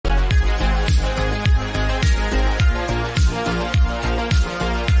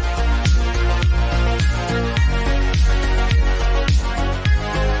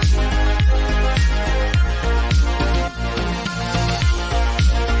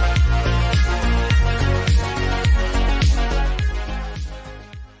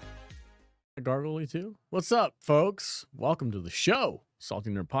32. What's up, folks? Welcome to the show, Salty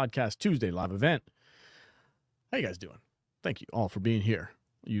Nerd Podcast Tuesday live event. How you guys doing? Thank you all for being here,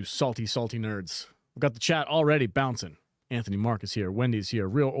 you salty nerds. We've got the chat already bouncing. Anthony Marcus here, Wendy's here,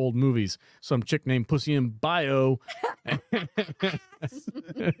 Real Old Movies, some chick named Pussy in Bio.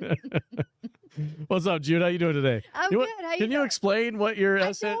 What's up, Jude? How you doing today? I'm good. How Can you explain what your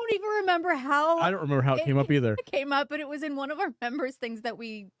I don't even remember how. I don't remember how it came up either. It came up, but it was in one of our members' things that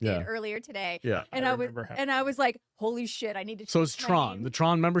we did earlier today. Yeah. And I was like, holy shit, I need to. So it's Tron, the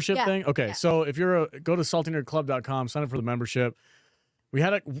Tron membership thing. Okay, yeah. So if you're go to saltynerdclub.com, sign up for the membership. We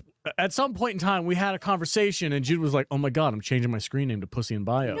had at some point in time we had a conversation, and Jude was like, "Oh my god, I'm changing my screen name to Pussy in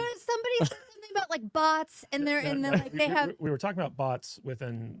Bio." You know, somebody said something about like bots, and they're and then like they have. We were talking about bots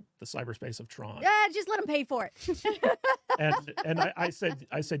within the cyberspace of Tron. Yeah, just let them pay for it. and I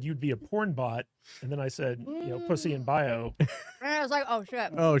said you'd be a porn bot, and then I said Pussy in Bio. And I was like, oh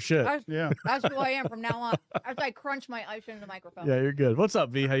shit. Oh shit. That's who I am from now on. After I crunch my ice into the microphone. Yeah, you're good. What's up,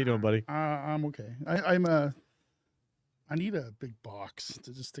 V? How you doing, buddy? I'm okay. I need a big box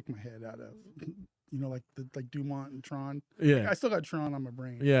to just stick my head out of. You know, like Dumont and Tron. Yeah. I still got Tron on my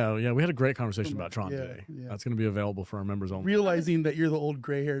brain. Yeah. We had a great conversation about Tron today. Yeah. That's going to be available for our members only. Realizing that you're the old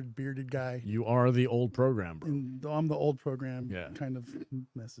gray-haired, bearded guy. You are the old program, bro. And I'm the old program. Yeah. Kind of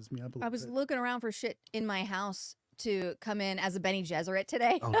messes me up a little I was bit. looking around for shit in my house to come in as a Benny Gesserit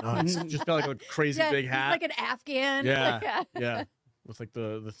today. Oh, nice. Just got like a crazy big hat. Like an Afghan. Yeah. Yeah. With like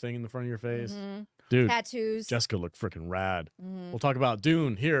the thing in the front of your face. Mm-hmm. Dude, tattoos. Jessica looked freaking rad. Mm-hmm. We'll talk about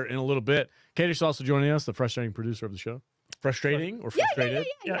Dune here in a little bit. Katie's also joining us, the frustrating producer of the show. Frustrating or frustrated?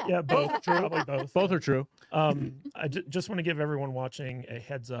 Yeah, both. Probably both. Both are true. I just want to give everyone watching a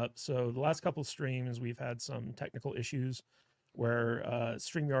heads up. So the last couple of streams, we've had some technical issues where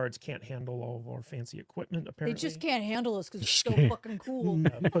StreamYards can't handle all of our fancy equipment, apparently. They just can't handle us because it's so fucking cool.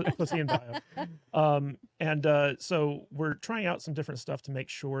 Pussy and Bio. So we're trying out some different stuff to make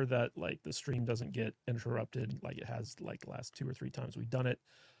sure that like the stream doesn't get interrupted like it has like the last 2 or 3 times we've done it.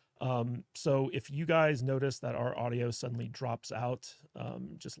 So if you guys notice that our audio suddenly drops out,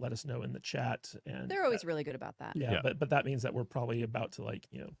 just let us know in the chat. And They're always really good about that. Yeah. But that means that we're probably about to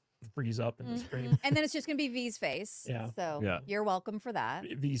freeze up in the stream. And then it's just going to be V's face. Yeah. So you're welcome for that.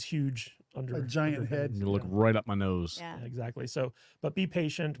 V's huge a giant head. You look right up my nose. Yeah. Exactly. So, but be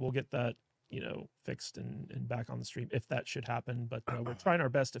patient. We'll get that, fixed and back on the stream if that should happen. But we're trying our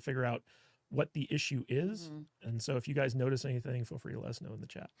best to figure out what the issue is. And so if you guys notice anything, feel free to let us know in the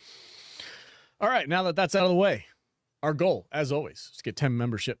chat. All right. Now that that's out of the way, our goal, as always, is to get 10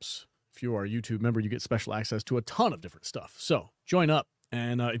 memberships. If you are a YouTube member, you get special access to a ton of different stuff. So join up.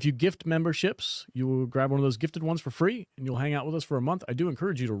 And if you gift memberships, you will grab one of those gifted ones for free, and you'll hang out with us for a month. I do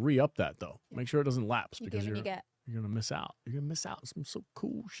encourage you to re-up that, though. Make sure it doesn't lapse because you're going to miss out. You're going to miss out on some so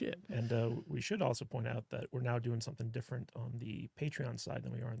cool shit. And we should also point out that we're now doing something different on the Patreon side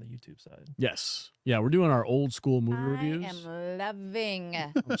than we are on the YouTube side. Yes. Yeah, we're doing our old school movie reviews. I am loving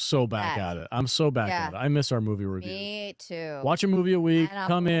I'm so back at it. I'm so back at it. I miss our movie reviews. Me too. Watch a movie a week,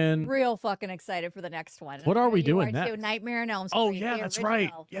 come in. Real fucking excited for the next one. What are we doing next? Nightmare on Elm Street. Oh, yeah, that's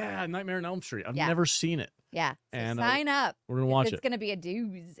right. Yeah, Nightmare on Elm Street. I've never seen it. Yeah. And sign up. We're going to watch it. It's going to be a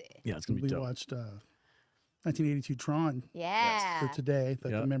doozy. Yeah, it's going to be dope. We watched 1982 Tron. Yeah. For today that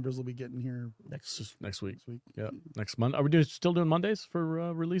the members will be getting here next week. Yeah, next Monday. Are we still doing Mondays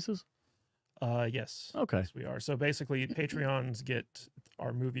for releases? Yes. Okay. Yes, we are. So basically, Patreons get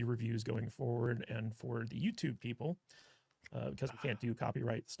our movie reviews going forward, and for the YouTube people, because we can't do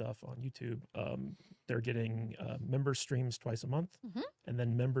copyright stuff on YouTube, they're getting member streams twice a month, and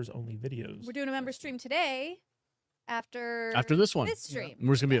then members-only videos. We're doing a member stream today. After this one. This stream.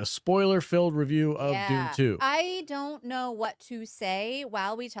 There's going to be a spoiler-filled review of Dune 2. I don't know what to say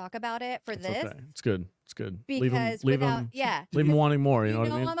while we talk about it for this. Okay. It's good. It's good. Because leave them wanting more. You know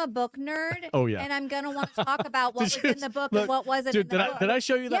what I mean? I'm a book nerd. Oh, yeah. And I'm going to want to talk about what was in the book and what wasn't dude, in the book. Did I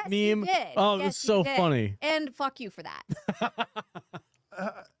show you that meme? You did. Oh, yes, it was so funny. And fuck you for that.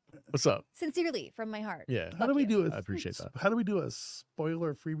 What's up? Sincerely, from my heart. Yeah. How do we do it? I appreciate that. How do we do a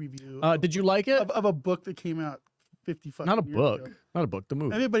spoiler-free review? Did you like it? Of a book that came out 50 fucking Not a years book. ago. Not a book. The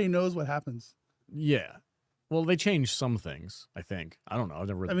movie. Everybody knows what happens. Yeah. Well, they changed some things, I think. I don't know. I've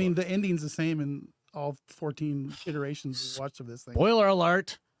never read the book. The ending's the same in all 14 iterations we watched of this thing. Spoiler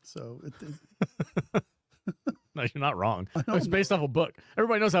alert. So No, you're not wrong. It's based off a book.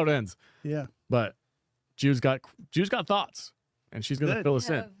 Everybody knows how it ends. Yeah. But Jude's got thoughts, and she's going to fill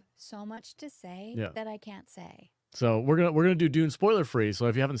us I in. have so much to say that I can't say. So we're gonna do Dune spoiler free. So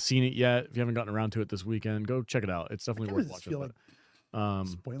if you haven't seen it yet, if you haven't gotten around to it this weekend, go check it out. It's definitely worth watching. Feel like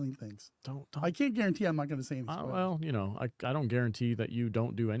spoiling things. Don't. I can't guarantee I'm not going to say anything. Well, I don't guarantee that you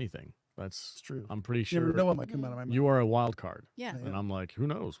don't do anything. That's true. I'm pretty You sure never know what might come out of my mouth. you are a wild card. Yeah. And I'm like, who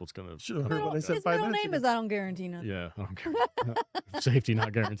knows what's gonna Should have come heard out what I of said His 5 middle minutes name ago. is I don't guarantee nothing. Yeah, I don't care. Safety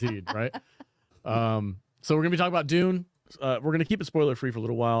not guaranteed, right? So we're gonna be talking about Dune. We're gonna keep it spoiler free for a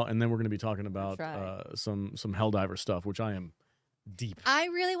little while, and then we're gonna be talking about Try. some Helldiver stuff, which I am deep. I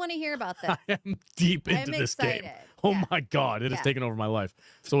really want to hear about that. I am deep into I'm this excited. game. Oh Yeah. my god, it has Yeah. taken over my life.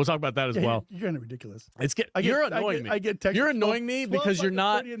 So we'll talk about that as well. You're kind of ridiculous. You're annoying me. I get text. You're annoying me because you're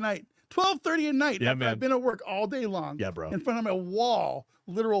not. 12:30 at night. 12:30 at night. Yeah, after man. I've been at work all day long. Yeah, bro. In front of my wall,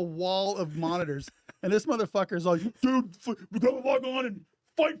 literal wall of monitors, and this motherfucker's like, dude, we gotta log on and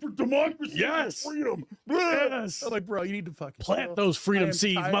fight for democracy. Yes. And freedom. Yes. I'm like, bro, you need to fucking Plant chill. those I freedom am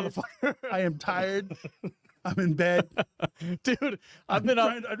seeds, tired. motherfucker. I am tired. I'm in bed. Dude, I've been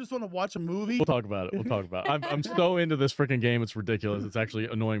up. I just want to watch a movie. We'll talk about it. We'll talk about it. I'm so into this freaking game. It's ridiculous. It's actually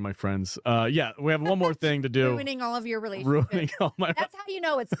annoying my friends. Yeah, we have one more thing to do. Ruining all of your relationships. Ruining all my. That's how you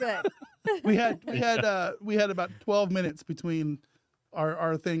know it's good. we had about 12 minutes between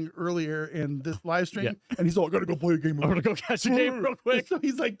our thing earlier and this live stream, Yeah. and he's all, I gotta go play a game. I'm gonna go catch a game real quick. So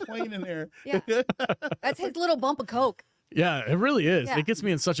he's like playing in there. Yeah. That's his little bump of coke. Yeah, it really is. Yeah. It gets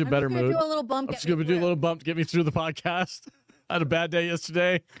me in such a I'm better just gonna mood. do a little bump. I'm just gonna do a little bump to get me through the podcast. I had a bad day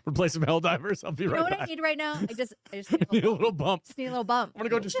yesterday. We're playing some Helldivers. I'll be You know right what I back. need right now? I just need Need a a little bump. little bump. Just need a little bump. I'm gonna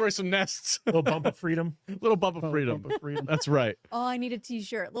go destroy some nests. little bump of freedom. Little bump of Oh, freedom. bump of freedom. That's right. Oh, I need a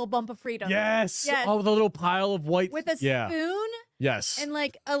T-shirt. Little bump of freedom. Yes. Yes. Oh, the little pile of white. With a yeah. spoon Yes. and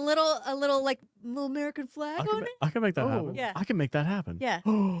like a little like little American flag on it. I can make that Oh. happen. Yeah. I can make that happen. Yeah.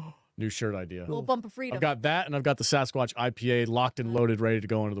 New shirt idea. Little bump of freedom. I've got that, and I've got the Sasquatch IPA locked and loaded, ready to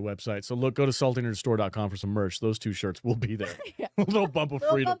go onto the website. So look, go to saltinerdstore.com for some merch. Those two shirts will be there. Yeah. A little bump of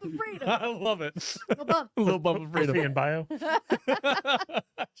Little freedom. bump of freedom. I love it. Little bump. A little bump of Pussy freedom. in bio.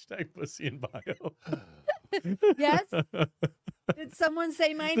 Hashtag pussy in bio. Yes. Did someone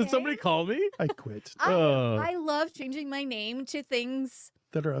say my name? Did somebody call me? I quit. I love changing my name to things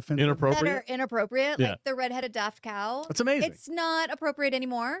That are offensive. that Inappropriate? are inappropriate, Yeah. like the redheaded daft cow. That's amazing. It's not appropriate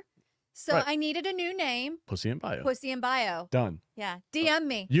anymore. So Right. I needed a new name. Pussy in bio. Pussy in bio. Done. Yeah. DM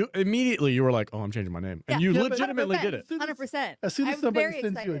me. You immediately you were like, oh, I'm changing my name. And Yeah. you Yeah, but- legitimately did it. 100%. As soon as I'm somebody very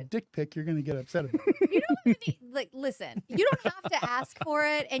sends you a excited. dick pic, you're gonna get upset about it. You don't need, like, listen, you don't have to ask for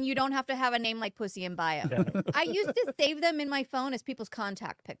it, and you don't have to have a name like Pussy in bio. Yeah, I used to save them in my phone as people's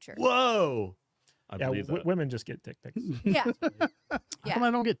contact pictures. Whoa. I yeah believe that. women just get dick pics. Yeah. How Yeah. come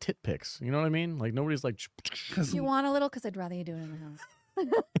I don't get tit pics? You know what I mean? Like nobody's like. You want a little? Because I'd rather you do it in the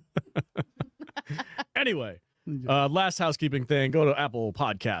house. Anyway, last housekeeping thing. Go to Apple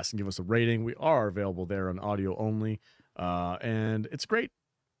Podcasts and give us a rating. We are available there on audio only, and it's a great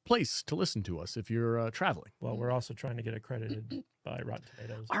place to listen to us if you're traveling. Well, we're also trying to get accredited by Rotten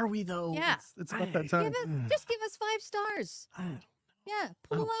Tomatoes. Are we though? Yeah. It's about that time. Just give us 5 stars. Yeah.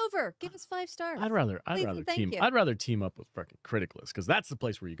 Pull over. Give us 5 stars. I'd rather Please and thank team. you. I'd rather team up with fucking Criticalist because that's the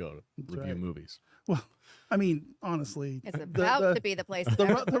place where you go to That's review right. movies. Well, I mean, honestly, It's about to be the place.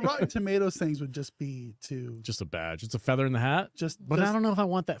 the Rotten Tomatoes things would just be to Just a badge. It's a feather in the hat. just. But I just- don't know if I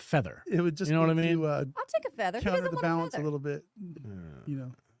want that feather. It would just You know what be I mean? to, I'll take a feather. Who counter doesn't the want balance a feather? little bit. You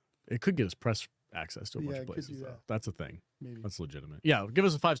know, It could get us press access to a bunch Yeah, of it could places. do Though. that. That's a thing. maybe. That's legitimate. Yeah, give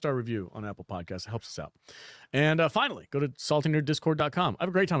us a 5-star review on Apple Podcasts. It helps us out. And finally, go to saltinerdiscord.com. I have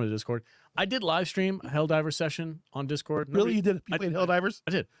a great time in the Discord. I did live stream a Helldiver session on Discord. Really, you did? You I- played Helldivers?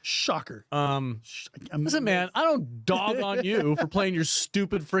 I did. Shocker. Listen, man, I don't dog on you for playing your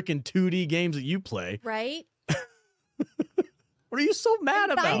stupid freaking 2D games that you play. Right? What are you so mad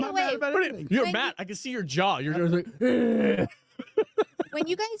And by about? the I'm way, not mad about What are anything. You're when mad. I can see your jaw. You're just like, "Eh." When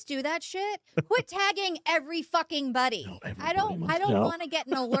you guys do that shit, quit tagging every fucking buddy. No, I everybody don't must know. know. Want to get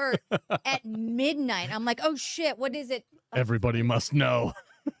an alert at midnight. I'm like, oh shit, what is it? Oh, Everybody must know.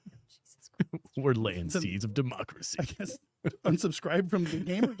 Jesus Christ. We're laying Some- seeds of democracy. I guess unsubscribe from the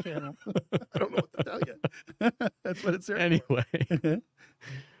gamer channel. I don't know what to tell you. That's what it's there. Anyway,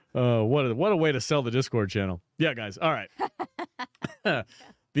 what a way to sell the Discord channel. Yeah, guys. All right.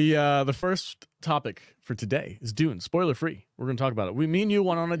 The first topic for today is Dune. Spoiler free. We're gonna talk about it. Me and you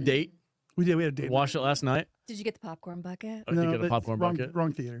went on a date. We had a date. Watched it last night. Did you get the popcorn bucket? Oh, did you get a that's popcorn wrong, bucket?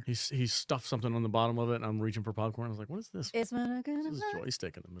 Wrong theater. He stuffed something on the bottom of it, and I'm reaching for popcorn. I was like, "What is this? It's This is a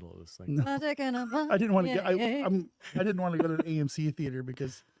joystick in the middle of this thing." No. I didn't want to get. I didn't want to go to an AMC theater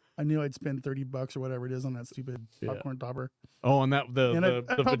because I knew I'd spend $30 or whatever it is on that stupid Yeah. popcorn topper. Oh, and that the And the,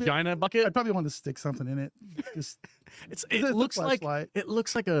 I the probably- vagina bucket. I'd probably want to stick something in it. Just It it's a looks like flashlight.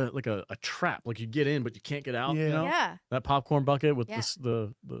 a trap. Like you get in, but you can't get out. You Yeah. know Yeah. that popcorn bucket with Yeah. this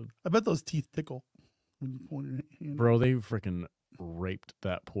the I bet those teeth tickle when you point it in. bro. They freaking raped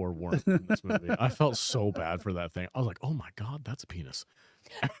that poor worm in this movie. I felt so bad for that thing. I was like, oh my god, that's a penis.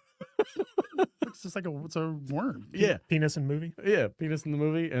 It's just like it's a worm. Yeah, Penis in movie. yeah, penis in the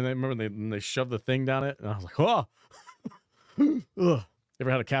movie, and I remember they shoved the thing down it, and I was like, oh, ugh. Ever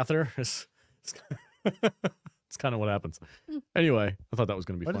had a catheter? It's kind of what happens. Anyway, I thought that was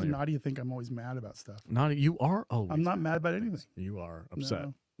going to be Why does funny. Nadia think I'm always mad about stuff? Naughty, you are always. I'm not mad about anything. You are upset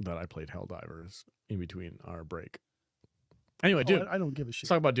No. that I played Helldivers in between our break. Anyway, Oh, dude, I don't give a let's shit.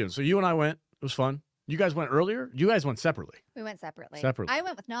 talk about Dune. So you and I went. It was fun. You guys went earlier. You guys went separately. We went separately. Separately. I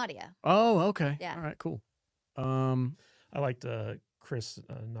went with Nadia. Oh, okay. Yeah. All right. Cool. I liked Chris,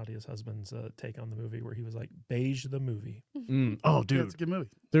 Nadia's husband's take on the movie, where he was like, "Beige the movie." Oh, Yeah, dude, it's a good movie.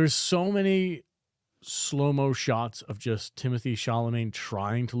 there's so many slow-mo shots of just Timothy Chalamet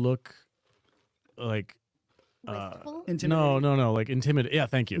trying to look like Wistful? no, like intimidating. Yeah,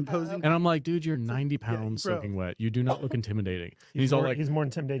 thank you. Imposing. And I'm like, dude, you're 90 pounds bro. soaking wet. You do not look intimidating. And he's all like, he's more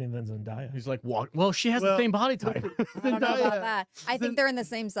intimidating than Zendaya. he's like, walk. Well, she has the Well, same body type. I don't know Zendaya- about that. I think they're in the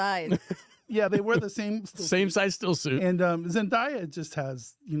same size. Yeah, they wear the same. Same size still suit And Zendaya just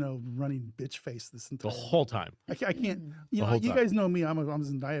has running bitch face this the entire. whole time. I can't. Mm. You know, whole you time. guys know me. I'm a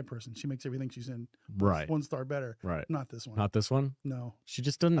Zendaya person. She makes everything she's in Right. 1 star better. Right. Not this one. Not this one. No. She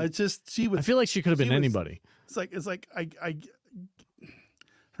just doesn't. I just she was. I feel like she could have been she was- anybody. It's like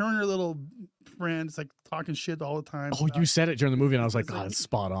her and her little friend. It's like talking shit all the time. Oh, you said it during the movie, and I was like, It's God, like- it's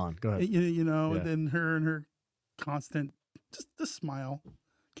spot on. Go ahead. You know, Yeah. and then her and her constant just smile.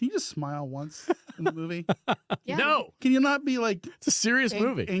 Can you just smile once in the movie? Yeah. No, Can you not be like it's a serious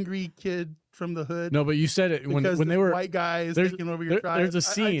movie. angry kid from the hood? No, but you said it when because they this were white guy is there's- taking over your tribe. there's a I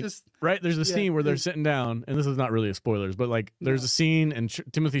scene, just, right? There's a Yeah, scene where they're it's- sitting down, and this is not really a spoilers, but like there's No. a scene, and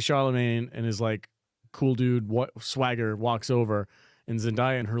Timothy Chalamet and his like cool dude swagger walks over, and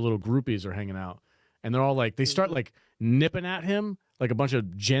Zendaya and her little groupies are hanging out, and they're all like they start like nipping at him like a bunch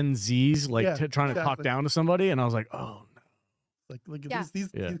of Gen Zs like Yeah, trying to talk exactly. down to somebody, and I was like, oh like look at Yeah. these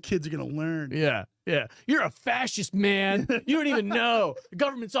Yeah. kids are gonna learn. yeah, yeah, you're a fascist, man. You don't even know the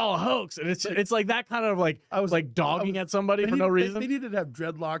government's all a hoax, and it's like that kind of like I was like dogging at somebody for no reason. They needed to have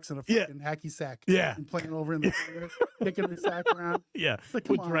dreadlocks and a Yeah. fucking hacky sack. Yeah. And playing over in the corner, kicking the sack around. Yeah, like,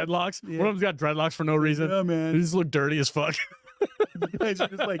 with come on. dreadlocks. Yeah. One of them's got dreadlocks for no reason. Yeah, They man. just look dirty as fuck. You guys are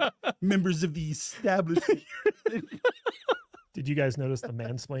just like members of the establishment. Did you guys notice the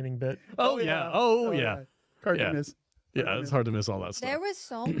mansplaining bit? Oh yeah. Oh yeah. Cartoonist. Yeah, it's hard to miss all that stuff. There was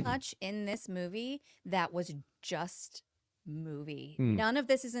so much in this movie that was just movie. Hmm. None of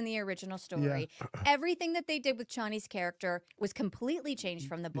this is in the original story. Everything that they did with Chani's character was completely changed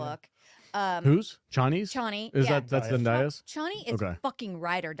from the book. Who's Chinese? Chani, Is yeah. that's Zendaya. Zendaya's? Chani is Okay. fucking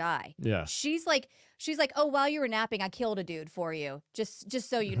ride or die. Yeah. She's like, oh, while you were napping, I killed a dude for you. Just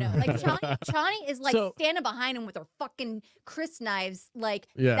so you know. Like Chani is like So- standing behind him with her fucking Chris knives. Like,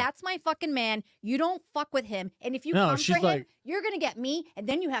 Yeah. that's my fucking man. You don't fuck with him. And if you No, come she's for him, like- you're gonna get me, and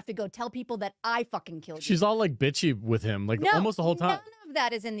then you have to go tell people that I fucking killed you. She's all like bitchy with him, like No, almost the whole time. None of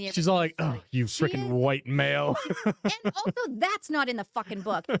that is in the She's all like, original "Oh, story. you She freaking is- white male." And also, that's not in the fucking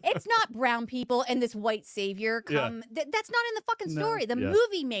book. It's not brown people and this white savior Yeah. come. That's not in the fucking No. story. The Yeah.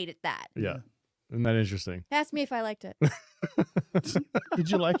 movie made it that. Yeah. Isn't that interesting? Ask me if I liked it. Did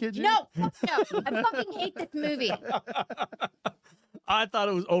you like it, Jim? No, fuck no. I fucking hate this movie. I thought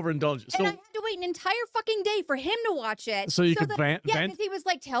it was overindulgent. And I So had to wait an entire fucking day for him to watch it. So you could that, vent- Yeah, vent? because he was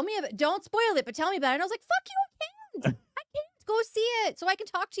like, "Tell me about. Don't spoil it, but tell me about it." And I was like, "Fuck you, I can't. I can't. Go see it so I can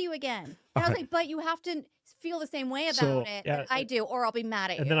talk to you again." And I was like, "But you have to feel the same way about So- it." Yeah, And I do, or I'll be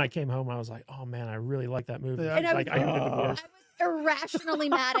mad at you. And then I came home and I was like, oh man, I really like that movie. Yeah. And I like, was- I needed Oh. divorce. I was irrationally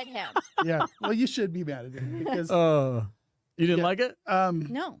mad at him. Yeah. Well, you should be mad at him because you didn't Yeah. like it?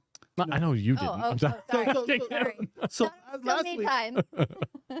 No. No, I know you didn't. Oh, I'm sorry. sorry. So- Sorry. so Still last need week, time.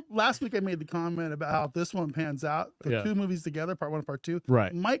 last week I made the comment about how this one pans out. The Yeah. two movies together, part 1 and part 2,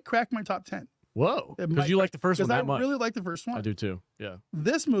 Right. might crack my top 10 Whoa. It Because might- you like the first one because I that much. really like the first one. I do too. Yeah.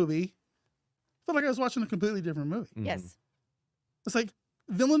 This movie felt like I was watching a completely different movie. Mhm. Yes. It's like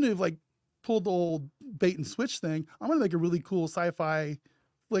Villeneuve like pulled the old bait and switch thing. I'm gonna make a really cool sci-fi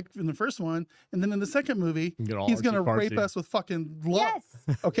flick in the first one, and then in the second movie, You get all he's gonna artsy-fartsy. rape us with fucking love.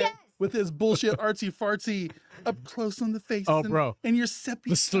 Yes. Okay, Yes. with his bullshit artsy fartsy up close on the face. Oh, and, bro. and your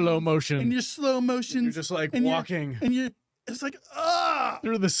sepia The slow motion. and your slow motion. You're just like and you're- walking and you're. It's like through the What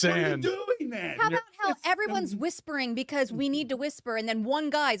are you sand. doing, man? How about how It's- everyone's whispering because we need to whisper, and then one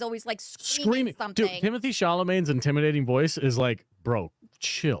guy's always like screaming something. Dude, Timothy Chalamet's intimidating voice is like, bro,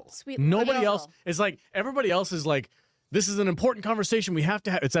 chill. Sweet Nobody little. else is like, everybody else is like, this is an important conversation we have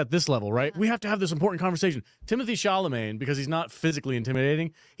to have. It's at this level, right? We have to have this important conversation. Timothy Chalamet, because he's not physically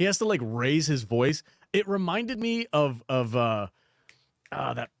intimidating, he has to like raise his voice. It reminded me of that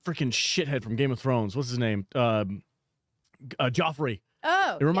freaking shithead from Game of Thrones. What's his name? Joffrey.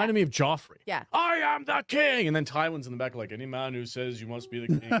 Oh, It reminded me of Joffrey. Yeah. I am the king, and then Tywin's in the back like, any man who says you must be the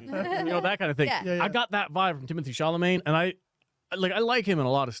king, that kind of thing. Yeah. Yeah. I got that vibe from Timothy Chalamet, and I like him in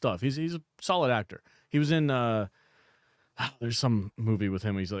a lot of stuff. He's a solid actor. He was in there's some movie with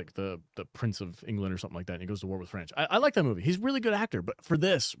him. He's like the Prince of England or something like that. And he goes to war with France. I like that movie. He's a really good actor. But for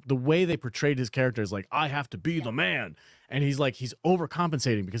this, the way they portrayed his character is like, I have to be the man, and he's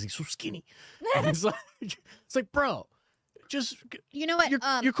overcompensating because he's so skinny. And it's like, bro, just You know what?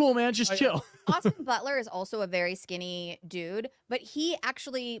 you're cool, man. Just chill. Austin Butler is also a very skinny dude, but he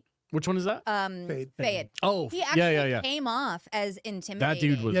actually Which one is that? Fade. Oh, He actually yeah. came off as intimidating. That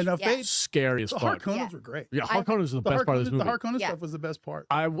dude was Yeah, no, Fade. scary as The fuck. Harkonnens were great. Yeah, Harkonnen was the best part of this movie. The Harkonnen Yeah. stuff was the best part.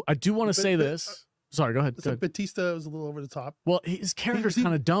 I do want to say this. Sorry, go ahead. So Batista was a little over the top, Well, his character's He-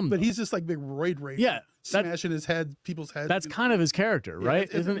 kind of dumb, but though. he's just like big roid rage. Yeah, that- smashing his head, people's heads. that's kind of his character, Yeah, right?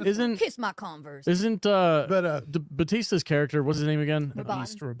 it's- Isn't Kiss my Converse. But Batista's character? What's his name again? Raban.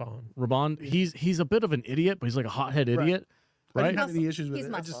 East Raban. Raban. He's a bit of an idiot, but he's like a hothead Right. idiot, I right? didn't have any issues with He's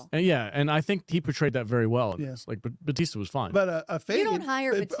it. I just, muscle. And yeah, and I think he portrayed that very well. In Yeah. this. Like, Batista was fine. but Fade. You don't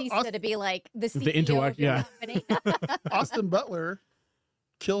hire Batista Austin, to be like the CEO The intellect, of your yeah. company. Austin Butler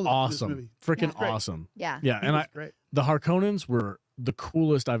killed it in this awesome, movie. freaking Great. awesome. yeah. Yeah, He and was great. the Harkonnens were the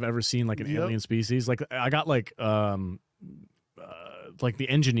coolest I've ever seen, like an Yep. alien species. Like I got like the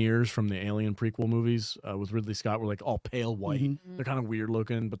engineers from the Alien prequel movies with Ridley Scott were like all pale white. Mhm. They're kind of weird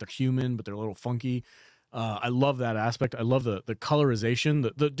looking, but they're human, but they're a little funky. I love that aspect. I love the colorization.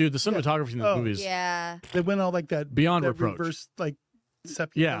 The cinematography in this Oh. movie is Yeah. They went all like that beyond that reproach. reverse like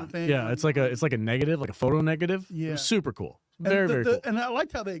sepia Yeah, kind of thing. yeah. It's like a negative, like a photo negative. It Yeah. was super cool. And Very very cool. And I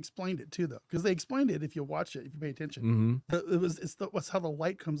liked how they explained it too, though, because they explained it if you watch it, if you pay attention. Mm-hmm. It's how the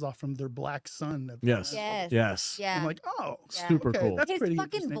light comes off from their black sun. Yes. Yes. Yes. Yeah. I'm like, oh, Yeah. Super okay, cool. That's His pretty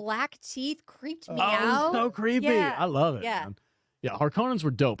fucking interesting. black teeth creeped me Oh, out. So creepy. Yeah. I love it. Yeah. Man. Yeah, Harkonnens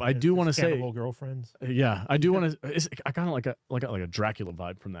were dope. I His- do want to his say, cannibal girlfriends. yeah, I do want to. I kind of like a Dracula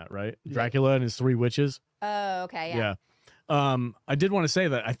vibe from that, right? Yeah. Dracula and his three witches. Oh, okay. Yeah. Yeah. I did want to say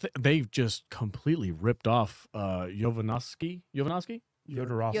that they've just completely ripped off Jodorowsky. Jodorowsky.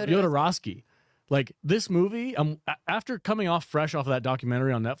 Jodorowsky. Like this movie, after coming off fresh off of that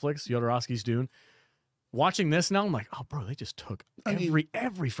documentary on Netflix, Jodorowsky's Dune, watching this now, I'm like, oh, bro, they just took I mean-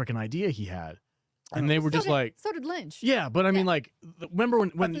 every freaking idea he had, I and know. they were just like, So did Lynch. yeah, but I mean, like, remember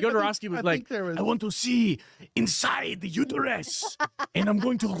when I think- Jodorowsky was I like, think there was- I want to see inside the uterus, and I'm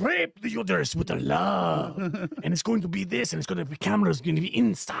going to rape the uterus with a love, and it's going to be this, and it's going to be cameras going to be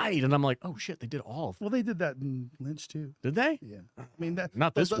inside, and I'm like, oh shit, they did all. Well, they did that in Lynch too. Did they? Yeah, I mean that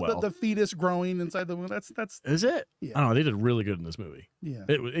Not this the, well. The fetus growing inside the womb. That's Is it? Yeah. I don't know. They did really good in this movie. yeah.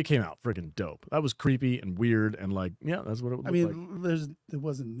 It came out freaking dope. That was creepy and weird and like, yeah, that's what it would I look mean, like. it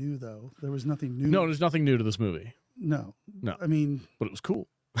wasn't new though. There was nothing new. No, there's nothing new to this movie, no, No. I mean, but it was cool.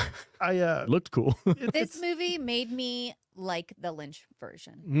 I It looked cool. This movie made me like the Lynch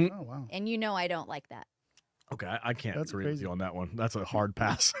version. Mm, oh wow. And you know I don't like that. okay, I can't That's agree with crazy. you on that one. That's a hard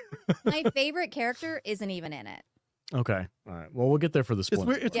pass. My favorite character isn't even in it. Okay, all right. Well, we'll get there for the It's spoiler.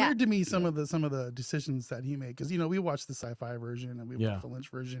 weird. It's Yeah. weird to me some of the decisions that he made because we watched the sci-fi version and we Yeah. watched the Lynch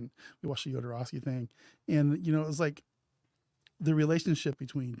version, we watched the Jodorowsky thing, and it was like the relationship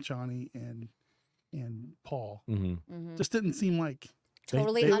between Johnny and Paul hmm Mhm. just didn't seem like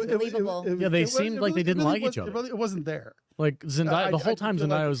Totally they- unbelievable. Yeah, they seemed like they didn't like each other. It wasn't there, Like Zendaya, the whole time feel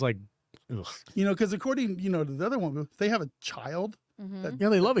Zendaya like- was like, ugh. because according to the other one, they have a child Mhm. yeah,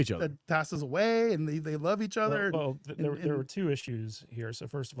 they love each other. that passes away and they love each other. Well, there and- were two issues here. So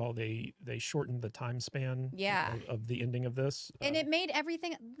first of all, they shortened the time span Yeah. of the ending of this. And it made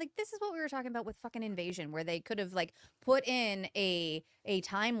everything like this is what we were talking about with fucking Invasion, where they could have like put in a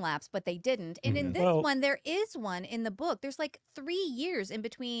time lapse, but they didn't. And in Mhm. this Well- one, there is one in the book. There's like 3 years in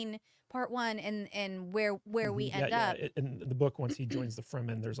between part one and where we yeah, end yeah. up. In the book, once he joins the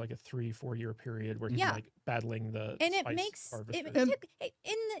Fremen, there's like a 3-4 year period where he's Yeah. like battling the And it spice makes harvesters.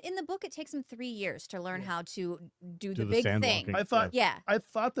 in the book it takes them 3 years to learn how to do Do the the big sandwalking. thing. I thought Yeah. I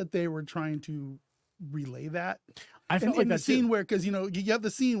thought that they were trying to relay that. I felt like in the that scene too. where, because you have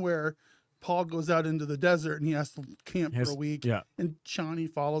the scene where Paul goes out into the desert and he has to camp Yes, for a week, yeah. and Johnny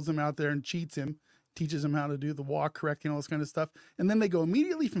follows him out there and cheats him, teaches him how to do the walk correctly and all this kind of stuff, and then they go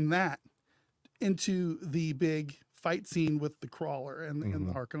immediately from that into the big fight scene with the crawler and Mm-hmm.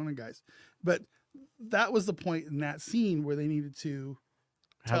 the Harkonnen guys. But that was the point in that scene where they needed to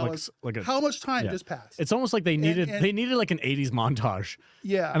Have tell like, us like a, how much time yeah. just passed. it's almost like they needed like an 80s montage.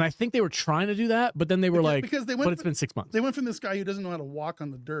 Yeah, And I think they were trying to do that, but then they were like, because they but went it's been 6 months. they went from this guy who doesn't know how to walk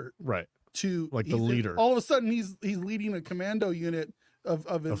on the dirt Right. to Like the he's- leader. All of a sudden, he's leading a commando unit of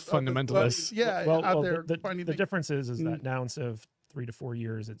his fundamentalists. yeah, well, out well, there the finding the things. difference is that now instead of 3 to 4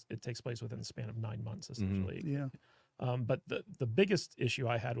 years. It takes place within the span of 9 months, essentially. Yeah. But the biggest issue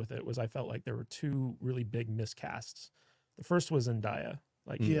I had with it was I felt like there were 2 really big miscasts. The first was Zendaya.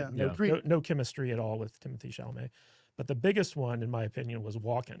 Like, Yeah. no chemistry at all with Timothy Chalamet. But the biggest one, in my opinion, was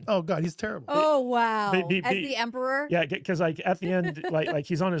Walken. Oh God, he's terrible. Oh wow! As be- the emperor. Yeah, because like at the end, like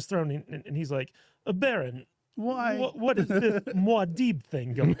he's on his throne and he's like, Baron, Why? what is this Muad'Dib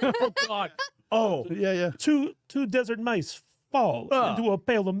thing going on? Oh God! Oh, Yeah. 2 desert mice fall into a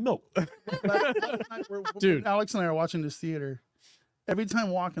pail of milk. Last night Dude. Alex and I are watching this theater. Every time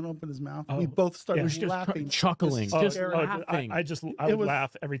Walken opened his mouth, we Oh, both started yeah. Just laughing, chuckling, This is just terrible. laughing. I would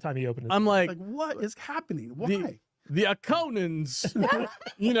laugh every time he opened his I'm mouth. like, Like, what is happening? Why? the Akonans,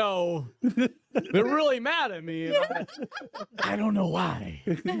 you know, they're really mad at me. And I don't know why.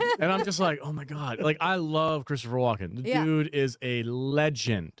 And I'm just like, oh my God. Like, I love Christopher Walken. The Yeah. dude is a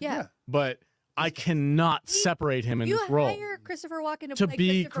legend. Yeah. But I cannot separate him in You this role. hire Christopher Walken To play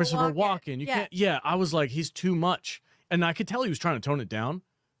be Christopher Walken. You Yeah. can't, yeah, I was like, he's too much. And I could tell he was trying to tone it down.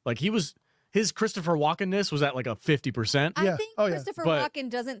 Like, his Christopher Walken-ness was at like a 50%. I Yeah. think Oh, yeah. Christopher But- Walken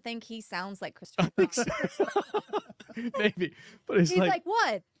doesn't think he sounds like Christopher Walken. Maybe. But it's He's like,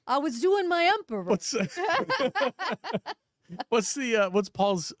 what? I was doing my emperor. what's what's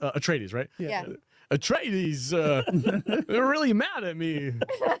Paul's Atreides, right? Yeah. Atreides, they're really mad at me.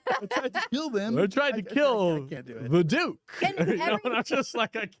 I tried to kill them. I tried to kill I can't do it. the Duke. And You know, every- and I'm just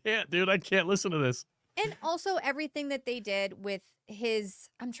like, I can't, dude. I can't listen to this. And also everything that they did with his,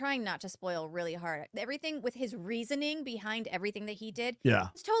 I'm trying not to spoil really hard, everything with his reasoning behind everything that he did, Yeah.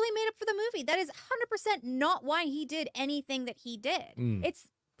 it's totally made up for the movie. That is 100% not why he did anything that he did. Mm. It's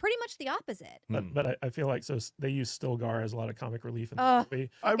pretty much the opposite. But I feel like they use Stilgar as a lot of comic relief in the Ugh. movie.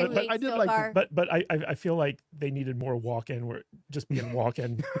 I did like Stilgar. But I feel like they needed more Walken, where just being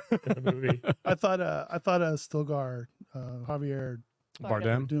Walken in the movie. I thought Stilgar, Javier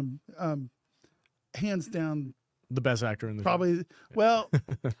Bardem, Bardem, hands down, the best actor in the probably. Well,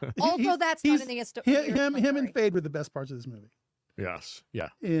 Also, that's not in the him and Fade were the best parts of this movie. Yes. Yeah.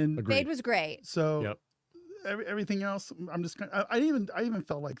 In Agreed. Fade was great. so Yep. everything else, I'm just kind. I even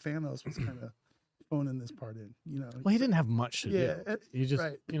felt like Thanos was kind of phoning this part in. You know. Well, he didn't have much to Yeah, do. He just,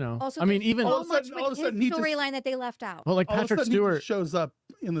 right. you know. Also, I mean, there's even so All of a much sudden- all of with a sudden his he just- storyline that they left out. well, like All of a Patrick sudden he Stewart. just shows up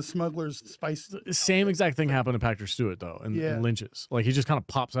in the smuggler's spice. Same exact thing happened to Patrick Stewart though, in Yeah. Lynch's. Like he just kind of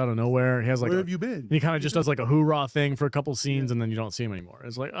pops out of nowhere. He has like Where a, have you been? he kind of just does like a hoorah thing for a couple scenes, and then you don't see him anymore.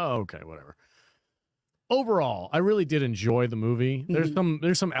 It's like, oh, okay, whatever. Overall, I really did enjoy the movie.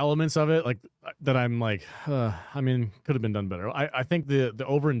 There's some elements of it like that I'm like, I mean, could have been done better. I think the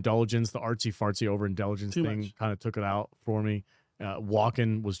overindulgence, the artsy fartsy overindulgence Too thing much. kind of took it out for me.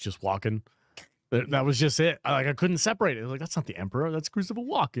 Walken was just Walken. That was just it. I couldn't separate it. I was like, that's not the Emperor. That's Christopher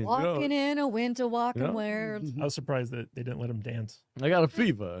Walken. you know? Walking in a winter walking Yeah. where I was surprised that they didn't let him dance. I got a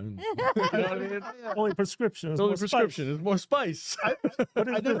fever. And, you know what I mean? Only prescription is The only more spice. prescription is more spice. What is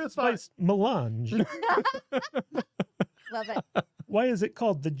I never the thought- spice melange? love it. Why is it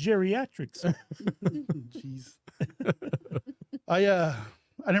called the geriatrics? Jeez. I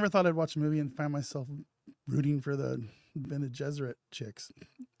never thought I'd watch a movie and find myself rooting for the Bene Gesserit chicks.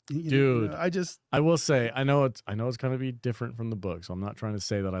 Dude. I just I will say, I know it's going to be different from the book, so I'm not trying to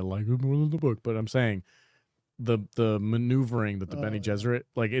say that I like it more than the book, but I'm saying the maneuvering that the Bene Gesserit,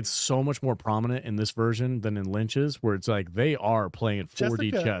 like it's so much more prominent in this version than in Lynch's, where it's like they are playing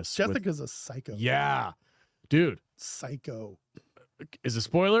 4D chess. with- Jessica's a psycho. yeah, dude. Psycho. Is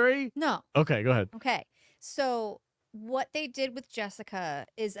it spoilery? No. Okay, go ahead. Okay. So what they did with Jessica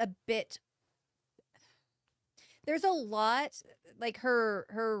is a bit, there's a lot, like her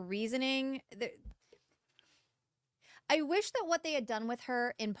reasoning. I wish that what they had done with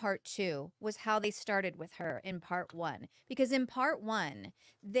her in part 2 was how they started with her in part 1, because in part 1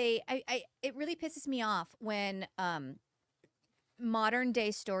 it really pisses me off when modern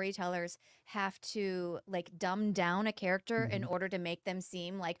day storytellers have to like dumb down a character in order to make them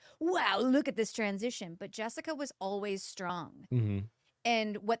seem like, wow, look at this transition. But Jessica was always strong. Mm-hmm.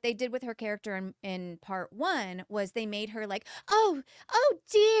 And what they did with her character in part 1 was they made her like, oh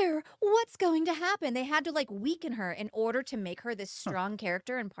dear, what's going to happen? They had to like weaken her in order to make her this strong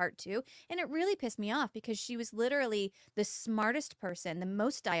character in part 2. And it really pissed me off because she was literally the smartest person, the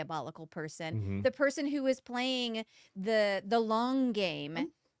most diabolical person, the person who was playing the long game.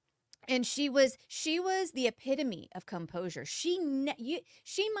 And she was the epitome of composure. She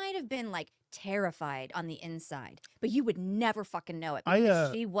might have been like terrified on the inside, but you would never fucking know it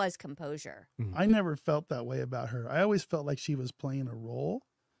because she was composure. I never felt that way about her. I always felt like she was playing a role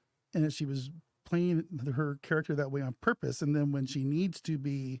and that she was playing her character that way on purpose. And then when she needs to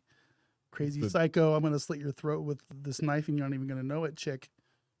be crazy psycho, I'm gonna slit your throat with this knife and you're not even gonna know it chick,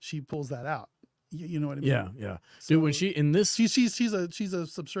 she pulls that out. You know what I mean? Yeah, yeah. So Dude, when she in this, she's a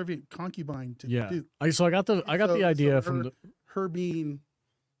subservient concubine to Duke. So I got the idea from her being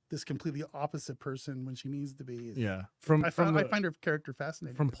this completely opposite person when she needs to be. From I find her character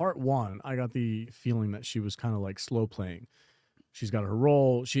fascinating. From part one, I got the feeling that she was kind of like slow playing. She's got her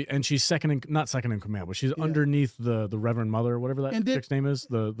role. She's not second in command, but she's underneath the Reverend Mother, whatever that chick's name is,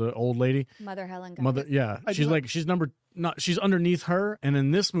 the old lady. Mother Helen. She's underneath her. And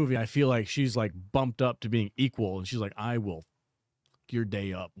in this movie, I feel like she's like bumped up to being equal, and she's like, I will fuck your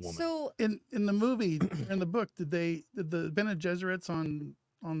day up, woman. So in the movie, in the book, did the Bene Gesserits on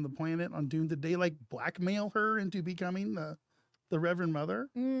the planet on Dune, did they like blackmail her into becoming the Reverend Mother?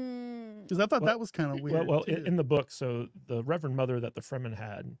 Because I thought that was kind of weird. Well, in the book, so the Reverend Mother that the Fremen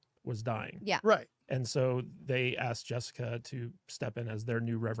had was dying. Yeah. Right. And so they asked Jessica to step in as their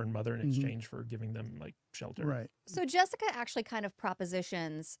new Reverend Mother in exchange for giving them like shelter. Right. So Jessica actually kind of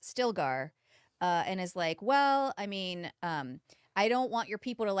propositions Stilgar and is like, well, I mean, I don't want your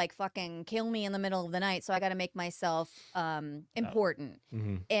people to like fucking kill me in the middle of the night, so I got to make myself important.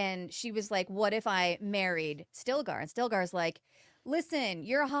 And she was like, what if I married Stilgar? And Stilgar's like, listen,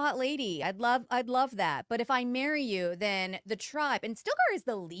 you're a hot lady. I'd love that. But if I marry you, then the tribe, and Stilgar is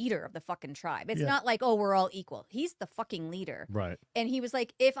the leader of the fucking tribe. It's not like, oh, we're all equal. He's the fucking leader. Right. And he was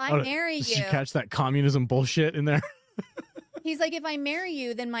like, if I marry you. Did you catch that communism bullshit in there? He's like, if I marry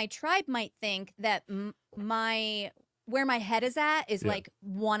you, then my tribe might think that where my head is at is like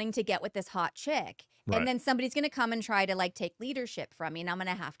wanting to get with this hot chick. Right. And then somebody's going to come and try to like take leadership from me, and I'm going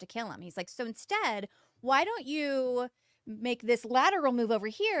to have to kill him. He's like, so instead, why don't you make this lateral move over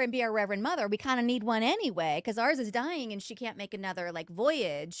here and be our Reverend Mother? We kind of need one anyway, because ours is dying and she can't make another like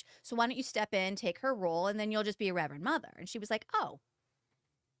voyage. So why don't you step in, take her role, and then you'll just be a Reverend Mother? And she was like, oh,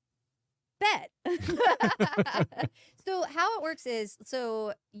 bet. So how it works is,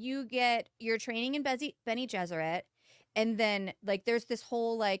 so you get your training in Bene Gesserit, and then like there's this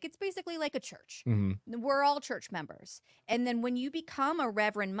whole like, it's basically like a church. We're all church members. And then when you become a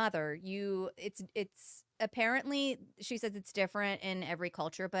Reverend Mother, it's apparently, she says it's different in every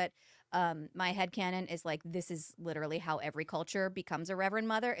culture, but my headcanon is like, this is literally how every culture becomes a Reverend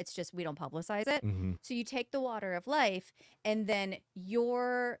Mother. It's just we don't publicize it. So you take the water of life, and then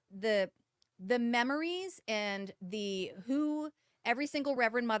the memories and every single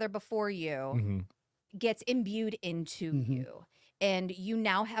Reverend Mother before you gets imbued into you, and you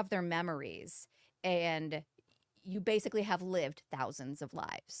now have their memories, and you basically have lived thousands of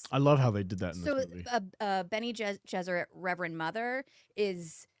lives. I love how they did that in this movie. So Bene Gesserit Reverend Mother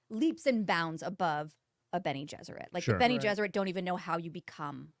is leaps and bounds above a Bene Gesserit. Like the Bene Gesserit don't even know how you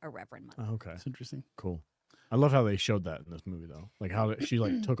become a Reverend Mother. Oh, okay. It's interesting. Cool. I love how they showed that in this movie, though. Like how she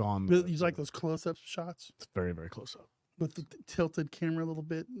like took on. You like those close-up shots? It's very, very close up. With the tilted camera a little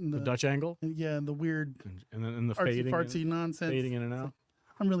bit. And the Dutch angle? And the weird and then the artsy-fartsy nonsense. Fading in and out.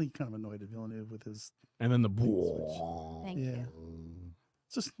 I'm really kind of annoyed at Villeneuve with his... And then the... Thank you.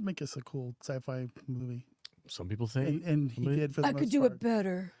 Just make us a cool sci-fi movie. Some people think. And he did for the most part. I could do it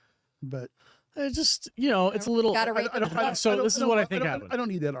better. But... It's just, it's a little... So this is what I think happened. I don't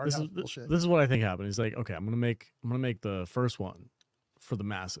need that art bullshit. This is what I think happened. He's like, okay, I'm gonna make the first one for the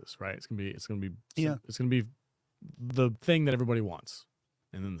masses, right? It's gonna be the thing that everybody wants.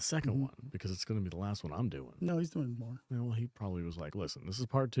 And then the second one, because it's going to be the last one I'm doing. No, he's doing more. Well, he probably was like, listen, this is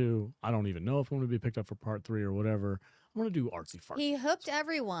part 2. I don't even know if I'm going to be picked up for part 3 or whatever. I'm going to do artsy fartsy. He hooked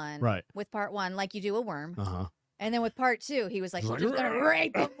everyone with part 1 like you do a worm. And then with part 2, he was like, we're just going to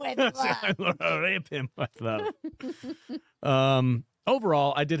rape him with love. Rape him with love.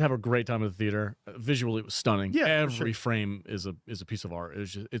 Overall, I did have a great time at the theater. Visually, it was stunning. Yeah, every frame is a piece of art.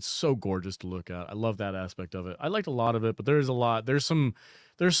 It's so gorgeous to look at. I love that aspect of it. I liked a lot of it, but there's some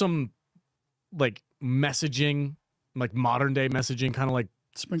like messaging, like modern day messaging, kind of like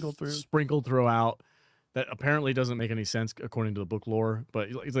sprinkled throughout. That apparently doesn't make any sense according to the book lore. But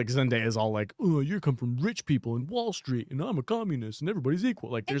it's like Zendaya is all like, "Oh, you come from rich people in Wall Street, and I'm a communist, and everybody's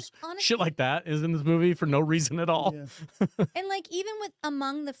equal." Like, there's shit like that is in this movie for no reason at all. Yeah. And like even with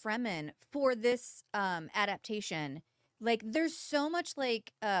among the Fremen for this adaptation, like there's so much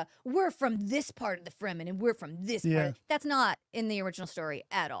like we're from this part of the Fremen and we're from this part. That's not in the original story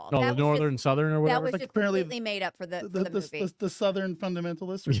at all. No, the northern, southern, or whatever. That was just completely made up for the movie. The southern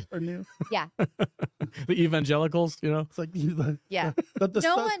fundamentalists are new. Yeah. The evangelicals, It's like the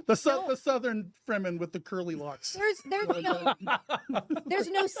southern Fremen with the curly locks. There's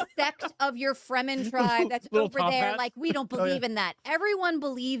no sect of your Fremen tribe that's over there. Hat. Like we don't believe in that. Everyone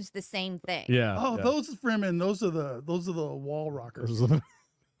believes the same thing. Yeah. Oh, those Fremen, those are the wall rockers.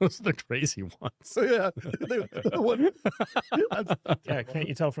 Those are the crazy ones. So yeah, Yeah, can't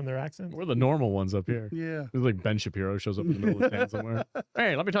you tell from their accents? We're the normal ones up here. yeah. It's like Ben Shapiro shows up in the middle of the stand somewhere.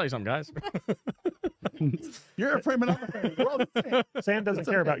 Hey, let me tell you something, guys. You're a frame and I'm a frame. We're all the same. Sam doesn't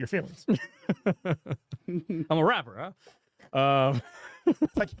care about your feelings. I'm a rapper, huh?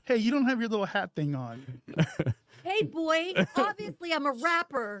 It's like, hey, you don't have your little hat thing on. Hey, boy, obviously I'm a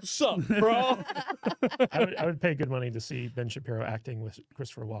rapper. Sup, bro? I would pay good money to see Ben Shapiro acting with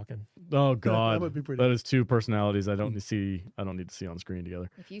Christopher Walken. Oh God, That would be pretty. that is two personalities I don't need to see on screen together.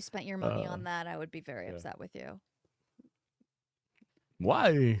 If you spent your money on that, I would be very yeah. upset with you.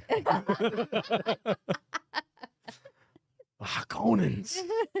 Why? Conan's.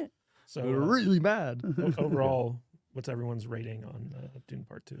 So They're really bad. overall, what's everyone's rating on Dune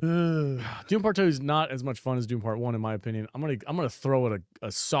Part 2? Dune Part 2 is not as much fun as Dune Part 1, in my opinion. I'm gonna throw it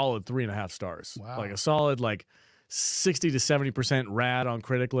a solid 3.5 stars. Wow. Like a solid 60 to 70% rad on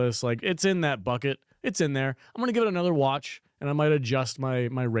critic lists. Like it's in that bucket. It's in there. I'm gonna give it another watch, and I might adjust my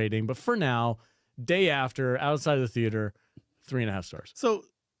rating. But for now, day after, outside of the theater, 3.5 stars. So,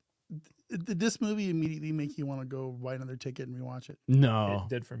 did this movie immediately make you want to go buy another ticket and rewatch it? No, It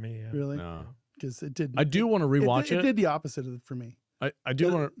did for me. Yeah. Really? no. Because it did. I do want to rewatch It it. did the opposite of it for me. I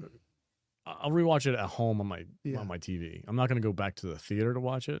do want to. I'll rewatch it at home on my Yeah. TV. I'm not going to go back to the theater to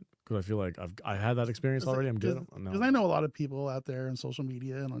watch it because I feel like I had that experience already. I'm good. Because I know a lot of people out there on social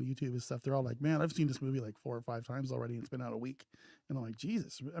media and on YouTube and stuff. They're all like, "Man, I've seen this movie like 4 or 5 times already, and it's been out a week." And I'm like,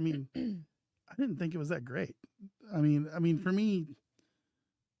 "Jesus!" I mean, I didn't think it was that great. I mean, for me,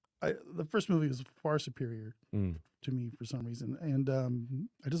 the first movie was far superior to me for some reason, and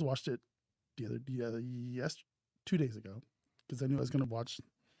I just watched it 2 days ago because I knew I was going to watch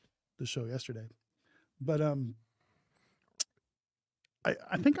the show yesterday. But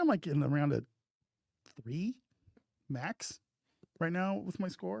I think I'm like in around a 3 max right now with my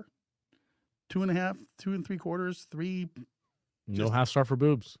score. 2.5, 2 3/4, 3. No half star for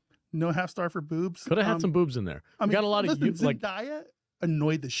boobs. No half star for boobs. Could have had some boobs in there. I mean, got a lot of listen, like. Zendaya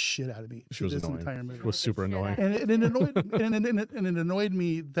annoyed the shit out of me. She was this annoying. entire movie. It was super annoying. And it annoyed and it annoyed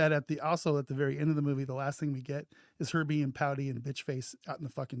me that at the very end of the movie, the last thing we get is her being pouty and bitch face out in the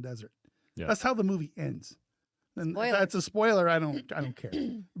fucking desert. Yeah. That's how the movie ends. And Spoiler. that's a spoiler. I don't care.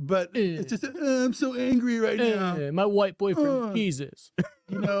 But it's just I'm so angry right now. My white boyfriend, Jesus.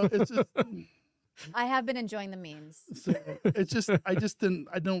 You know, it's just I have been enjoying the memes. so it's just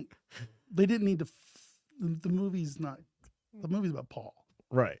they didn't need to the movie's about Paul.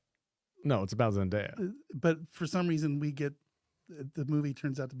 Right. No, it's about Zendaya. But for some reason the movie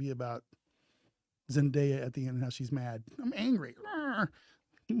turns out to be about Zendaya at the end and how she's mad. I'm angry.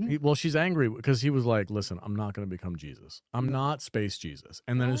 Well, she's angry because he was like, "Listen, I'm not going to become Jesus. I'm not space Jesus."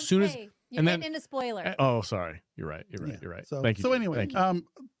 And then as soon as, Okay, you're and then- getting into spoilers. oh, sorry, you're right. Yeah. You're right. So, Thank you. So Jake. anyway, Thank you.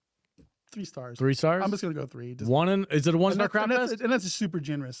 3 stars. 3 stars. I'm just gonna go 3. Just, Is it a one star crap and fest? that's super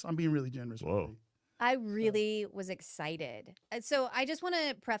generous. I'm being really generous. with Whoa. three. I really was excited. So I just want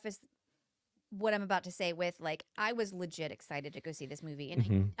to preface what I'm about to say with I was legit excited to go see this movie and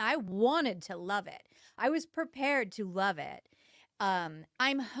Mhm. I wanted to love it. I was prepared to love it.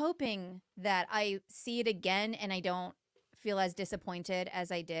 I'm hoping that I see it again and I don't feel as disappointed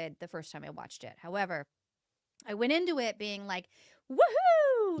as I did the first time I watched it. However, I went into it being like,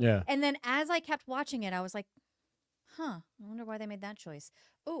 woohoo! Yeah. And then as I kept watching it, I was like, I wonder why they made that choice.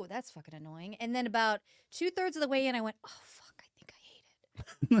 Oh, that's fucking annoying. And then about 2/3 of the way in, I went, oh, fuck, I think I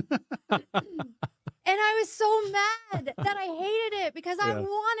hate it. And I was so mad that I hated it because I Yeah.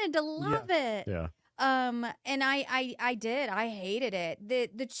 wanted to love it. Yeah. And I did. I hated it.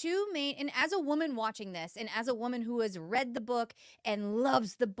 The two main, and as a woman watching this, and as a woman who has read the book and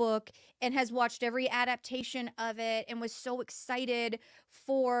loves the book and has watched every adaptation of it and was so excited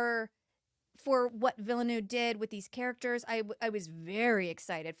for what Villeneuve did with these characters, I was very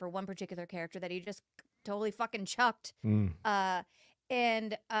excited for one particular character that he just totally fucking chucked. Mm.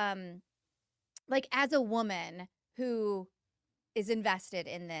 As a woman who is invested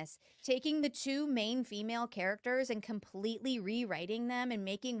in this, taking the two main female characters and completely rewriting them and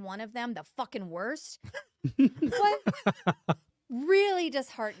making one of them the fucking worst was really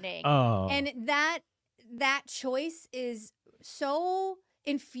disheartening. Oh. And that choice is so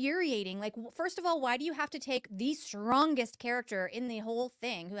infuriating. First of all, why do you have to take the strongest character in the whole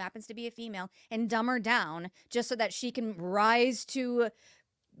thing, who happens to be a female, and dumb her down just so that she can rise to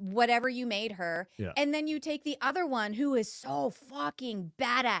whatever you made her? Yeah. And then you take the other one who is so fucking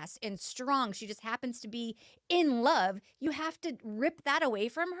badass and strong. She just happens to be in love. You have to rip that away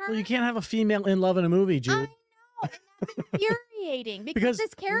from her? Well, you can't have a female in love in a movie, I Julie. and that's infuriating because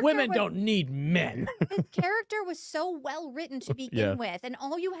this character women was, don't need men. This character was so well written to begin with, and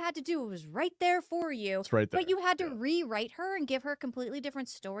all you had to do was right there for you. It's right there. But you had to rewrite her and give her a completely different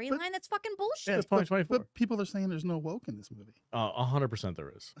storyline. That's fucking bullshit. Yeah, it's 2024. But people are saying there's no woke in this movie. 100%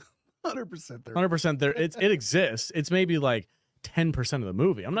 there is. 100% there. 100% there. It exists. It's maybe like 10% of the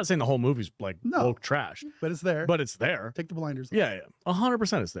movie. I'm not saying the whole movie's like woke trash, but it's there. but it's there. Take the blinders off. Yeah,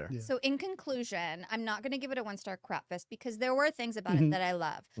 100% it's there. Yeah. So in conclusion, I'm not going to give it a 1-star crap fest because there were things about it that I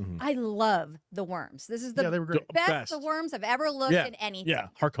love. I love the worms. This is the they were great. best the worms I've ever looked in anything. Yeah,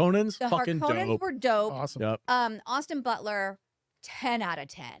 Harkonnens, The fucking Harkonnens dope. were dope. Awesome. Yep. Austin Butler, 10 out of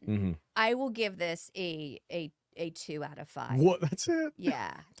 10. I will give this a 2 out of 5. What? That's it?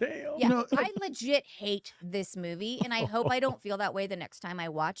 Yeah. Damn. Yeah, I legit hate this movie, and I hope I don't feel that way the next time I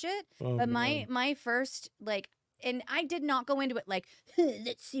watch it. Oh, but man. my first, like, and I did not go into it like,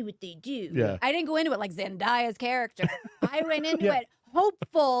 let's see what they do. Yeah. I didn't go into it like Zendaya's character. I went into it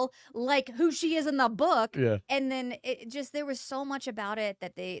hopeful, like who she is in the book. Yeah. And then it just, there was so much about it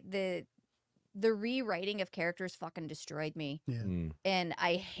that the rewriting of characters fucking destroyed me. Yeah. And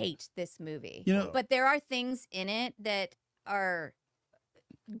I hate this movie. You know, But there are things in it that are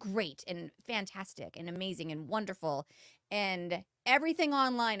great and fantastic and amazing and wonderful. And everything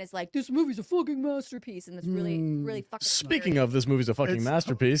online is like, this movie's a fucking masterpiece. And it's really, really fucking Speaking of this movie's a fucking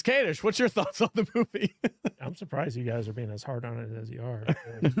masterpiece, Kadish, what's your thoughts on the movie? I'm surprised you guys are being as hard on it as you are.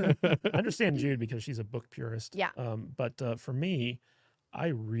 I understand Jude because she's a book purist. Yeah. But for me, I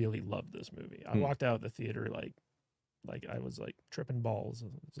really loved this movie. I walked out of the theater like I was like tripping balls. It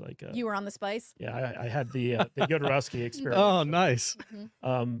was like you were on the spice? Yeah, I had the Jodorowsky experience. Oh, nice.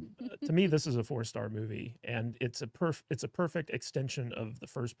 To me, this is a 4-star movie, and it's a perfect extension of the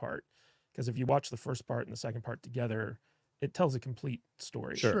first part. Because if you watch the first part and the second part together, it tells a complete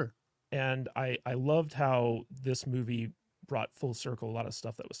story. Sure. And I loved how this movie brought full circle a lot of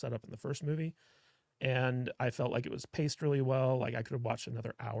stuff that was set up in the first movie. And I felt like it was paced really well. Like I could have watched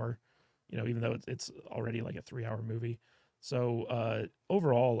another hour, even though it's already like a 3-hour movie. So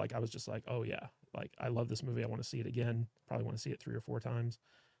overall, like I was just like, oh yeah, like I love this movie. I want to see it again. Probably want to see it 3 or 4 times.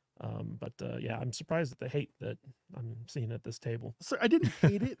 But yeah, I'm surprised at the hate that I'm seeing at this table. So I didn't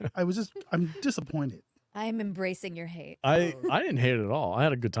hate it. I'm disappointed. I'm embracing your hate. I didn't hate it at all. I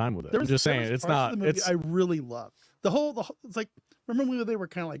had a good time with it. I'm just saying, it's parts not. of the movie It's I really love the whole. It's like, remember when they were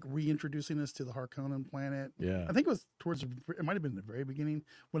kind of like reintroducing us to the Harkonnen planet? Yeah. I think it was towards. It might have been the very beginning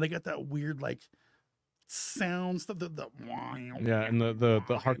when they got that weird like sound stuff. Yeah, and the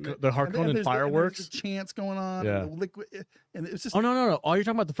Harkonnen there's fireworks. There's the chants going on. Yeah. And the liquid, and it's just. Oh no! Oh, you're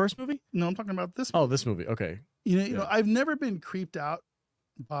talking about the first movie? No, I'm talking about this. Oh, this movie. Okay. You know, I've never been creeped out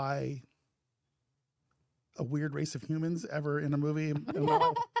by a weird race of humans ever in a movie.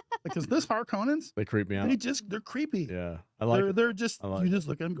 Because this Harkonnens, They creep me out. they're creepy. Yeah, I like. They're just like you just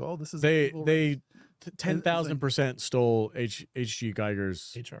look at them and go, oh, this is They evil race. 10,000% stole H.G.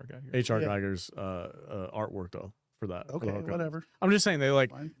 Geiger's HR guy here. H.R. Yeah. Geiger's artwork though for that. for the Okay, Harkonnens. whatever. I'm just saying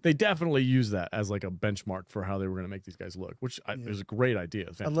Fine. they definitely use that as like a benchmark for how they were going to make these guys look, which is a great idea.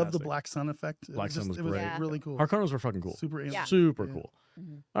 It's I love the fantastic. black sun effect. Black sun was it was great. Yeah. really cool. Harkonnens were fucking cool. Super alien. Yeah. Super Yeah. cool.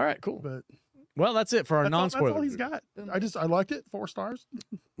 All right, cool. But Well, that's it for our that's all non-spoiler. he's got. Boom. I liked it. 4 stars.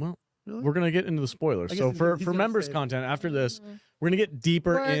 Well, Really? We're gonna get into the spoilers. I So guess for he's for gonna members save it. content after this, we're gonna get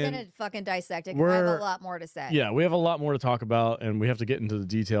deeper We're in. gonna fucking dissect it. 'Cause I have We're- a lot more to say. Yeah, we have a lot more to talk about, and we have to get into the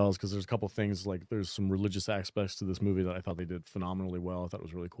details because there's a couple things like there's some religious aspects to this movie that I thought they did phenomenally well. I thought it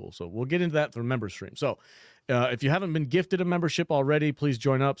was really cool. So we'll get into that through member stream. So if you haven't been gifted a membership already, please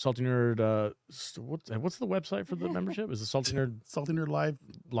join up. Salty Nerd. What's the website for the membership? Is it Salty Nerd Live.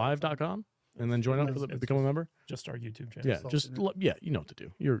 saltynerdlive.com? And then join up for the, become a member. Just our YouTube channel. Yeah, Salty just Nerd. yeah, you know what to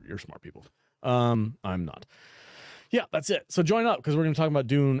do. You're smart people. I'm not. Yeah, that's it. So join up because we're going to talk about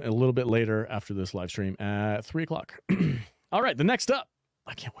Dune a little bit later after this live stream at 3:00. All right, the next up.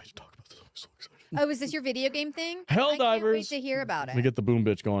 I can't wait to talk about this. I'm so excited. Oh, is this your video game thing? I can't wait Helldivers. to hear about Let me it. get the boom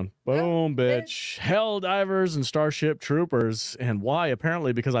bitch going. Boom bitch. Helldivers and Starship Troopers. And why?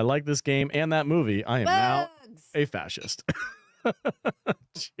 Apparently because I like this game and that movie, I am now Bugs. a fascist.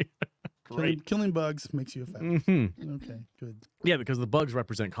 Great. Killing bugs makes you a fan. Mhm. Okay, good. Yeah, because the bugs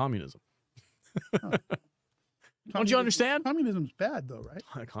represent communism. Don't you understand? Communism's bad, though,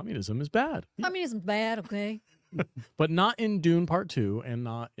 right? Communism is bad. Communism's bad, okay? But not in Dune Part 2 and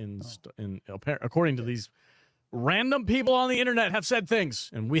not in, according to these random people on the internet have said things,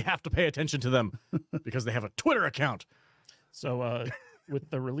 and we have to pay attention to them because they have a Twitter account. So with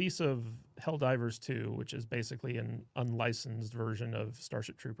the release of Helldivers 2, which is basically an unlicensed version of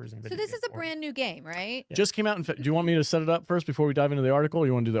Starship Troopers. In So video this game is a form. brand new game, right? Yeah. Just came out in Do you want me to set it up first before we dive into the article, or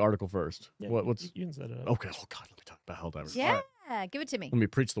you want to do the article first? Yeah, What's you can set it up. okay? Oh God, let me talk about Helldivers. All Yeah, right. give it to me. Let me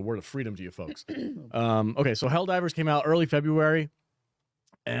preach the word of freedom to you folks. Okay, so Helldivers came out early February,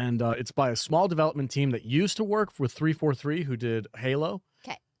 and it's by a small development team that used to work with 343, who did Halo.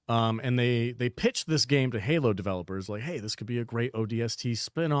 Okay. And they pitched this game to Halo developers, like, hey, this could be a great ODST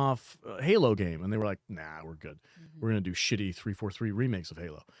spin-off Halo game. And they were like, nah, we're good. We're going to do shitty 343 remakes of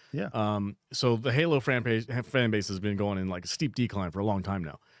Halo. Yeah. So the Halo fan base has been going in like a steep decline for a long time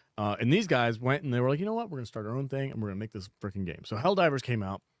now. And these guys went and they were like, you know what? We're going to start our own thing and we're going to make this freaking game. So Helldivers came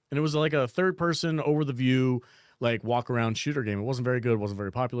out, and it was like a third-person, over-the-view, like walk-around shooter game. It wasn't very good. It wasn't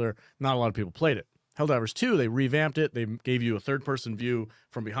very popular. Not a lot of people played it. Helldivers 2, they revamped it. They gave you a third-person view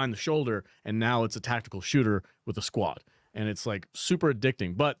from behind the shoulder, and now it's a tactical shooter with a squad. And it's like super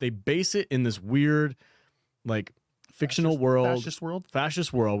addicting. But they base it in this weird, like, fictional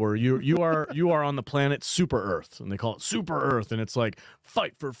fascist world where you are on the planet Super Earth, and they call it Super Earth, and it's like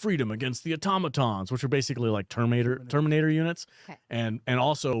fight for freedom against the automatons, which are basically like Terminator units, Okay. and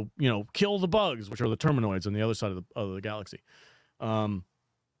also kill the bugs, which are the Terminoids on the other side of the galaxy.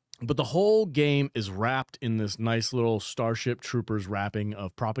 But the whole game is wrapped in this nice little Starship Troopers wrapping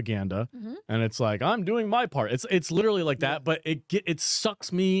of propaganda, and it's like, I'm doing my part. It's literally like that, but it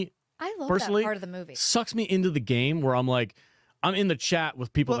sucks me. I love Personally, that part of the movie. Sucks me into the game where I'm like, I'm in the chat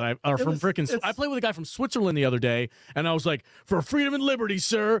with people that are from freaking. I played with a guy from Switzerland the other day, and I was like, "For freedom and liberty,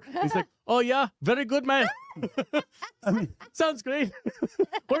 sir." He's like, "Oh yeah, very good, man." I mean, sounds great.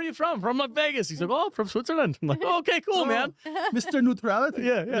 Where are you from? From like Vegas. He's like, "Oh, from Switzerland." I'm like, "Oh, okay, cool, man." Mr. Neutrality.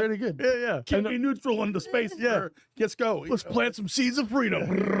 Yeah. Very good. Yeah. Can't be neutral in the space. Yeah. Let's go. Let's plant some seeds of freedom.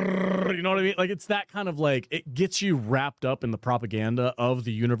 You know what I mean? Like, it's that kind of like, it gets you wrapped up in the propaganda of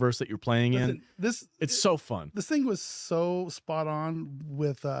the universe that you're playing in. It's so fun. This thing was so spot on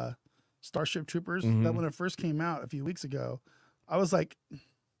with Starship Troopers that when it first came out a few weeks ago, I was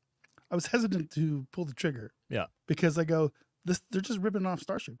hesitant to pull the trigger. Yeah. Because I go, they're just ripping off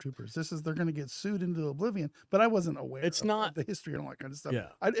Starship Troopers. They're going to get sued into oblivion. But I wasn't aware of the history and all that kind of stuff. Yeah.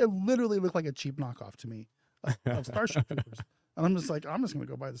 It literally looked like a cheap knockoff to me of Starship Troopers. And I'm just like, I'm just going to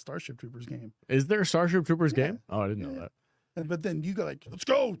go buy the Starship Troopers game. Is there a Starship Troopers game? Oh, I didn't know that. But then you go like, let's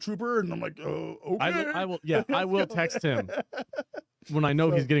go, Trooper. And I'm like, oh, okay. I will text him when I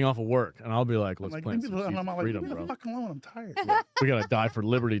know he's getting off of work, and I'll be like, let's plant some seeds of freedom, leave me bro. the fuck alone. I'm tired. We got to die for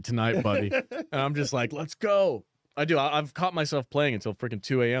liberty tonight, buddy. And I'm just like, let's go. I do. I've caught myself playing until freaking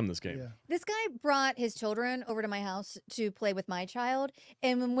 2 a.m. this game. Yeah. This guy brought his children over to my house to play with my child,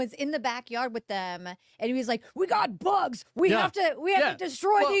 and was in the backyard with them. And he was like, "We got bugs. We have to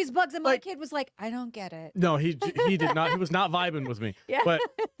destroy these bugs." And my kid was like, "I don't get it." No, he did not. He was not vibing with me. Yeah. But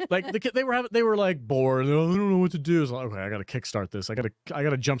like the kid, they were like bored. Oh, I don't know what to do. It's like, okay, I got to kickstart this. I got to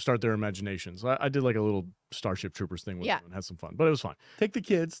jumpstart their imaginations. I did like a little Starship Troopers thing with them and had some fun, but it was fun. Take the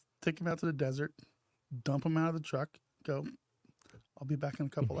kids, take them out to the desert, dump them out of the truck, go. I'll be back in a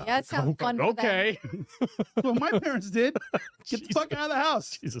couple hours. Yeah, it sounds fun. For Okay. Well, my parents did. Get the fuck out of the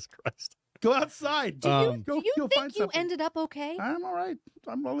house. Jesus Christ. Go outside. Do you go think find you something. ended up okay I'm all right.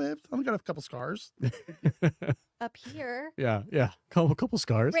 I'm lived. I only got a couple scars. up here? Yeah. Couple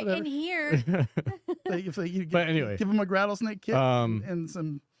scars. Right in here. But anyway, give them a rattlesnake kit and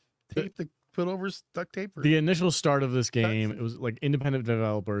some tape to put over duct tape. The initial start of this game, it was like independent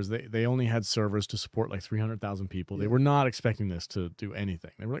developers. They only had servers to support like 300,000 people. They were not expecting this to do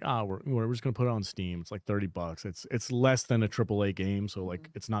anything. They were like, we're just gonna put it on Steam. It's like $30. It's less than a AAA game, so like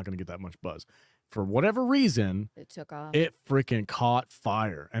it's not gonna get that much buzz. For whatever reason, It took off. it freaking caught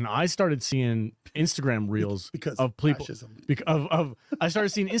fire, and I started seeing Instagram reels because of people. fascism. I started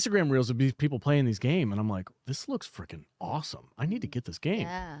seeing Instagram reels of these people playing these game, and I'm like, this looks freaking awesome. I need to get this game.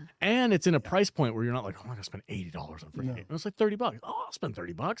 Yeah. And it's in a price point where you're not like, oh, I'm gonna spend $80 on a freaking No. game. It's like $30. Oh, I'll spend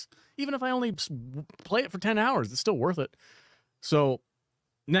 $30. Even if I only play it for 10 hours, it's still worth it. So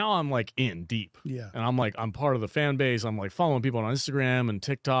now I'm like in deep. Yeah. And I'm part of the fan base. I'm like following people on Instagram and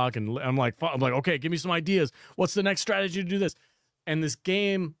TikTok, and I'm like, okay, give me some ideas. What's the next strategy to do this? And this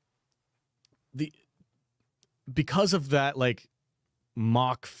game, because of that like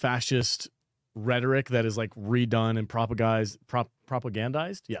mock fascist rhetoric that is like redone and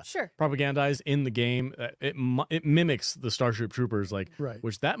propagandized, yeah, Sure. propagandized in the game, it mimics the Starship Troopers, like, Right.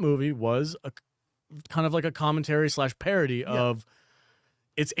 which that movie was a kind of like a commentary / parody of.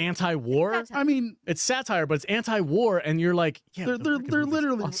 It's anti-war. It's satire. I mean, It's satire, but it's anti-war, and you're like, yeah, they're the freaking movie's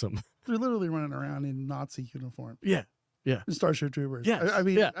literally awesome. they're literally running around in Nazi uniform. Yeah, Yeah. in Starship Troopers. Yes, I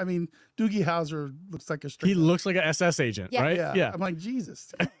mean, yeah. I mean, Doogie Howser looks like a straight. He looks like an SS agent, Yeah. right? Yeah. I'm like,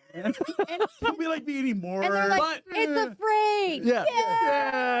 Jesus. Man. And, Don't be like me anymore. and they're like, it's afraid. Yeah.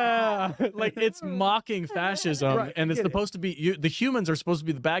 Yeah. Like it's mocking fascism, Right, and I it's get it. supposed to be the humans are supposed to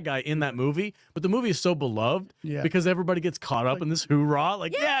be the bad guy in that movie, but the movie is so beloved Yeah. because everybody gets caught up in this hoorah,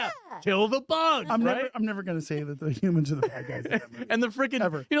 like yeah, kill the bugs, I'm right? never gonna say that the humans are the bad guys in that movie. And the freaking,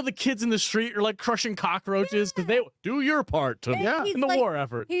 Ever. you know, the kids in the street are like crushing cockroaches because they do your part to Yeah. He's in the like- war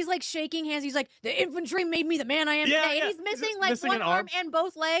effort. He's like shaking hands. He's like, the infantry made me the man I am Yeah, today. yeah. And he's missing like Missing one an arm arm. and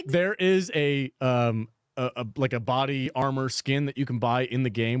both legs. There is a like a body armor skin that you can buy in the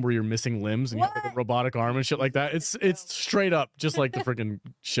game where you're missing limbs and you have like a What? robotic arm and shit like that. It's straight up just like the freaking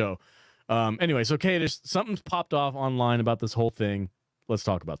show. Anyway, so Kate, something's popped off online about this whole thing. Let's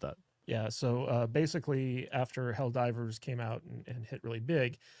talk about that. Yeah, so basically, after Helldivers came out and hit really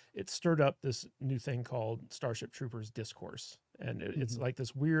big, it stirred up this new thing called Starship Troopers discourse. And it's like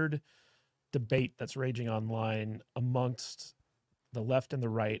this weird debate that's raging online amongst the left and the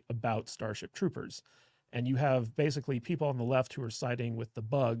right about Starship Troopers. And you have basically people on the left who are siding with the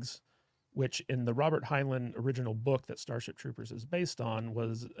bugs, which in the Robert Heinlein original book that Starship Troopers is based on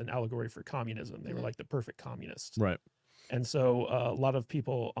was an allegory for communism. They were like the perfect communists. Right. And so a lot of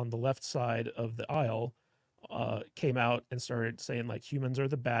people on the left side of the aisle came out and started saying like humans are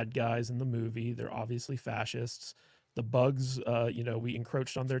the bad guys in the movie. They're obviously fascists. The bugs, you know, we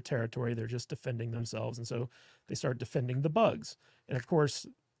encroached on their territory. They're just defending themselves. And so they start defending the bugs. And of course,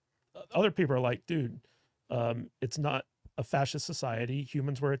 other people are like, dude, it's not a fascist society.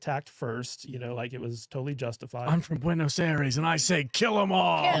 Humans were attacked first, you know, like it was totally justified. I'm from Buenos Aires and I say kill them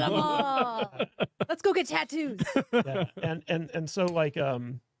all. Kill 'em all. Let's go get tattoos. Yeah. And so like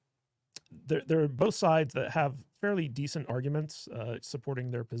there are both sides that have fairly decent arguments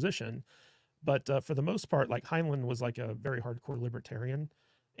supporting their position, but for the most part, like Heinlein was like a very hardcore libertarian,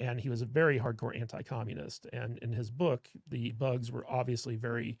 and he was a very hardcore anti-communist. And in his book, the bugs were obviously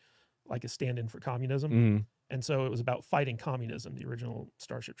very like a stand-in for communism. Mhm. And so it was about fighting communism, the original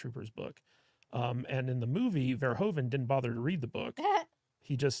Starship Troopers book. And in the movie, Verhoeven didn't bother to read the book.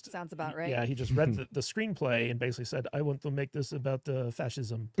 He just Sounds about right. Yeah, he just read the screenplay and basically said, "I want to make this about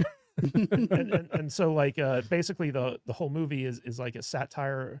fascism." and so like basically the whole movie is like a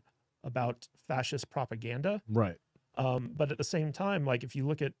satire about fascist propaganda. Right. But at the same time, like if you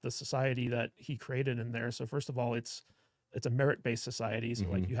look at the society that he created in there, so first of all, it's a merit-based society. So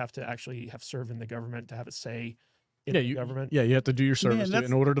like you have to actually have served in the government to have a say in the government. Yeah, you have to do your service Man,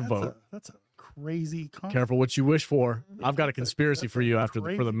 in order to that's vote. That's a crazy concept. Careful what you wish for. I've got a conspiracy for you after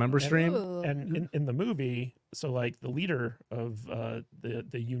for the member stream. Ooh. And in the movie, so like the leader of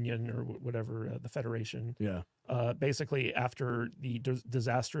the union or whatever, the federation, Yeah. basically after the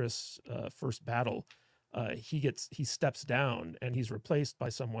disastrous first battle, he steps down and he's replaced by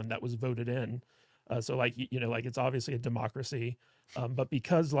someone that was voted in. So like you know, like it's obviously a democracy, but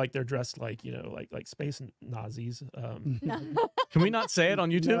because like they're dressed like you know like space Nazis. Can we not say it on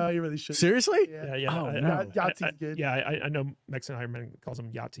YouTube? No, you really should. Seriously? Yeah, yeah. Oh, I- no. I- Yahtzee's good. Yeah, I know Mexican Ironman calls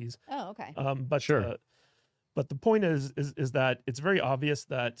them Yahtzees. Oh, okay. But Sure. But the point is that it's very obvious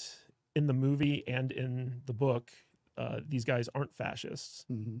that in the movie and in the book, these guys aren't fascists.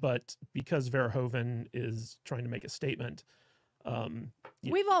 Mhm. But because Verhoeven is trying to make a statement, Yeah.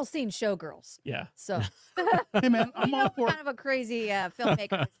 We've all seen Showgirls, yeah, so Hey man, I'm we all know for. what kind of a crazy filmmaker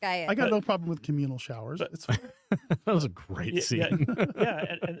this guy is. I got no problem with communal showers. But- It's fine. That was a great yeah, scene.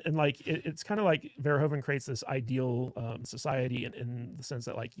 yeah, and like it's kind of like Verhoeven creates this ideal society in the sense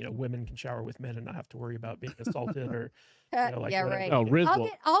that like you know women can shower with men and not have to worry about being assaulted or you know, like yeah, whatever. right. Oh, Riz,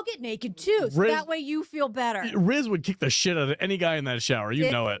 I'll get naked too, so Riz- that way you feel better. Riz would kick the shit out of any guy in that shower.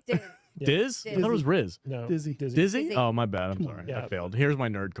 You know it. Diz? I thought it was Riz. No, Dizzy. Dizzy? Dizzy. Oh, my bad. I'm Come on. sorry. Yeah. I failed. Here's my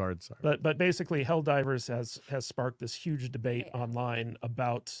nerd card. Sorry. But basically, Helldivers has sparked this huge debate Yeah. online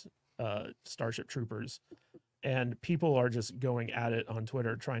about Starship Troopers, and people are just going at it on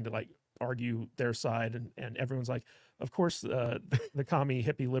Twitter, trying to like argue their side, and everyone's like, of course, the commie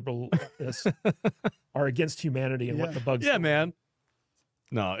hippie liberal leftists are against humanity and what Yeah. the bugs. Yeah, do. man.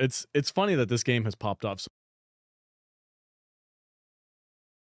 No, it's funny that this game has popped off so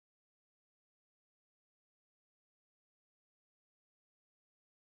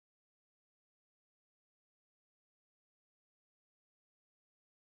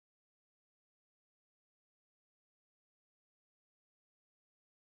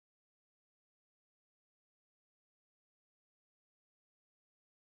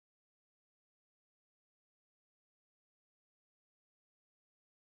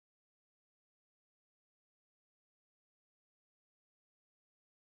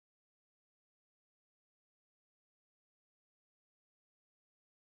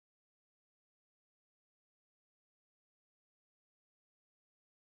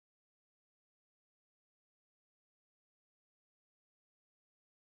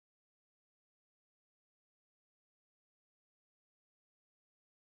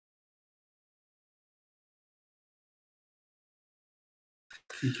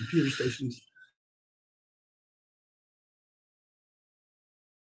and computer stations.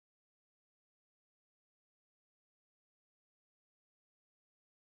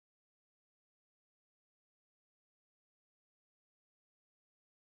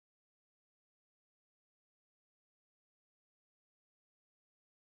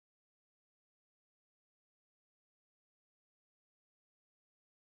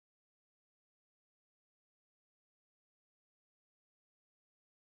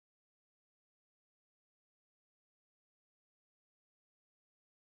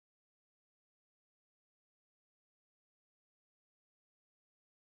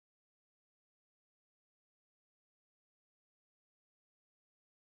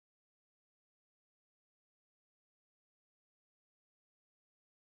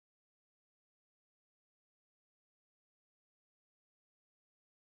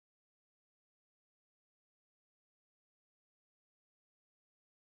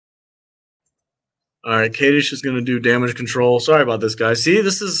 All right, Kadish is going to do damage control. Sorry about this, guys. See,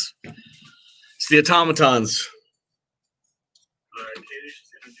 it's the automatons. All right, Kadish is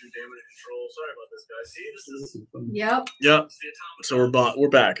going to do damage control. Sorry about this, guys. See, this is Yep. Yep. So we're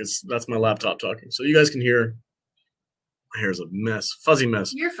back. That's my laptop talking. So you guys can hear. My hair's a mess, fuzzy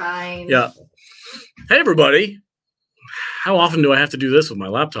mess. You're fine. Yeah. Hey, everybody. How often do I have to do this with my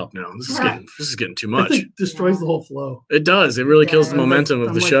laptop now? This is getting too much. It destroys the whole flow. It does. It really kills the momentum of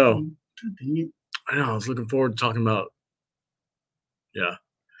I'm the like, show. dang it. I know. I was looking forward to talking about. Yeah.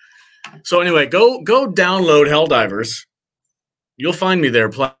 So anyway, go download Helldivers. You'll find me there.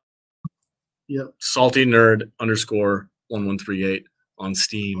 Yep. Salty Nerd _1138 on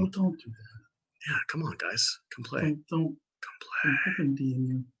Steam. Oh, don't do that. Yeah, come on, guys. Come play. Don't Come I can DM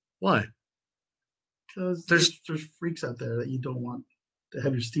you. Why? Because there's freaks out there that you don't want to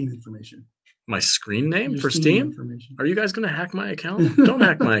have your Steam information. My screen name Your for Steam? information. Are you guys going to hack my account? Don't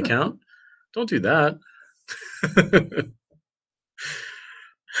hack my account. Don't do that.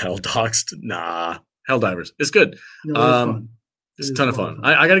 Helldoxed? Nah. Helldivers. It's good. No, it's fun. It's a ton of fun.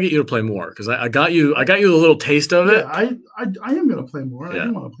 I got to get you to play more because I got you a little taste of it. I am going to play more. Yeah. I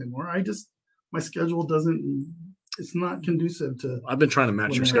do want to play more. My schedule it's not conducive to. I've been trying to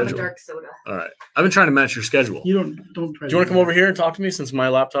match your schedule. Dark soda. All right. I've been trying to match your schedule. You don't try. Do you want to come over here and talk to me since my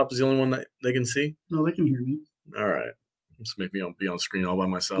laptop is the only one that they can see? No, they can hear me. All right. Just make me be on screen all by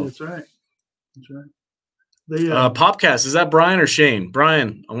myself. That's right. That's right. They Popcast, is that Brian or Shane?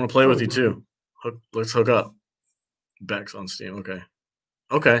 Brian, I want to play with you too. Let's hook up. Beck's on Steam.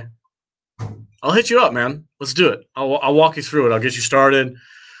 Okay. I'll hit you up, man. Let's do it. I'll walk you through it. I'll get you started.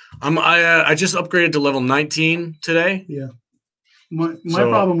 I just upgraded to level 19 today. Yeah. My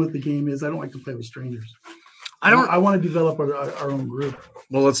problem with the game is I don't like to play with strangers. I want to develop our own group.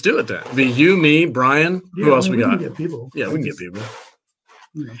 Well, let's do it then. It'd be you, me, Brian. Who else we got? We can get people. Yeah, we can get people.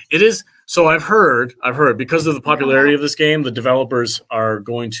 Yeah. It is. So I've heard because of the popularity of this game, the developers are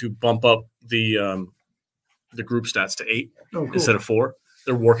going to bump up the group stats to 8 instead of 4.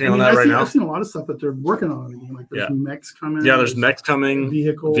 They're working on that right now. I've seen a lot of stuff that they're working on in the game. Like there's mechs coming. Yeah, there's mechs coming,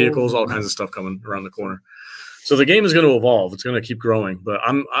 vehicles, all kinds of stuff coming around the corner. So the game is going to evolve. It's going to keep growing, but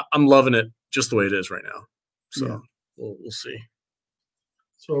I'm loving it just the way it is right now. So we'll see.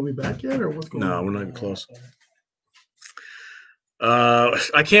 So are we back yet, or what's going on? No, we're not even close.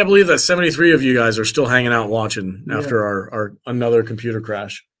 I can't believe that 73 of you guys are still hanging out watching after our another computer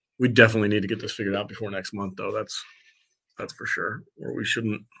crash. We definitely need to get this figured out before next month, though. That's for sure. Or we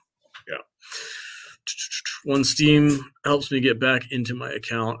shouldn't. Yeah. When Steam helps me get back into my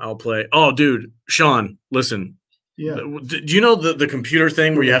account, I'll play. Oh, dude, Sean, listen. Yeah. Do you know the computer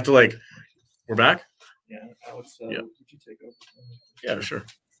thing where you have to we're back? Yeah, Alex. Yeah. Would you take over? Yeah, sure.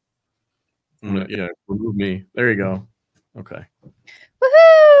 Remove me. There you go. Okay.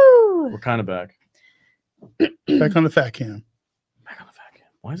 Woohoo! We're kind of back. Back on the fat cam. Back on the fat cam.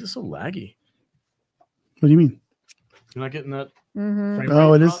 Why is it so laggy? What do you mean? You're not getting that? Mm-hmm.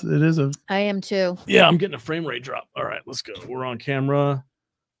 Oh, it is a. I am too. Yeah, I'm getting a frame rate drop. All right, let's go. We're on camera.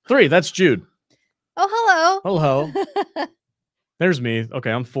 3. That's Jude. Oh, hello. Hello. There's me.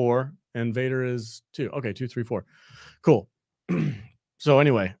 Okay, I'm 4, and Vader is 2. Okay, 2, 3, 4. Cool. So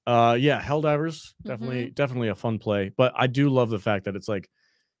anyway, Helldivers definitely a fun play, but I do love the fact that it's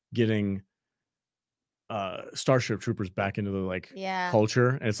getting Starship Troopers back into the culture,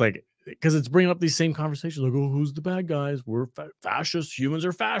 and it's because it's bringing up these same conversations oh, who's the bad guys? We're fascists. Humans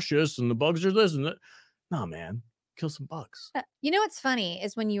are fascists, and the bugs are this and that. No, man, kill some bugs. You know what's funny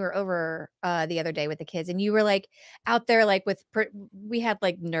is when you were over the other day with the kids, and you were out there we had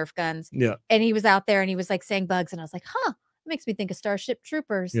Nerf guns. Yeah, and he was out there and he was saying bugs, and I was like, huh. makes me think of Starship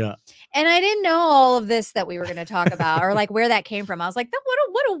Troopers. Yeah. And I didn't know all of this that we were going to talk about or like where that came from. I was like,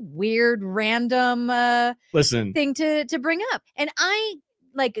 what a weird random Listen, thing to bring up. And I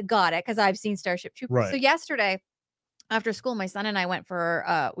like got it because I've seen Starship Troopers. Right. So yesterday after school, my son and I went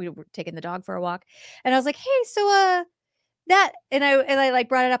for we were taking the dog for a walk, and I was like, hey, so that and I like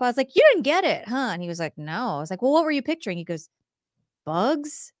brought it up. I was like, you didn't get it, huh? And he was like, no. I was like, well, what were you picturing? He goes,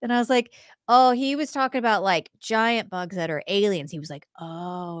 bugs. And I was like, oh, he was talking about like giant bugs that are aliens. He was like,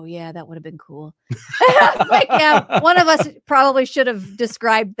 oh yeah, that would have been cool. I was like, yeah, one of us probably should have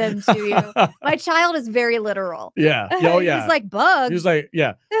described them to you. My child is very literal. Yeah. Oh yeah. He was like, bugs. He was like,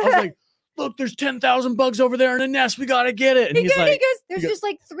 yeah. I was like, look, there's 10,000 bugs over there in a nest. We gotta get it. And he he's like, goes, there's just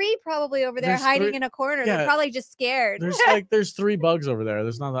like 3 probably over there There's hiding 3 in a corner. Yeah. They're probably just scared. there's 3 bugs over there.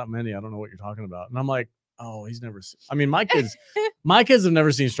 There's not that many. I don't know what you're talking about. And I'm like, oh, he's never seen. I mean, my kids have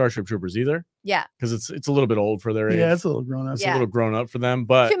never seen Starship Troopers either. Yeah. Because it's a little bit old for their age. Yeah, it's a little grown up. It's Yeah. a little grown up for them,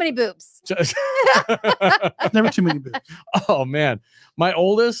 but Too many boobs. Never too many boobs. oh man, my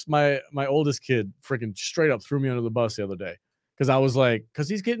oldest kid freaking straight up threw me under the bus the other day because I was like, because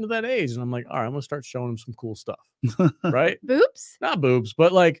he's getting to that age, and I'm like, all right, I'm gonna start showing him some cool stuff, right? Boobs? Not boobs,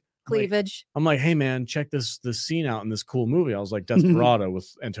 but like Cleavage. I'm like, hey man, check this scene out in this cool movie. I was like, Desperado with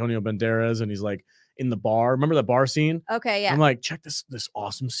Antonio Banderas, and he's like in the bar. Remember that bar scene? Okay, yeah. I'm like, check this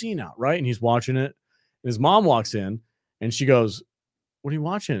awesome scene out, right? And he's watching it. And his mom walks in, and she goes, "What are you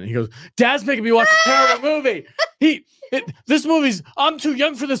watching?" And he goes, "Dad's making me watch a terrible movie. This movie's. I'm too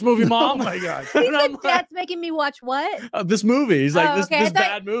young for this movie, Mom." Oh my god. He And I'm said, Dad's making me watch what? this movie. He's like, Oh, this okay.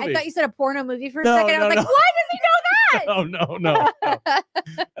 bad movie. I thought you said a porno movie for a No, second. I no, was like, no. why does he know that?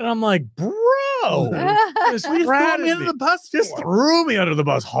 No. And I'm like, bro, this We just threw brat me under the bus. just for? threw me under the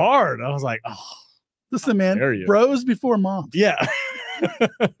bus hard. I was like, oh, Listen, man, dare you. bros before moms. yeah.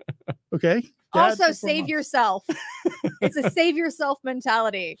 Okay. Dad Also, before save mom. yourself. It's a save yourself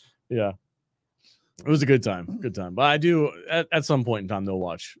mentality. Yeah. It was a good time. Good time. But I do at some point in time they'll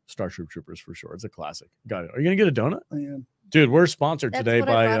watch Starship Troopers for sure. It's a classic. Got it. Are you gonna get a donut? I am. Dude, we're sponsored That's today what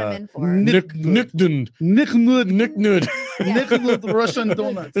I by brought him in for. Nick Nicknud. Nicknud. Nicknud. Nicknud Russian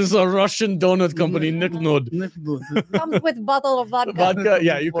donuts. This is a Russian donut company, Nicknud. Nicknud. Comes with a bottle of vodka. Vodka.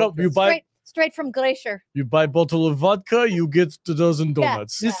 Yeah, you buy Straight from Glacier. you buy a bottle of vodka, you get a dozen Yeah.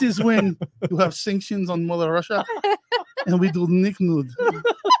 donuts. This is when you have sanctions on Mother Russia, and we do Nicknud.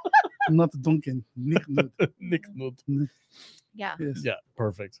 Not Duncan. Nicknud. Nicknud. Yeah. Yes. Yeah,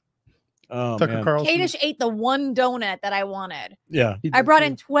 perfect. Oh Tucker man. Carlson. Kadish ate the one donut that I wanted. Yeah. He I did brought too.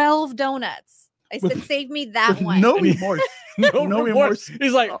 in 12 donuts. I said, With- save me that With one. no And he- remorse. No, No remorse. remorse.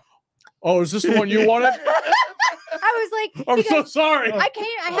 He's like, oh, is this the one you wanted? I was like, I'm he so goes, sorry. I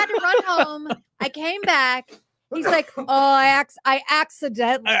had to run home. I came back. He's like, oh, I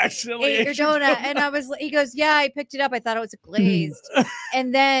accidentally I accidentally ate your donut. And I was, he goes, yeah, I picked it up. I thought it was glazed.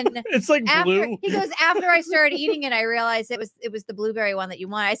 And then It's like after blue. he goes, after I started eating it, I realized it was the blueberry one that you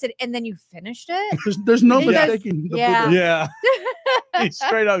want. I said, and then you finished it? There's no He goes, mistaking. the yeah. blueberry. Yeah. He's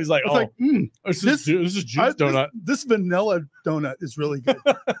straight up. He's like, It's oh, like, this this- is juice donut. This vanilla donut is really good.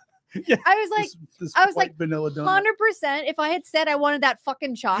 I was like, This I was white like, vanilla donut. 100%. If I had said I wanted that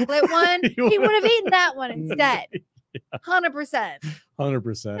fucking chocolate one, You he would have would've- eaten that one instead. 100%.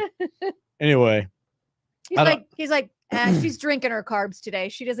 100%. Anyway, I don't- He's like, she's drinking her carbs today.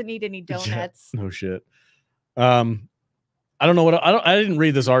 She doesn't need any donuts. no shit. I don't know what I didn't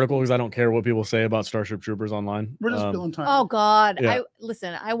read this article because I don't care what people say about Starship Troopers online. We're just filling time. Oh God. Yeah.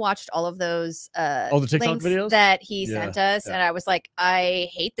 I watched all of those the TikTok links videos? that he Yeah, sent us, yeah. and I was like, I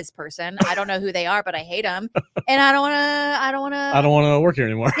hate this person. I don't know who they are, but I hate them. And I don't wanna to work here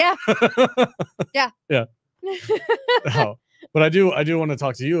anymore. Yeah. Yeah. Oh, but I do want to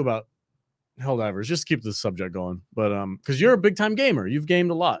talk to you about Helldivers. Just keep this subject going. But because you're a big time gamer, you've gamed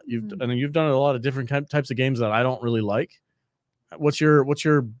a lot. You've done a lot of different types of games that I don't really like. What's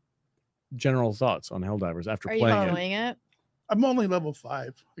your general thoughts on Helldivers after Are you playing it? following it? I'm only level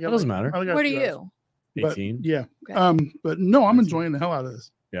 5. It doesn't matter. What are you? But, 18. yeah. Okay. But no, I'm 19. enjoying the hell out of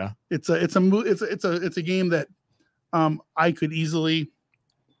this. Yeah. It's a game that I could easily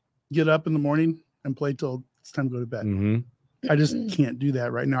get up in the morning and play till it's time to go to bed. Mm-hmm. I just can't do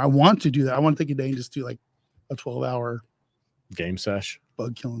that right now. I want to do that. I want to take a day and just do like a 12-hour Game sesh.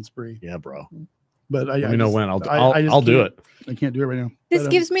 bug killing spree. Yeah, bro. But Let me know when. I just I'll do can't- it. I can't do it right now. This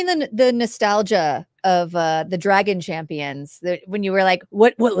But, gives me the nostalgia of the Dragon Champions. When you were like,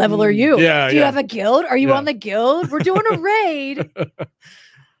 what level are you? Yeah, Do you yeah. have a guild? Are you Yeah. on the guild? We're doing a raid.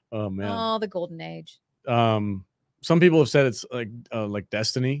 Oh man. Oh, the golden age. Some people have said it's like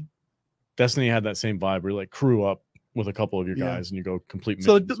Destiny. Destiny had that same vibe where you like crew up with a couple of your Yeah. guys and you go complete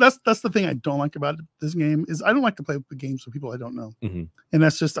So missions. that's the thing I don't like about this game is I don't like to play the games with people I don't know, Mhm. and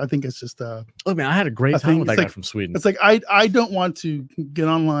that's just I think it's just Oh man, I had a great I time think with that it's guy like- from Sweden. it's like I don't want to get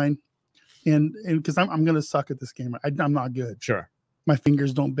online, and because I'm gonna suck at this game. I'm not good. Sure. My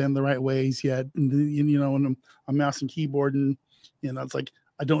fingers don't bend the right ways yet, and you know, and I'm mouse and keyboard, and you know, it's like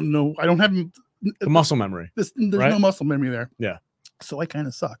I don't know. I don't have The muscle memory. there's right? no muscle memory there. Yeah. So I kind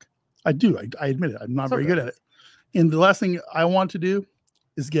of suck. I do. I admit it. I'm not It's very okay. good at it. And the last thing I want to do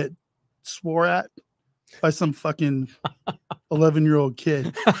is get swore at by some fucking 11-year-old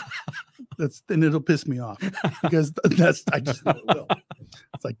kid. And it'll piss me off because I just know it will.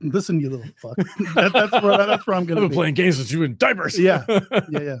 It's like, listen, you little fuck. That's where I'm I've gonna been be. playing games with you in diapers. Yeah.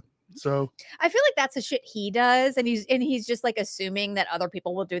 Yeah. So I feel like that's the shit he does, and he's just like assuming that other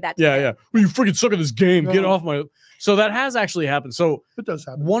people will do that. To Yeah, him. yeah. Well, you freaking suck at this game. Get No. off my. So that has actually happened. So it does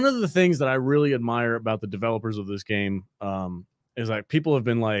happen. one of the things that I really admire about the developers of this game is like people have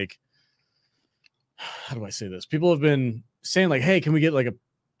been like, how do I say this? People have been saying like, hey, can we get like a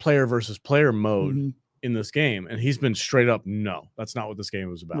player versus player mode Mhm. in this game? And he's been straight up, no, that's not what this game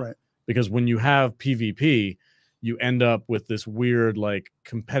was about. Right. Because when you have PvP, you end up with this weird like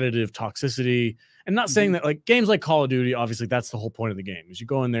competitive toxicity. And not saying that like games like Call of Duty, obviously that's the whole point of the game is you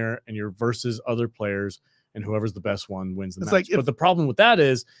go in there and you're versus other players and whoever's the best one wins the It's match. like But the problem with that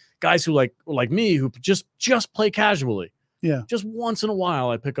is guys who like me who just play casually. Yeah. Just once in a while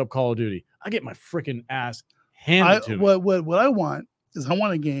I pick up Call of Duty. I get my freaking ass handed to me. What I want is I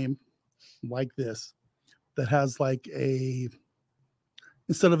want a game like this that has like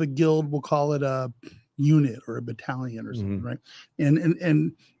instead of a guild, we'll call it a unit or a battalion or something, right?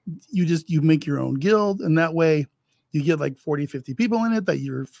 And you make your own guild, and that way you get like 40, 50 people in it that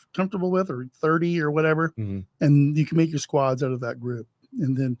you're comfortable with, or 30 or whatever, Mhm. and you can make your squads out of that group,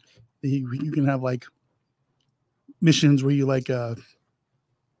 and then you can have like missions where you like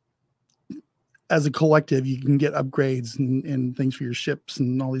as a collective you can get upgrades and things for your ships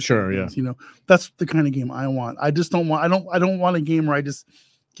and all these Sure, things. You know, that's the kind of game I want. I just don't want I don't want a game where I just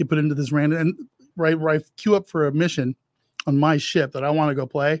get put into this random and where I queue up for a mission on my ship that I want to go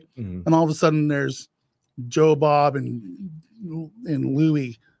play, Mhm. and all of a sudden there's Joe Bob and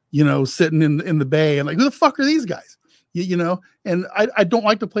Louie, you know, sitting in the bay, and like, who the fuck are these guys? You know, and I don't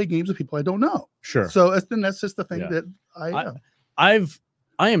like to play games with people I don't know. Sure. So that's just the thing Yeah. that I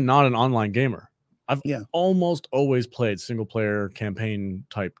I am not an online gamer. I've Yeah. almost always played single player campaign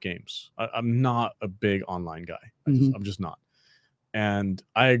type games. I'm not a big online guy. I'm just not. And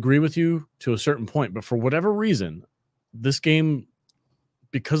I agree with you to a certain point, but for whatever reason, this game,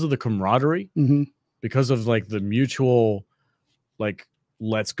 because of the camaraderie, Mhm. because of like the mutual, like,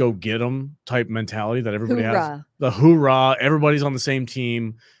 let's go get them type mentality that everybody has, Hoorah. the hoorah, everybody's on the same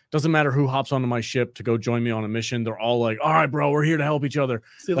team. Doesn't matter who hops onto my ship to go join me on a mission. They're all like, all right, bro, we're here to help each other.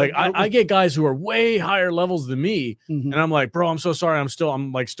 See, Like I get guys who are way higher levels than me. Mhm. And I'm like, bro, I'm so sorry. I'm still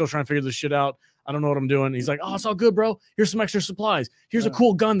trying to figure this shit out. I don't know what I'm doing. He's like, oh, it's all good, bro. Here's some extra supplies. Here's a Yeah.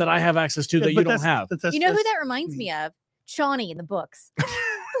 cool gun that I have access to Yeah, that you but don't have. You know who that reminds me of? Shawnee in the books.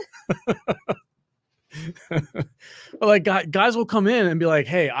 But like guys will come in and be like,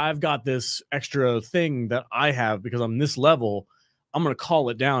 hey, I've got this extra thing that I have because I'm this level. I'm going to call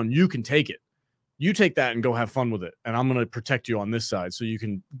it down. You can take it. You take that and go have fun with it. And I'm going to protect you on this side so you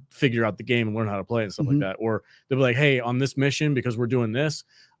can figure out the game and learn how to play and stuff like that. Or they'll be like, hey, on this mission, because we're doing this,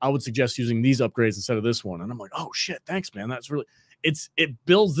 I would suggest using these upgrades instead of this one. And I'm like, oh shit, thanks, man. That's really, it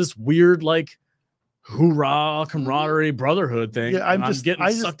builds this weird, like, hoorah, camaraderie, brotherhood thing. Yeah, I'm getting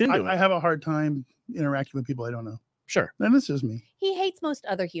sucked into it. I have a hard time interacting with people I don't know. Sure. And it's just me. He hates most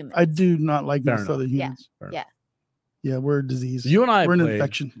other humans. I do not like Fair most enough. other Yeah. humans. Yeah. Yeah, we're a disease. You and I we're an played.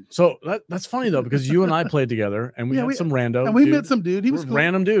 infection. So that's funny though, because you and I played together and we Yeah, had we- some rando. And we dude. met some dude. He was cool.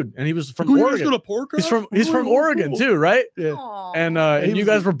 random dude, and he was from Cool, you guys Oregon. go to pork He's house? from Oh, Oregon cool. too, right? Yeah. Aw. And he you was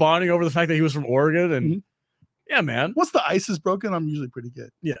guys a- were bonding over the fact that he was from Oregon, and yeah, man. Once the ice is broken, I'm usually pretty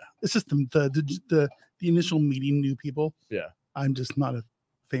good. Yeah. It's just the initial meeting new people. Yeah. I'm just not a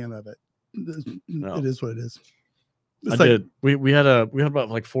fan of it. No. It is what it is. I It's like, did. We had about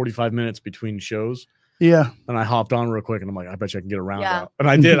like 45 minutes between shows, yeah. and I hopped on real quick, and I'm like, I bet you I can get a round Yeah. out, and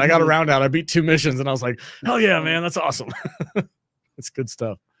I did. I got a round out. I beat 2 missions, and I was like, hell yeah, man, that's awesome. It's good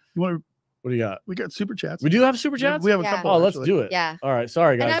stuff. You want to? What do you got? We got super chats. We do have super chats. We have a Yeah. couple. Oh, let's actually. do it. Yeah. All right.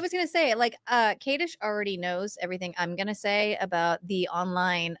 Sorry, guys. And I was gonna say, like, Kadish already knows everything I'm gonna say about the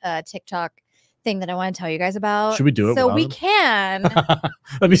online TikTok thing that I want to tell you guys about. Should we do it So without we him? can.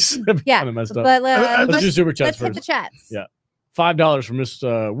 yeah. Yeah, Messed up. but Let's do let's, super chats let's hit first. the chats. Yeah. $5 from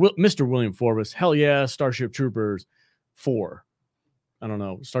Mr. William Forbes. Hell yeah, Starship Troopers 4. I don't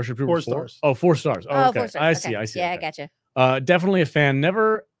know. Starship Troopers 4 stars. Oh, 4 stars. Oh, okay. 4 stars. I see. Okay. I see. Yeah, okay. I gotcha. Definitely a fan.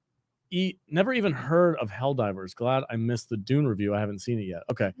 Never even heard of Helldivers. Glad I missed the Dune review. I haven't seen it yet.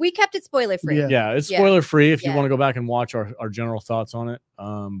 Okay. We kept it spoiler free. Yeah. Yeah, it's Yeah. spoiler free if you Yeah. want to go back and watch our general thoughts on it.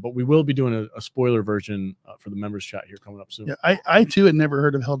 But we will be doing a spoiler version for the members chat here coming up soon. Yeah, I too had never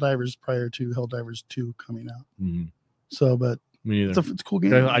heard of Helldivers prior to Helldivers 2 coming out. Mhm. So, but Me neither. it's a cool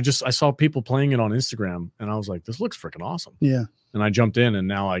game. I saw people playing it on Instagram and I was like, this looks freaking awesome. Yeah. And I jumped in and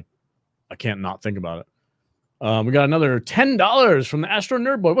now I can't not think about it. We got another $10 from the Astro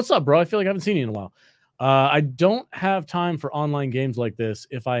Nerd Boy. What's up, bro? I feel like I haven't seen you in a while. I don't have time for online games like this.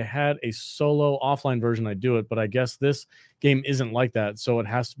 If I had a solo offline version, I'd do it, but I guess this game isn't like that, so it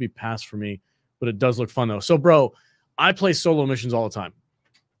has to be passed for me. But it does look fun though. So, bro, I play solo missions all the time.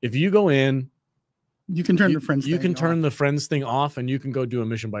 If you go in, You can turn the friends. you thing can turn off. the friends thing off, and you can go do a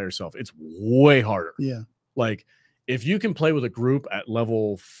mission by yourself. It's way harder. Yeah. Like, if you can play with a group at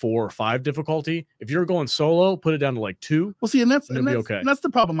level 4 or 5 difficulty, if you're going solo, put it down to like 2. Well, see, and that's It'll be okay. and that's the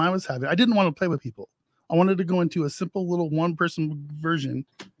problem I was having. I didn't want to play with people. I wanted to go into a simple little one-person version,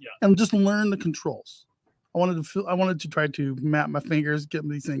 and just learn the controls. I wanted to try to map my fingers, get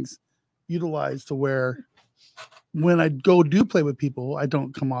these things utilized to where when I do play with people, I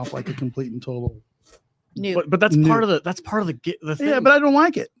don't come off like a complete and total. New. But that's New. part of the thing. Yeah, but I don't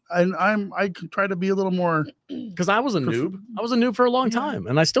like it. I try to be a little more. Because I was a Prefer- noob. I was a noob for a long Yeah. time,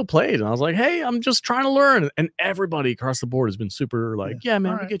 and I still played. And I was like, "Hey, I'm just trying to learn." And everybody across the board has been super like, "Yeah,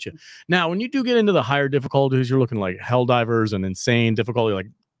 man, we Alright. get you." Now, when you do get into the higher difficulties, you're looking like Helldivers and insane difficulty, like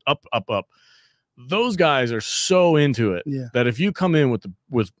up. Those guys are so into it Yeah. that if you come in with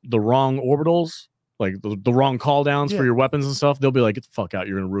the wrong orbitals, like the wrong call downs for Yeah. your weapons and stuff, they'll be like, "Get the fuck out!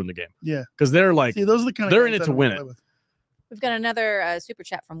 You're gonna ruin the game." Yeah. Because they're like, See, those are the kind of they're guys in it I to don't win wanna it. play with. We've got another super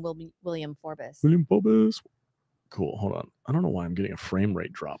chat from William Forbes. William Bobus. Cool. Hold on. I don't know why I'm getting a frame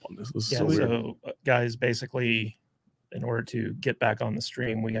rate drop on this. This is Yeah, so weird. so guys, basically, in order to get back on the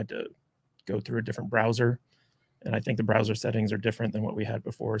stream, we had to go through a different browser, and I think the browser settings are different than what we had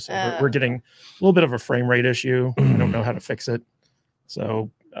before. So we're getting a little bit of a frame rate issue. I don't know how to fix it.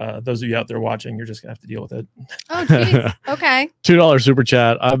 So those of you out there watching, you're just gonna have to deal with it. Oh, geez. Okay. $2 super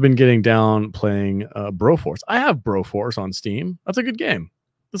chat. I've been getting down playing Broforce. I have Broforce on Steam. That's a good game.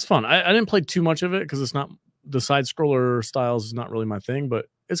 It's fun. I didn't play too much of it because it's not the side scroller styles is not really my thing, but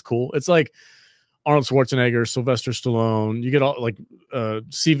it's cool. It's like Arnold Schwarzenegger, Sylvester Stallone. You get all like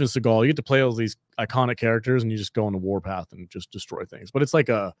Steven Seagal. You get to play all these iconic characters, and you just go on the warpath and just destroy things. But it's like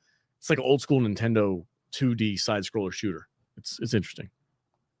an old school Nintendo 2D side scroller shooter. It's interesting.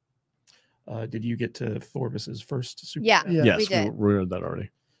 Did you get to Forbes's first super Yeah. chat? Yeah. Yes, we did. we read that already.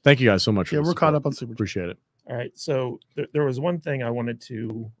 Thank you guys so much. For Yeah, the we're caught support. up on Super. Appreciate it. All right. So there was one thing I wanted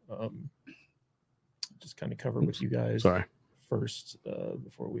to just kind of cover with you guys Sorry. first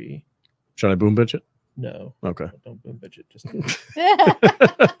before we. Should I boom bitch it? No. Okay. Don't boom bitch it. Just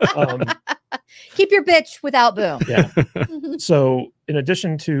Keep your bitch without boom. yeah. So in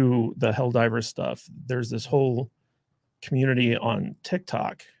addition to the Helldivers stuff, there's this whole community on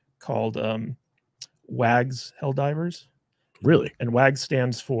TikTok called WAGs Helldivers. Really? And WAGs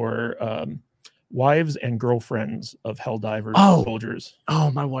stands for Wives and Girlfriends of Helldivers Oh. Soldiers. Oh,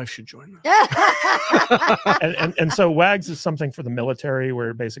 my wife should join that. And so WAGs is something for the military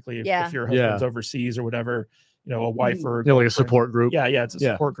where basically if your husband's Yeah. overseas or whatever, you know, a wife or Yeah, like a girlfriend- support group. Yeah, it's a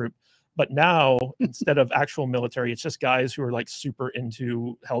Yeah. support group. But now instead of actual military, it's just guys who are like super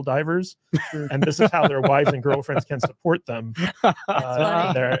into Helldivers, and this is how their wives and girlfriends can support them.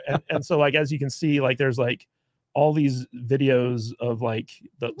 funny. There and so like as you can see, like there's like all these videos of like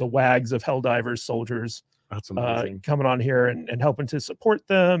the WAGs of Helldivers soldiers That's amazing. coming on here and helping to support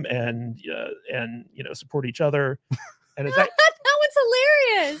them and you know support each other. And it's That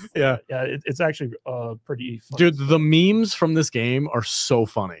one's hilarious. Yeah. it's actually pretty fun. Dude, the memes from this game are so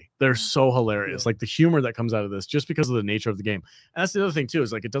funny. They're so hilarious. Yeah. Like the humor that comes out of this just because of the nature of the game. And that's the other thing too,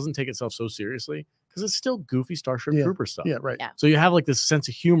 is like it doesn't take itself so seriously because it's still goofy Starship Yeah. Trooper stuff. Yeah, right. Yeah. So you have like this sense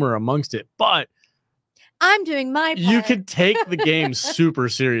of humor amongst it, but I'm doing my part. you could take the game super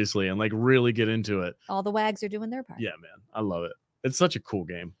seriously and like really get into it. All the wags are doing their part. Yeah, man. I love it. It's such a cool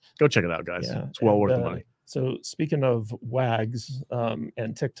game. Go check it out, guys. Yeah, It's well and, worth the money. So speaking of WAGs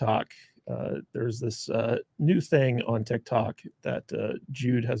and TikTok, there's this new thing on TikTok that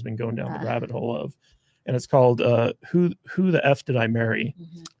Jude has been going down the rabbit hole of, and it's called "Who the F Did I Marry?"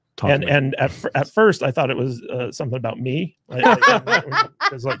 Mhm. Talk to me. And at first I thought it was something about me,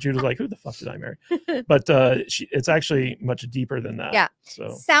 because like Jude was like, "Who the fuck did I marry?" But it's actually much deeper than that. Yeah. So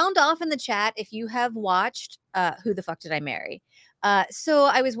Sound off in the chat if you have watched Who the Fuck Did I Marry? So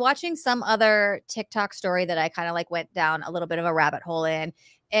I was watching some other TikTok story that I kind of like went down a little bit of a rabbit hole in,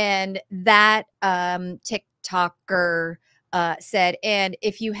 and that TikToker said, and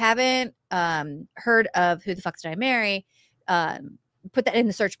if you haven't heard of Who the Fuck Did I Marry, put that in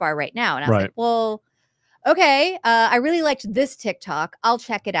the search bar right now. And I was like, well, okay, I really liked this TikTok. I'll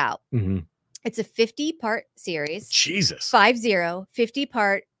check it out. It's a 50-part series. Jesus.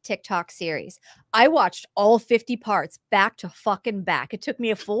 50-part TikTok series. I watched all 50 parts back to fucking back. It took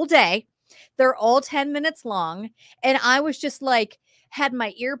me a full day. They're all 10 minutes long. And I was just like, had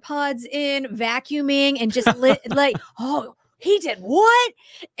my ear pods in, vacuuming, and just like, oh, he did what?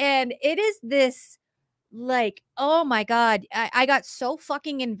 And it is this, like, oh my God, I got so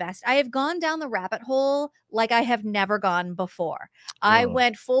fucking invested. I have gone down the rabbit hole like I have never gone before. I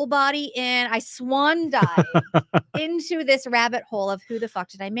went full body in. I swan dived into this rabbit hole of Who the Fuck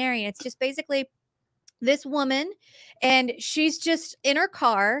Did I Marry? And it's just basically this woman, and she's just in her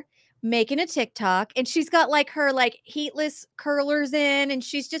car making a TikTok, and she's got like her like heatless curlers in, and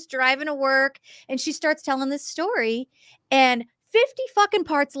she's just driving to work, and she starts telling this story, and 50 fucking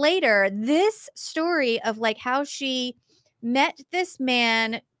parts later, this story of like how she met this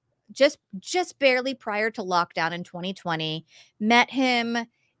man just barely prior to lockdown in 2020, met him,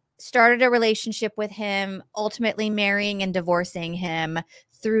 started a relationship with him, ultimately marrying and divorcing him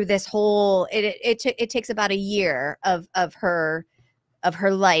through this whole, it takes about a year of her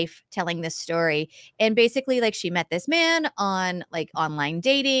life telling this story. And basically, like, she met this man on like online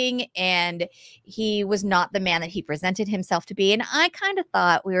dating, and he was not the man that he presented himself to be. And I kind of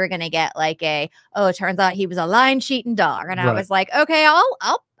thought we were gonna get like it turns out he was a lying, cheating dog. And I was like, okay,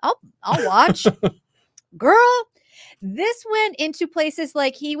 I'll watch. Girl, this went into places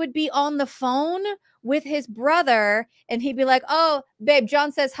like he would be on the phone with his brother, and he'd be like, oh, babe,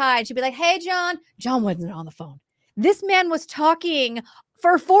 John says hi. And she'd be like, hey, John. John wasn't on the phone. This man was talking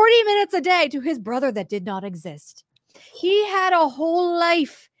for 40 minutes a day to his brother that did not exist. He had a whole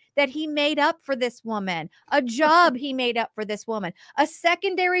life that he made up for this woman, a job he made up for this woman, a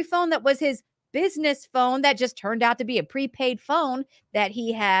secondary phone that was his business phone that just turned out to be a prepaid phone that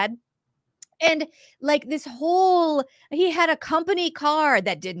he had. And like this whole, he had a company car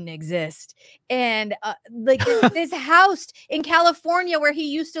that didn't exist. And like this house in California where he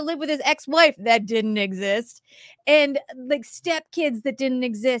used to live with his ex-wife that didn't exist. And like stepkids that didn't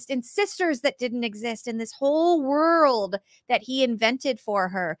exist, and sisters that didn't exist. And this whole world that he invented for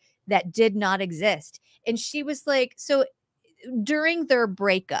her that did not exist. And she was like, so during their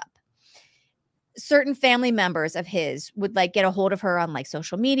breakup, certain family members of his would like get a hold of her on like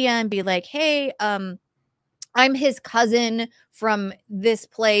social media and be like, hey, I'm his cousin from this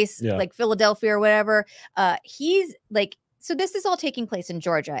place, like Philadelphia or whatever. He's like, so this is all taking place in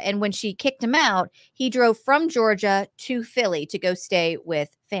Georgia. And when she kicked him out, he drove from Georgia to Philly to go stay with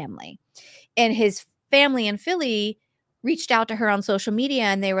family. And his family in Philly reached out to her on social media,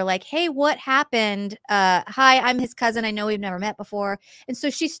 and they were like, hey, what happened? Hi, I'm his cousin. I know we've never met before. And so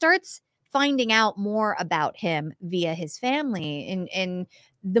she starts finding out more about him via his family. And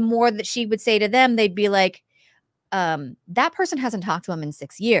the more that she would say to them, they'd be like, that person hasn't talked to him in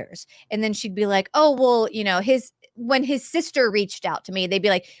 6 years. And then she'd be like, oh, well, you know, when his sister reached out to me, they'd be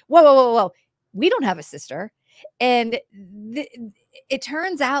like, whoa, we don't have a sister. And it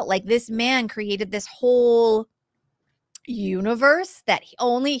turns out like this man created this whole universe that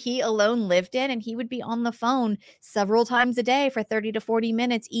only he alone lived in, and he would be on the phone several times a day for 30 to 40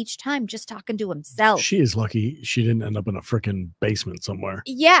 minutes each time just talking to himself. She is lucky she didn't end up in a freaking basement somewhere.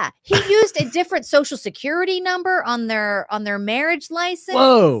 Yeah, he used a different social security number on their marriage license.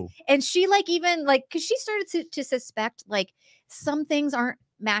 Whoa. And she like even like, because she started to suspect like some things aren't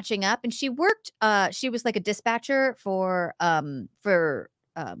matching up. And she worked she was like a dispatcher for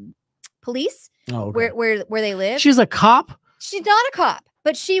police. Oh, okay. where they live. She's a cop? She's not a cop,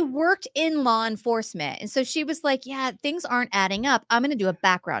 but she worked in law enforcement. And so she was like, yeah, things aren't adding up. I'm going to do a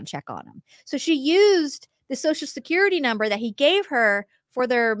background check on him. So she used the social security number that he gave her for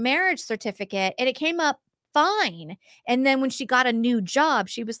their marriage certificate, and it came up fine. And then when she got a new job,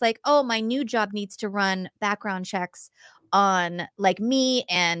 she was like, oh, my new job needs to run background checks on like me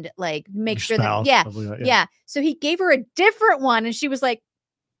and like make Your sure spouse, that, like that, yeah. So he gave her a different one, and she was like,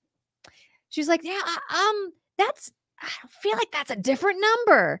 yeah, I feel like that's a different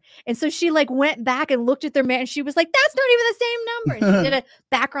number. And so she like went back and looked at their man, and she was like, that's not even the same number. And she did a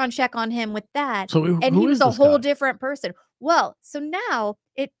background check on him with that. So and who he was is a this whole guy? different person. Well, so now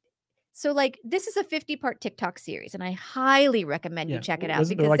So like this is a 50-part TikTok series, and I highly recommend you check it out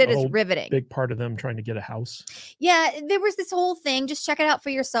Wasn't there, because like, it a is whole riveting. Big part of them trying to get a house. Yeah, there was this whole thing. Just check it out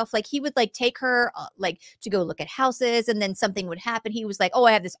for yourself. Like he would like take her like to go look at houses, and then something would happen. He was like, "Oh,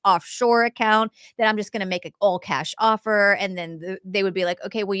 I have this offshore account that I'm just going to make an all cash offer," and then they would be like,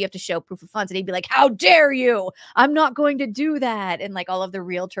 "Okay, well you have to show proof of funds," and he'd be like, "How dare you? I'm not going to do that." And like all of the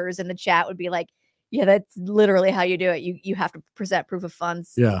realtors in the chat would be like, "Yeah, that's literally how you do it. You have to present proof of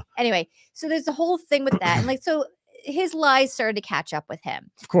funds." Yeah. Anyway, so there's a whole thing with that, and like so his lies started to catch up with him.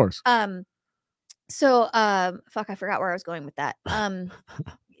 Of course. So fuck, I forgot where I was going with that.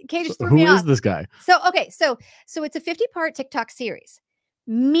 Kay just threw Who me is off. this guy? So okay, so it's a 50-part TikTok series.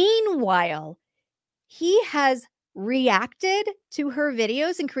 Meanwhile, he has reacted to her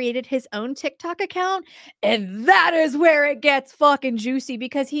videos and created his own TikTok account, and that is where it gets fucking juicy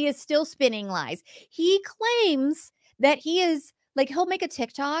because he is still spinning lies. He claims that he is like he'll make a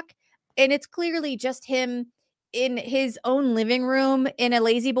TikTok and it's clearly just him in his own living room in a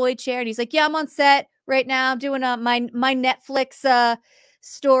lazy boy chair, and he's like, "Yeah, I'm on set right now. I'm doing my Netflix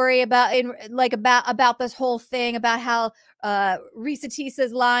story about about this whole thing about how Risa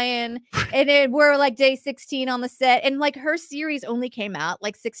Tisa's lying, and then we're like day 16 on the set, and like her series only came out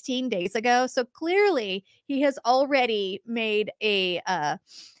like 16 days ago, so clearly he has already made a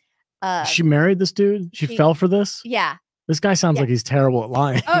She married this dude? She fell for this? yeah. This guy sounds like he's terrible at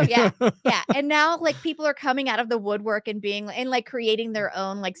lying. Oh yeah. Yeah. And now like people are coming out of the woodwork and being and like creating their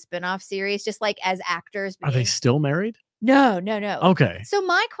own like spin-off series, just like as actors. Are they still married? No. Okay. So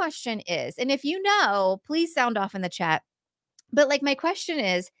my question is, and if you know, please sound off in the chat. But like my question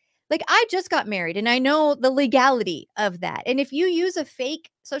is, like I just got married and I know the legality of that. And if you use a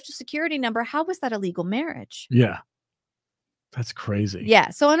fake social security number, how was that a legal marriage? Yeah. That's crazy. Yeah.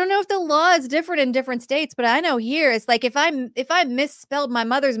 So I don't know if the law is different in different states, but I know here it's like if I misspelled my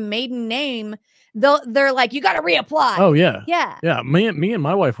mother's maiden name, they're like, you got to reapply. Oh yeah. Yeah. Yeah. Me and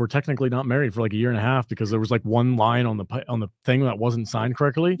my wife were technically not married for like a year and a half because there was like one line on the thing that wasn't signed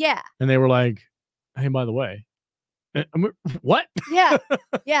correctly. Yeah. And they were like, "Hey, by the way," what? Yeah.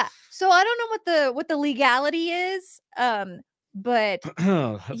 Yeah. So I don't know what the legality is. But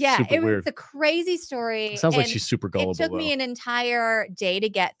yeah, it was a crazy story. It sounds like she's super gullible. It took me an entire day to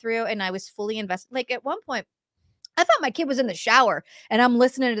get through, and I was fully invested. Like at one point, I thought my kid was in the shower, and I'm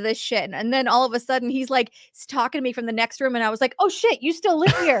listening to this shit, and then all of a sudden he's like talking to me from the next room, and I was like, "Oh shit, you still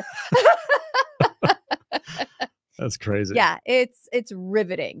live here?" That's crazy. Yeah, it's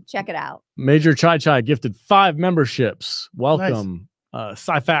riveting. Check it out. Major Chai Chai gifted 5 memberships. Welcome. Nice.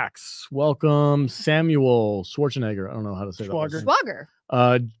 Cyfax, welcome. Samuel Schwarzenegger. I don't know how to say that.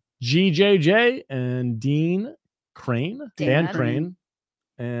 Schwager. GJJ and Dean Crane. Dan Crane.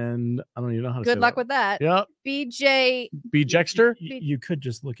 And I don't even know how to say that. Good luck with that. Yep. Bjexter. You could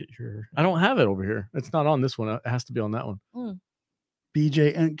just look at your. I don't have it over here. It's not on this one. It has to be on that one.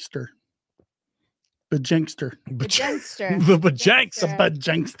 BJ Engster. Bajenkster. Bajenkster. The Bajenks. The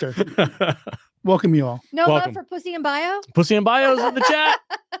Bajenkster. Welcome you all. No love for Pussy and Bio? Pussy and Bio's in the chat.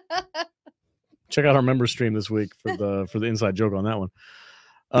 Check out our member stream this week for the inside joke on that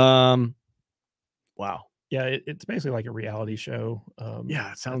one. Wow. Yeah, it's basically like a reality show.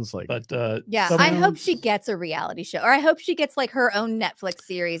 Yeah, it sounds like. But yeah, I hope she gets a reality show, or I hope she gets like her own Netflix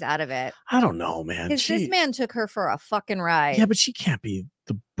series out of it. I don't know, man. Because this man took her for a fucking ride. Yeah, but she can't be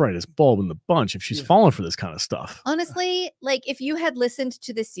the brightest bulb in the bunch if she's falling for this kind of stuff. Honestly, like if you had listened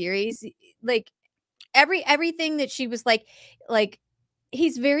to the series, like everything that she was like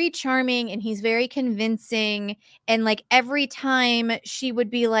he's very charming and he's very convincing, and like every time she would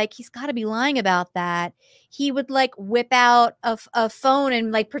be like, he's got to be lying about that, he would like whip out a phone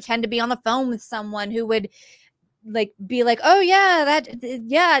and like pretend to be on the phone with someone who would like be like, oh yeah, didn't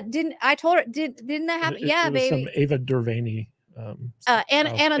that happen? It was baby. Some Ava DuVernay.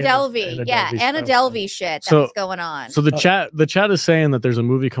 Anna Delvey. Anna Delvey shit that was going on. So the chat is saying that there's a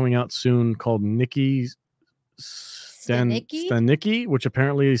movie coming out soon called Nikki Stanicki, which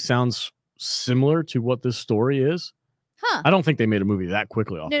apparently sounds similar to what this story is. Huh. I don't think they made a movie that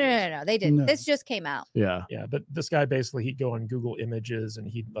quickly off. No, they didn't. No. This just came out. Yeah. But this guy basically, he'd go on Google Images and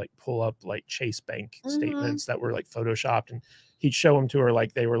he'd like pull up like Chase Bank statements that were like photoshopped, and he'd show them to her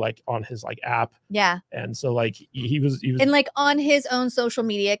like they were like on his like app. Yeah. And so like he was and like on his own social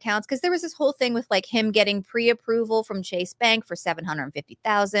media accounts, because there was this whole thing with like him getting pre-approval from Chase Bank for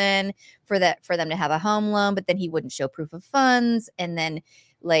 $750,000 for them to have a home loan, but then he wouldn't show proof of funds, and then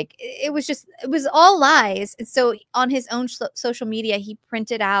like it was all lies. And so on his own social media, he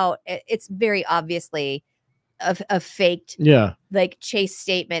printed out, it's very obviously a faked Yeah. like Chase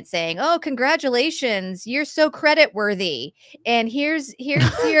statement saying, "Oh, congratulations, you're so credit worthy, and here's your,"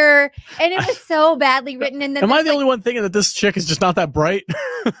 and it was so badly written. And then Am I there's, the like, only one thinking that this chick is just not that bright?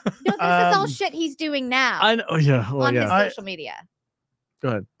 no, this is all shit he's doing now I know. Yeah. Well, on yeah. his social media. Go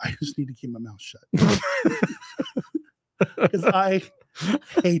ahead. I just need to keep my mouth shut because I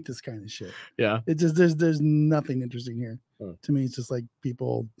hate this kind of shit. Yeah. It just there's nothing interesting here. To me, it's just like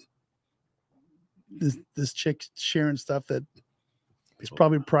people. This chick sharing stuff that is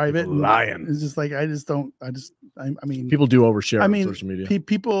probably private and lying. It's just like I mean, People do overshare I mean, on social media.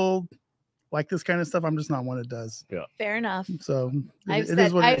 People like this kind of stuff. I'm just not one that does. Yeah. Fair enough. So I've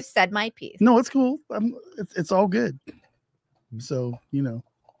is what it I've is. said my piece. No, it's cool. It's all good. So,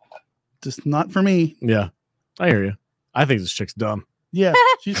 just not for me. Yeah. I hear you. I think this chick's dumb. Yeah,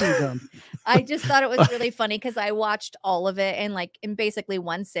 she's pretty dumb. I just thought it was really funny because I watched all of it in basically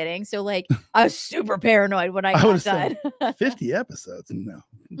one sitting. So like I was super paranoid when I got would've done. said 50 episodes. No.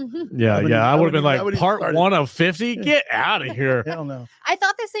 Yeah. I I would have been I like, wouldn't part started. 1 of 50? Get out of here. Hell no. I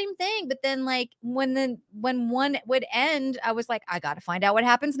thought the same thing, but then like when one would end, I was like, I gotta find out what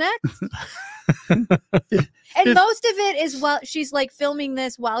happens next. And most of it is while she's like filming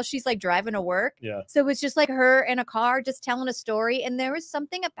this while she's like driving to work. Yeah. So it's just like her in a car just telling a story. And there is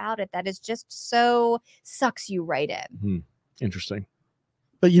something about it that is just so sucks you right in. Interesting.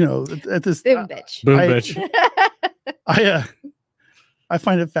 But at this Boom, bitch. Boom, I- bitch. I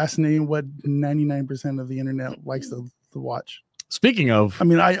find it fascinating what 99% of the internet likes to watch. Speaking of I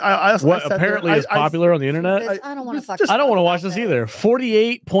mean, I what sat there, apparently is popular on the internet, I don't want to fuck. just- I don't want to watch this either.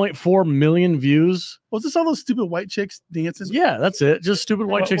 48.4 million views. Was this all those stupid white chicks dancing? Yeah, that's it. Just stupid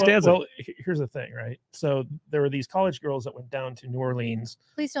white chicks dancing. Well, here's the thing, right? So there were these college girls that went down to New Orleans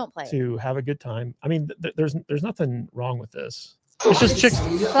Please don't play. to have a good time. I mean, there's nothing wrong with this. It's just chicks.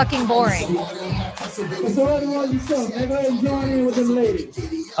 Fucking boring.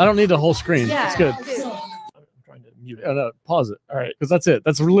 I don't need the whole screen. Yeah, It's good. dude. I'm trying to mute it. No, pause it. All right. Because that's it.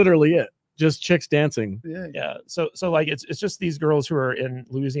 That's literally it. Just chicks dancing. Yeah. Yeah. So like it's just these girls who are in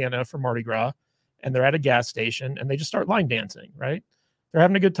Louisiana for Mardi Gras, and they're at a gas station and they just start line dancing, right? They're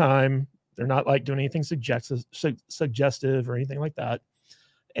having a good time. They're not like doing anything suggestive or anything like that.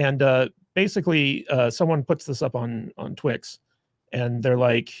 And basically, someone puts this up on Twix, and they're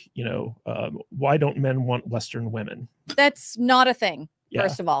like, why don't men want Western women? That's not a thing. Yeah.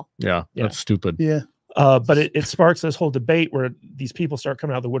 First of all, Yeah, Yeah. that's stupid. Yeah. But it sparks this whole debate where these people start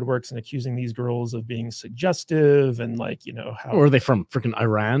coming out of the woodworks and accusing these girls of being suggestive and like, how Or are they from freaking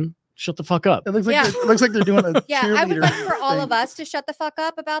Iran? Shut the fuck up. It looks like Yeah. it looks like they're doing a yeah, I would cheerleader like for all thing. of us to shut the fuck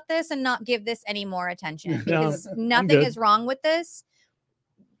up about this and not give this any more attention Yeah, because I'm nothing good. is wrong with this.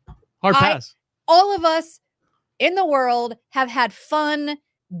 Hard I- pass. All of us in the world have had fun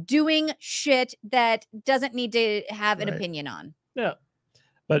doing shit that doesn't need to have an Right. opinion on.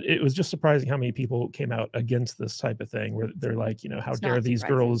 But it was just surprising how many people came out against this type of thing where they're like, how It's dare not these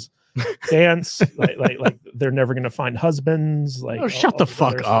surprising. girls dance like they're never going to find husbands. Like, Oh, shut the this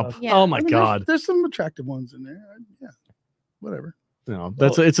fuck other up. stuff. Yeah. Oh my I mean, god. There's some attractive ones in there. Yeah. Whatever. No,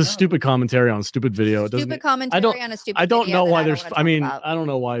 Well, it's a stupid commentary on a stupid video. It Stupid doesn't. commentary on a stupid I don't video know that why I there's. don't I wanna mean, talk about. I don't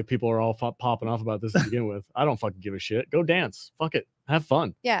know why people are all popping off about this to begin with. I don't fucking give a shit. Go dance. Fuck it. Have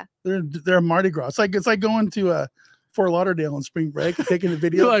fun. They're Mardi Gras. It's like going to Fort Lauderdale on spring break and taking a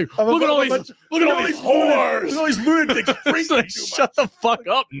video. You're like, of a- look at of all a these, bunch- look at all these whores. Look at all these lunatics It's like, shut the fuck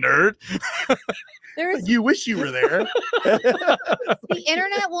up, nerd. There's You wish you were there. the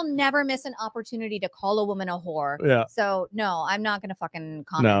internet will never miss an opportunity to call a woman a whore. Yeah. So no, I'm not gonna fucking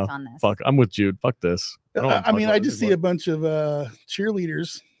comment on this. Fuck. I'm with Jude. Fuck this. don't wanna I talk mean, about I this just see anymore. a bunch of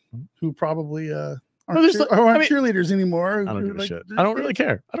cheerleaders who probably aren't, there's like- I mean- cheerleaders anymore. I don't who give a like- shit. they're I don't really dancing.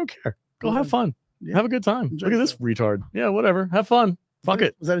 care. I don't care. Go Yeah. have fun. Yeah. Have a good time. Enjoy Look at this retard. Yeah, whatever. Have fun. Fuck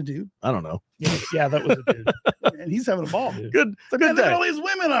it. Was that a dude? I don't know. Yeah, that was a dude. And he's having a ball. Dude. Good. It's like, Good man, look at day. all these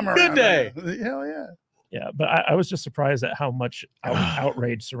women I'm around. Good day. Hell yeah. Yeah, but I was just surprised at how much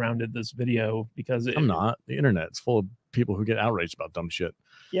outrage surrounded this video because I'm not. The internet's full of people who get outraged about dumb shit.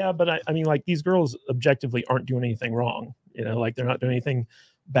 Yeah, but I mean, like these girls objectively aren't doing anything wrong. Like they're not doing anything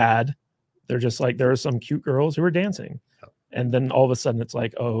bad. They're just like there are some cute girls who are dancing, and then all of a sudden it's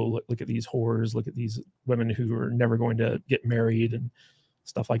like, oh, look at these whores, look at these women who are never going to get married and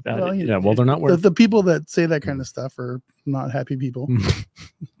stuff like that. Well, Yeah, well, they're not The, worth. the people that say that kind of stuff are not happy people.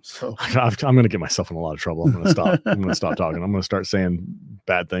 So I'm going to get myself in a lot of trouble. I'm going to stop. I'm going to stop talking. I'm going to start saying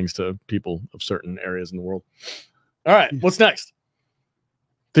bad things to people of certain areas in the world. All right, what's next?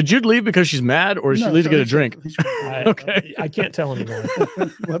 Did Jude leave because she's mad, or did she leave to get a drink? Okay, I can't tell anymore. Well,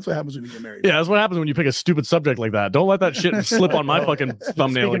 that's what happens when you get married. Yeah, that's what happens when you pick a stupid subject like that. Don't let that shit slip on my fucking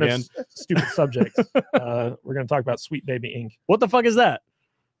thumbnail Speaking again. of stupid subjects, we're going to talk about Sweet Baby Inc. What the fuck is that?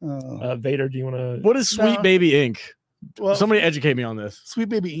 Vader, do you want to? What is Sweet Baby Inc? Well, Somebody educate me on this. Sweet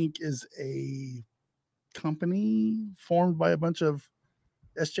Baby Inc. is a company formed by a bunch of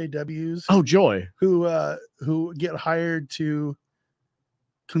SJWs. Oh, joy. Who get hired to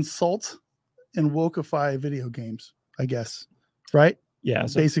consult and wokeify video games, I guess, right? Yeah,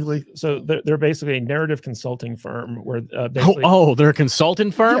 so, basically. So they're basically a narrative consulting firm where basically, they're a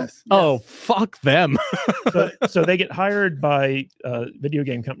consultant firm. Yes. Oh, fuck them. so they get hired by video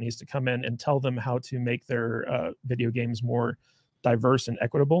game companies to come in and tell them how to make their video games more diverse and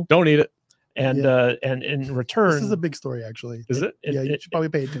equitable. Don't eat it. And in return, this is a big story, actually. Is it? Yeah, you should probably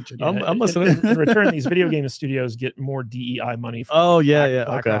pay attention. I'm listening. In return, these video game studios get more DEI money. From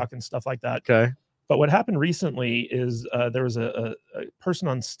Black okay. Rock and stuff like that. Okay. But what happened recently is there was a person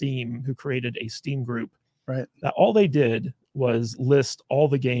on Steam who created a Steam group. Right. That all they did was list all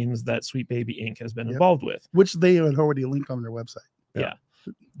the games that Sweet Baby Inc. has been involved with, which they had already linked on their website. Yeah.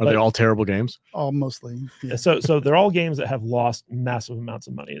 Are they all terrible games? All mostly. Yeah. So they're all games that have lost massive amounts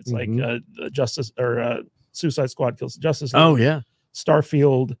of money. It's like Justice or Suicide Squad Kills the Justice League. Oh yeah.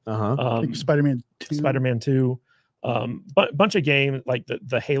 Starfield. Like Spider-Man 2. Spider-Man 2. Bunch of games like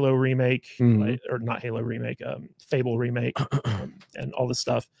the Halo remake, or not Halo remake, Fable remake, and all this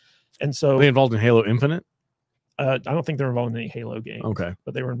stuff. And so are they involved in Halo Infinite? I don't think they're involved in any Halo games. Okay.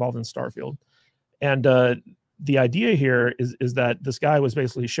 But they were involved in Starfield. And the idea here is that this guy was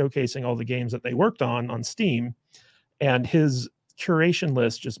basically showcasing all the games that they worked on Steam, and his curation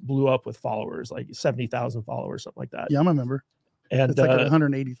list just blew up with followers, like 70,000 followers, something like that. Yeah, I'm a member. And it's like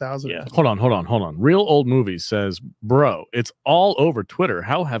 180,000. Yeah. Hold on. Real Old Movies says, bro, it's all over Twitter.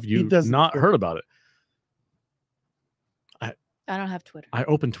 How have you not heard about it? I don't have Twitter. I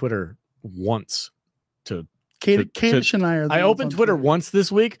opened Twitter once to Kadish and I are. I opened Twitter once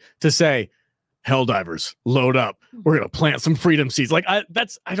this week to say, Helldivers, load up. We're gonna plant some freedom seeds. Like I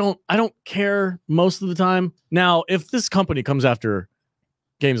don't care most of the time. Now, if this company comes after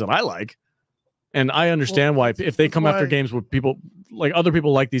games that I like, and I understand why if they come after games where people like other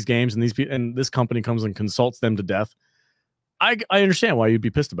people like these games and this company comes and consults them to death, I understand why you'd be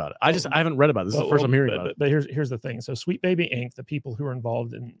pissed about it. I haven't read about it. This is the first I'm hearing about it. But here's the thing. So Sweet Baby Inc., the people who are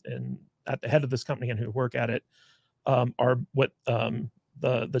involved in at the head of this company and who work at it, are what the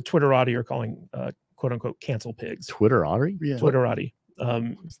Twitterati are calling quote unquote cancel pigs. Twitterati? Yeah. Twitterati.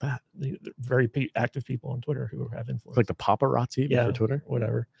 What's that? The very active people on Twitter who have influence. It's like the paparazzi for Twitter?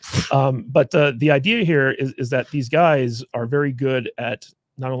 Whatever. But the idea here is that these guys are very good at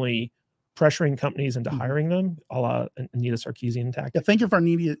not only pressuring companies into hiring them, a la Anita Sarkeesian tactic. Yeah, thank you for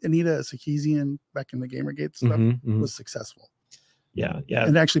Anita Sarkeesian back in the Gamergate stuff was successful. Yeah.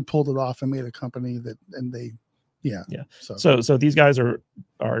 And actually pulled it off and made a company that, and they, yeah. So these guys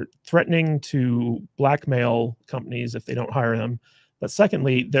are threatening to blackmail companies if they don't hire them. But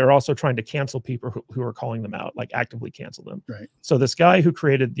secondly, they're also trying to cancel people who are calling them out, like actively cancel them. Right. So this guy who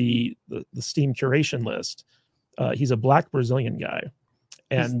created the Steam curation list, he's a black Brazilian guy.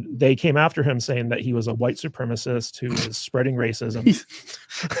 And they came after him saying that he was a white supremacist who was spreading racism.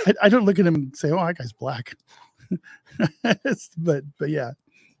 I don't look at him and say, "Oh, that guy's black." but yeah.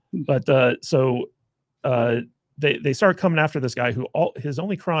 But they started coming after this guy who his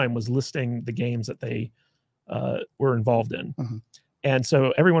only crime was listing the games that they were involved in. And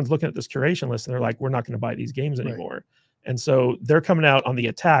so everyone's looking at this curation list and they're like, we're not going to buy these games anymore. Right. And so they're coming out on the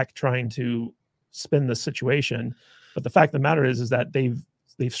attack, trying to spin this situation. But the fact of the matter is that they've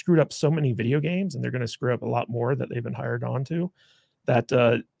screwed up so many video games, and they're going to screw up a lot more that they've been hired on to, that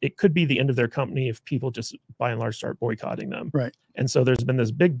it could be the end of their company if people just by and large start boycotting them. Right. And so there's been this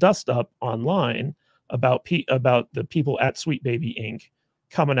big dust up online about the people at Sweet Baby Inc.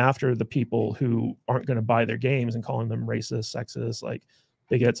 coming after the people who aren't going to buy their games and calling them racist, sexist, like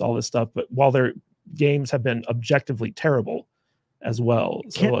bigots, all this stuff. But while their games have been objectively terrible as well.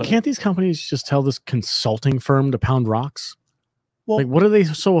 Can't these companies just tell this consulting firm to pound rocks? Well, like, what are they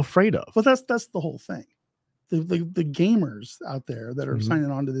so afraid of? Well, that's the whole thing. The gamers out there that are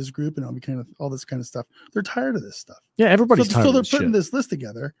signing on to this group and all this kind of stuff, they're tired of this stuff. Yeah, everybody's tired. So they're putting this list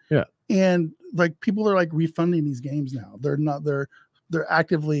together. Yeah, and like people are like refunding these games now. They're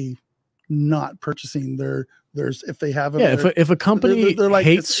actively not purchasing there's if they have if a company they're like,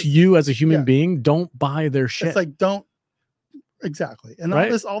 hates you as a human being, don't buy their shit. It's like don't exactly. And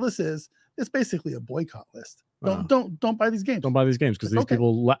all this is it's basically a boycott list. Don't buy these games. Don't buy these games because these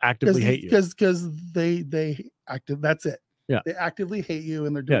people actively hate you. Because they active. That's it. Yeah. They actively hate you,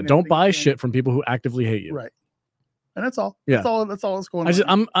 and they're doing don't everything buy they can. shit from people who actively hate you. Right. And that's all. Yeah. That's all that's going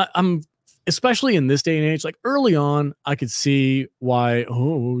on. I'm especially in this day and age, like early on, I could see why,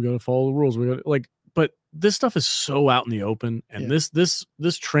 we gotta follow the rules. We gotta but this stuff is so out in the open, and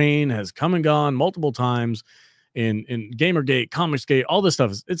this train has come and gone multiple times in Gamergate, Comicsgate, all this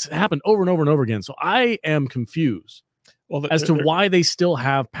stuff. It's happened over and over and over again. So I am confused as to why they still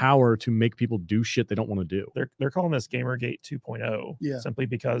have power to make people do shit they don't want to do. They're calling this Gamergate 2.0 simply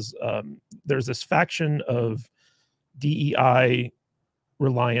because there's this faction of DEI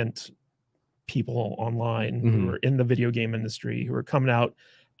reliant people online who are in the video game industry who are coming out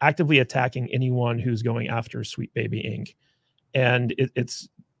actively attacking anyone who's going after Sweet Baby Inc. And it's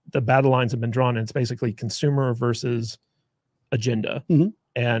the battle lines have been drawn, and it's basically consumer versus agenda.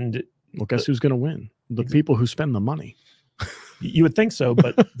 And well, guess who's going to win? The people who spend the money. You would think so,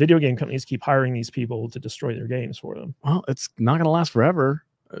 but video game companies keep hiring these people to destroy their games for them. Well, it's not going to last forever.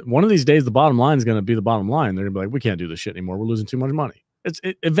 One of these days, the bottom line is going to be the bottom line. They're going to be like, we can't do this shit anymore. We're losing too much money.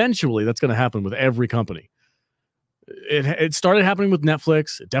 Eventually, that's going to happen with every company. It started happening with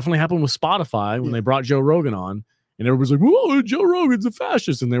Netflix. It definitely happened with Spotify when they brought Joe Rogan on, and everybody's like, whoa, Joe Rogan's a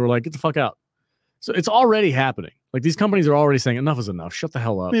fascist. And they were like, get the fuck out. So it's already happening. Like, these companies are already saying enough is enough. Shut the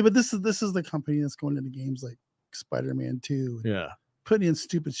hell up. Yeah, but this is the company that's going into games like Spider-Man 2. Yeah. Putting in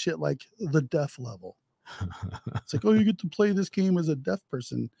stupid shit like the deaf level. It's like, oh, you get to play this game as a deaf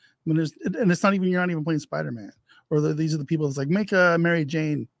person. When and it's not even, you're not even playing Spider-Man. Or these are the people that's like, make Mary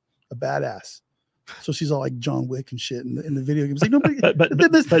Jane a badass. So she's all like John Wick and shit in the video games. Like, nobody, but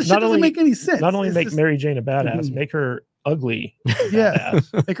this shit not doesn't only make any sense. Not only It's make just, Mary Jane a badass, make her ugly.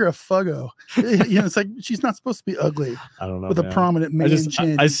 Make her a fuggo. It's like she's not supposed to be ugly. I don't know. With a prominent man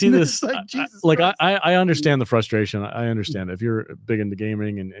chin. I see this. Like, Jesus like Christ. I understand the frustration. I understand if you're big into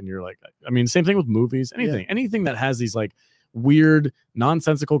gaming and you're like, I mean, same thing with movies. Anything that has these like weird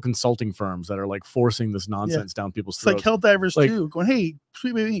nonsensical consulting firms that are like forcing this nonsense down people's throats. It's like Helldivers too, going, hey,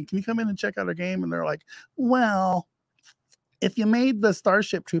 Sweet Baby, can you come in and check out our game? And they're like, well, if you made the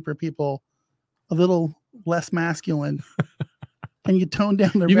Starship Trooper people a little less masculine and you toned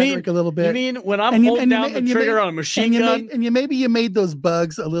down the rhetoric a little bit. You mean when I'm holding down the trigger on a machine gun? Maybe you made those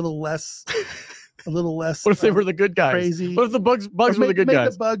bugs a little less What if they were the good guys? Crazy. What if the bugs were the good guys?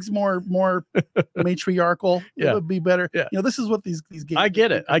 Make the bugs more matriarchal. It would be better. Yeah. You know, this is what these games. I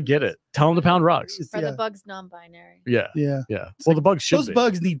get it. Tell them to pound rocks. Are the bugs non-binary? Yeah. Yeah. Well, the bugs should those be.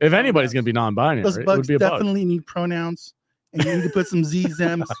 bugs need. If anybody's going to be non-binary, those it bugs would be a definitely need pronouns. And you need to put some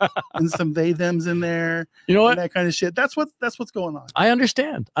zems and some they thems in there. You know what? That kind of shit. That's what's going on. I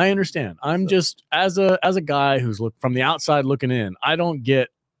understand. I'm just as a guy who's from the outside looking in. I don't get,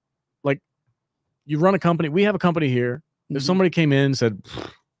 like, you run a company. We have a company here. If somebody came in and said,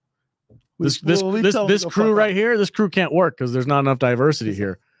 this crew right here, this crew can't work because there's not enough diversity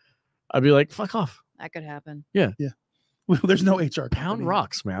here, I'd be like, fuck off. That could happen. Yeah. Well, there's no HR. Pound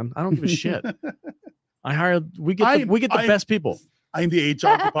rocks, man. I don't give a shit. We get the best people. I'm the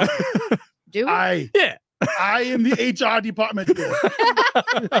HR department. Do we? I am the HR department.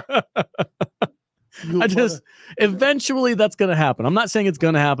 Eventually that's going to happen. I'm not saying it's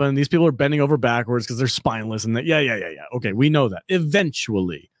going to happen. These people are bending over backwards because they're spineless and that. Yeah. Okay. We know that.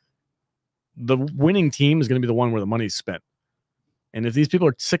 Eventually the winning team is going to be the one where the money's spent. And if these people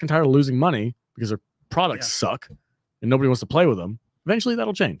are sick and tired of losing money because their products suck and nobody wants to play with them, eventually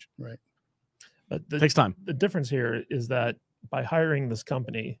that'll change. Right. But it takes time. The difference here is that by hiring this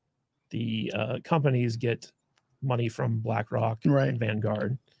company, the companies get money from BlackRock and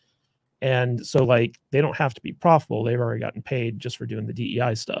Vanguard. And so, like, they don't have to be profitable. They've already gotten paid just for doing the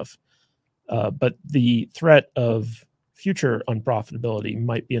DEI stuff. But the threat of future unprofitability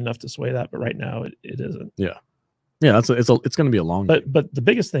might be enough to sway that. But right now, it isn't. Yeah. Yeah, it's going to be a long game. But the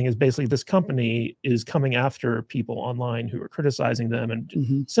biggest thing is basically this company is coming after people online who are criticizing them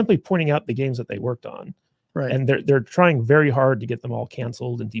and simply pointing out the games that they worked on. Right. And they're trying very hard to get them all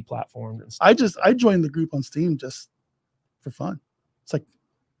canceled and deplatformed and stuff. I joined the group on Steam just for fun. It's like,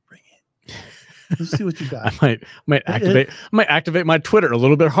 bring it. Let's see what you got. I might activate my Twitter a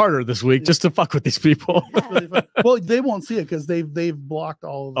little bit harder this week just to fuck with these people. Really fun. Well, they won't see it because they've blocked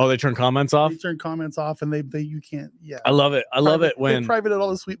all of them. Oh, they turn comments off? They turn comments off and they you can't. Yeah. I love it. I love it when they private all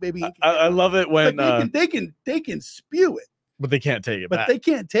the Sweet Baby. I love it when like they can spew it, but they can't take it but back. They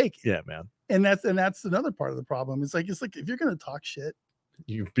can't take it. Yeah, man. And that's another part of the problem. It's like if you're gonna talk shit,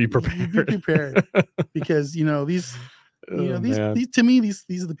 you be prepared. You be prepared because these to me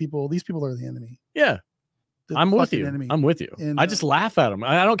these are the people. These people are the enemy. Yeah. I'm with fucking you. enemy. I'm with you. And, I just laugh at them.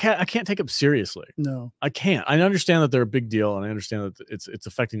 I can't take them seriously. No. I can't. I understand that they're a big deal, and I understand that it's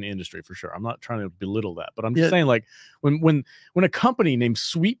affecting the industry for sure. I'm not trying to belittle that, but I'm just saying, like, when a company named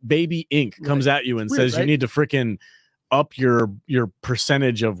Sweet Baby Inc. comes at you and says you need to freaking up your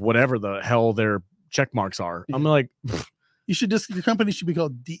percentage of whatever the hell their check marks are, I'm like, you should just, your company should be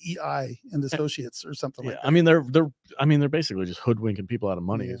called DEI and Associates or something like that. I mean they're basically just hoodwinking people out of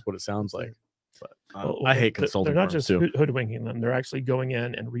money is what it sounds like. But I hate consulting. They're not firms just too. hoodwinking them; they're actually going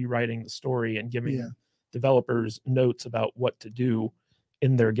in and rewriting the story and giving developers notes about what to do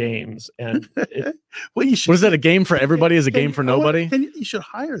in their games. And well, you should. What is that? A game for everybody is a game for nobody. You should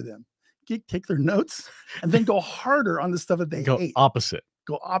hire them, take their notes, and then go harder on the stuff that they hate. Opposite.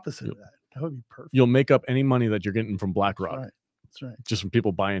 Go opposite of that. That would be perfect. You'll make up any money that you're getting from BlackRock. That's right. Just from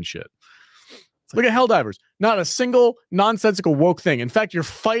people buying shit. Look at Helldivers. Not a single nonsensical woke thing. In fact, you're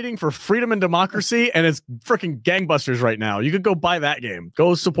fighting for freedom and democracy, and it's freaking gangbusters right now. You could go buy that game.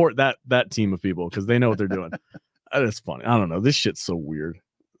 Go support that team of people because they know what they're doing. That is funny. I don't know. This shit's so weird.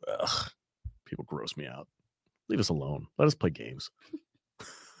 Ugh. People gross me out. Leave us alone. Let us play games.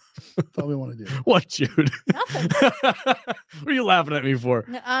 That's all we want to do. What, Jude? Nothing. What are you laughing at me for?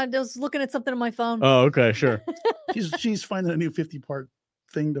 I was looking at something on my phone. Oh, okay, sure. She's finding a new 50-part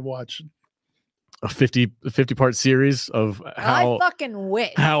thing to watch. A 50-part series of how I fucking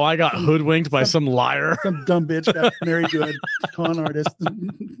wish. how I got hoodwinked by some liar. Some dumb bitch got married to a con artist.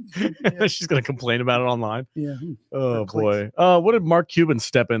 She's gonna complain about it online. Yeah. Oh boy. What did Mark Cuban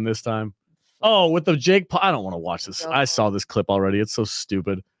step in this time? Oh, with the Jake Paul. I don't want to watch this. I saw this clip already. It's so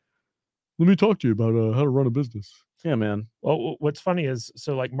stupid. Let me talk to you about how to run a business. Yeah, man. Well, what's funny is,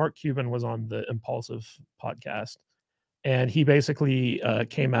 so like Mark Cuban was on the Impulsive podcast, and he basically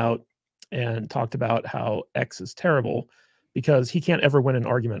came out and talked about how X is terrible because he can't ever win an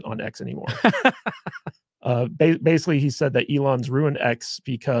argument on X anymore. Basically, he said that Elon's ruined X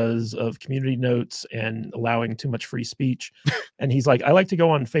because of community notes and allowing too much free speech. And he's like, I like to go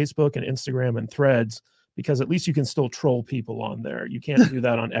on Facebook and Instagram and Threads because at least you can still troll people on there. You can't do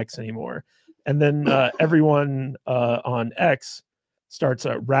that on X anymore. And then everyone on X starts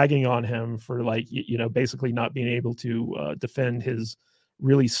ragging on him for, like, basically not being able to defend his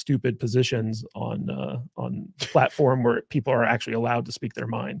really stupid positions on platform where people are actually allowed to speak their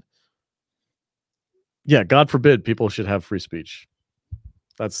mind. Yeah, God forbid people should have free speech.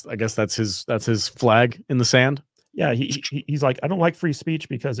 I guess that's his flag in the sand. Yeah, he's like, I don't like free speech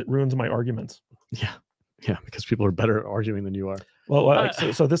because it ruins my arguments. Yeah, because people are better at arguing than you are. Well,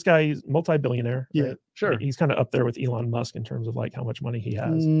 so this guy is multi-billionaire. Yeah, right? sure. He's kind of up there with Elon Musk in terms of like how much money he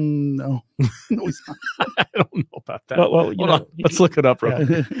has. No, no, he's not. I don't know about that. Well, let's look it up, bro.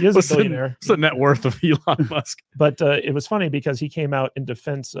 Yeah, he is a billionaire. What's the net worth of Elon Musk? But it was funny because he came out in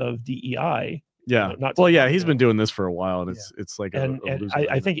defense of DEI. Yeah. He's been doing this for a while, and it's like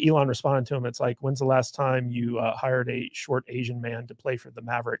I think Elon responded to him. It's like, when's the last time you hired a short Asian man to play for the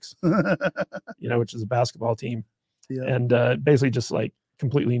Mavericks? Which is a basketball team. Yeah. And basically just like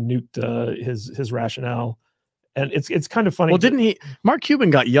completely nuked his rationale. And it's kind of funny. Well, didn't he? Mark Cuban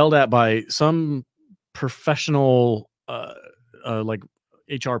got yelled at by some professional like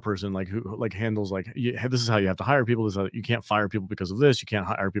HR person, like who like handles like this is how you have to hire people. This is how you can't fire people because of this. You can't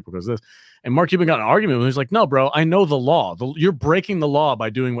hire people because of this. And Mark Cuban got in an argument with him. He's like, no, bro, I know the law. You're breaking the law by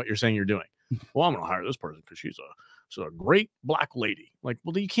doing what you're saying you're doing. Well, I'm gonna hire this person because she's a great black lady. Like,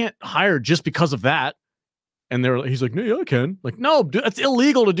 well, you can't hire just because of that. And he's like, no, yeah, I can. Like, no, dude, that's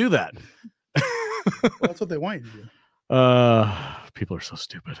illegal to do that. Well, that's what they want you to do. People are so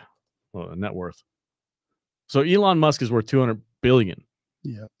stupid. Well, net worth. So Elon Musk is worth 200 billion.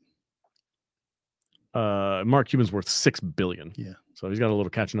 Yeah. Mark Cuban's worth 6 billion. Yeah. So he's got a little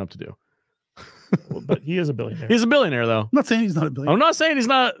catching up to do. But he is a billionaire. He's a billionaire, though. I'm not saying he's not a billionaire. I'm not saying he's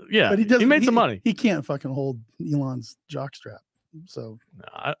not. Yeah, but he made some money. He can't fucking hold Elon's jockstrap. So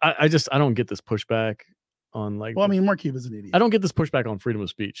I don't get this pushback on, like. Well, I mean, Mark Cuban's an idiot. I don't get this pushback on freedom of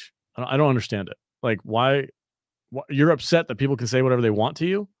speech. I don't understand it. Like, why you're upset that people can say whatever they want to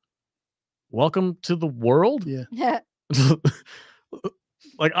you? Welcome to the world. Yeah.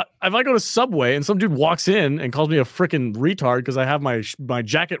 Like, if I go to Subway and some dude walks in and calls me a freaking retard because I have my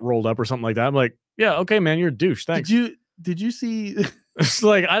jacket rolled up or something like that, I'm like, yeah, okay, man, you're a douche. Thanks. Did you see? It's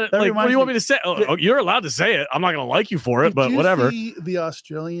like, what do you want me to say? Oh, you're allowed to say it. I'm not gonna like you for it, but whatever. Did you see the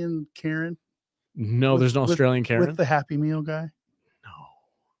Australian Karen? No, there's no Australian Karen with the Happy Meal guy.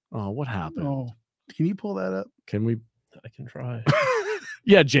 No. Oh, what happened? Oh, can you pull that up? Can we? I can try.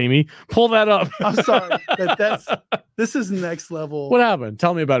 Yeah, Jamie, pull that up. I'm sorry, but this is next level. What happened?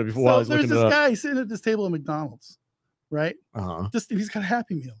 Tell me about it before. So there's this guy sitting at this table at McDonald's, right? Uh-huh. He's got a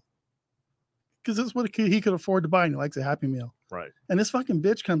Happy Meal. because it's what he could afford to buy, and he likes a Happy Meal. Right. And this fucking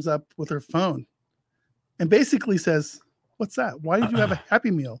bitch comes up with her phone and basically says, "What's that? Why did you have a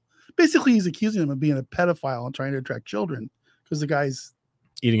Happy Meal?" Basically, he's accusing him of being a pedophile and trying to attract children because the guy's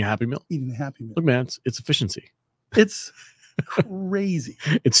Eating a Happy Meal. eating a Happy Meal. Look, man, it's efficiency. It's crazy.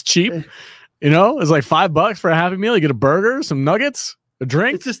 It's cheap. You know, it's like $5 for a Happy Meal. You get a burger, some nuggets, a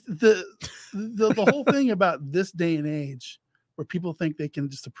drink. It's just the whole thing about this day and age where people think they can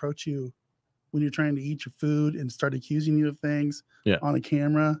just approach you when you're trying to eat your food and start accusing you of things on a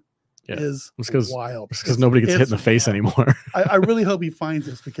camera is wild. It's because nobody gets hit in the face anymore. I really hope he finds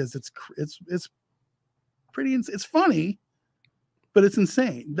this because it's pretty. It's funny, but it's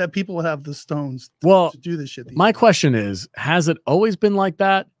insane that people have the stones to do this shit. My question is, has it always been like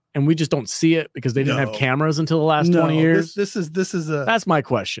that? And we just don't see it because they didn't have cameras until the last 20 years. That's my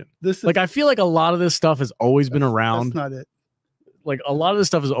question. I feel like a lot of this stuff has always been around. That's not it. Like a lot of this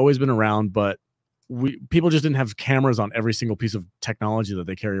stuff has always been around, but people just didn't have cameras on every single piece of technology that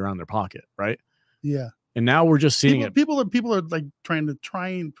they carry around in their pocket, right? Yeah. And now we're just seeing it. People are like trying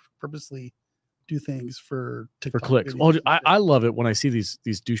and purposely do things for TikTok clicks. Oh, I love it when I see these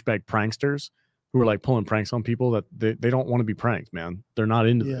douchebag pranksters who are like pulling pranks on people that they don't want to be pranked, man. They're not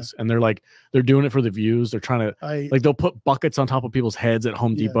into this. And they're doing it for the views. They're trying to they'll put buckets on top of people's heads at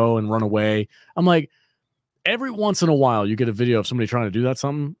Home Depot and run away. I'm like, every once in a while you get a video of somebody trying to do that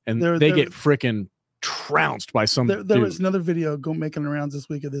something and they get freaking trounced by some there was another video making the rounds this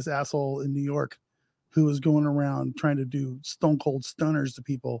week of this asshole in New York who was going around trying to do stone cold stunners to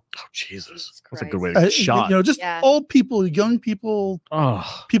people. Oh, Jesus. That's a good way to get shot. You know, just old people, young people,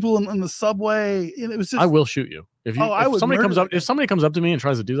 people in the subway. And it was just, I will shoot you. If somebody comes up to me and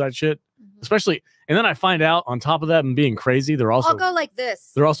tries to do that shit, especially, and then I find out on top of that and being crazy, I'll go like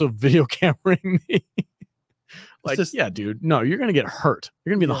this. They're also video cameraing me. Like, yeah, dude, no, you're going to get hurt.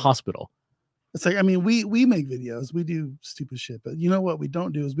 You're going to be in the hospital. It's like, I mean, we make videos, we do stupid shit, but you know what we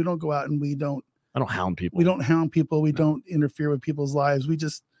don't do is we don't go out and I don't hound people. We don't hound people. We don't interfere with people's lives. We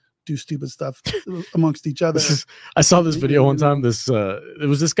just do stupid stuff amongst each other. I saw this video one time. It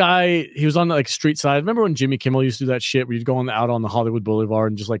was this guy. He was on like street side. Remember when Jimmy Kimmel used to do that shit where you'd go out on the Hollywood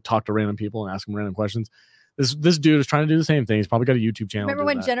Boulevard and just like talk to random people and ask them random questions? This dude is trying to do the same thing. He's probably got a YouTube channel. Remember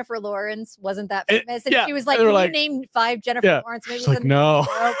when Jennifer Lawrence wasn't that famous? And she was like, "Can you name 5 Jennifer Lawrence movies?" Like, no.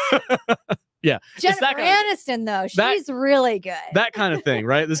 Yeah. Jennifer Aniston, though, she's really good. That kind of thing,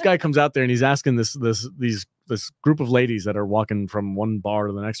 right? This guy comes out there and he's asking this group of ladies that are walking from one bar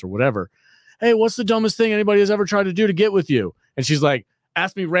to the next or whatever, "Hey, what's the dumbest thing anybody has ever tried to do to get with you?" And she's like,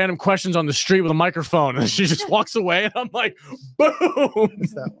 "Ask me random questions on the street with a microphone." And she just walks away, and I'm like, boom.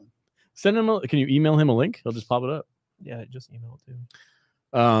 What's that one? Send him can you email him a link? He'll just pop it up. Yeah, just email it to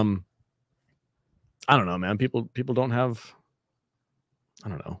him. I don't know, man. People don't have. I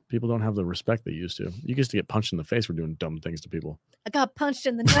don't know. People don't have the respect they used to. You used to get punched in the face for doing dumb things to people. I got punched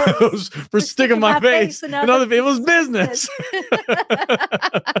in the nose for sticking my face in other people's business.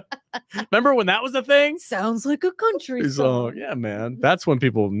 Remember when that was the thing? Sounds like a country song. Yeah, man. That's when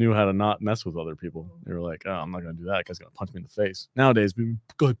people knew how to not mess with other people. They were like, "Oh, I'm not going to do that. That guy's going to punch me in the face." Nowadays,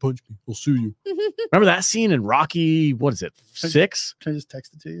 "Go ahead, punch me. I'll sue you." Remember that scene in Rocky, what is it, 6? Can I just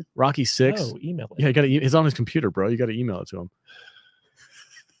text it to you? Rocky 6? Oh, email it. Yeah, it's on his computer, bro. You got to email it to him.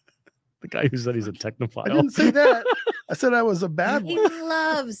 The guy who said he's a technophile. I didn't say that. I said I was a bad one. He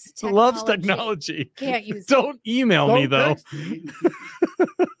loves technology. Loves technology. Can't use Don't email me, though. Me.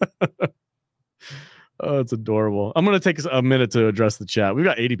 Oh, it's adorable. I'm going to take a minute to address the chat. We've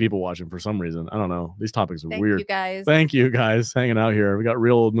got 80 people watching for some reason. I don't know. These topics are weird. You guys. Thank you, guys, hanging out here. We got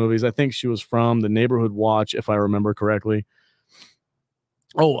real old movies. I think she was from the Neighborhood Watch, if I remember correctly.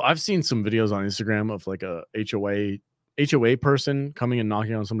 Oh, I've seen some videos on Instagram of like a HOA person coming and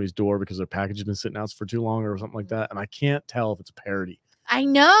knocking on somebody's door because their package has been sitting out for too long or something like that. And I can't tell if it's a parody. I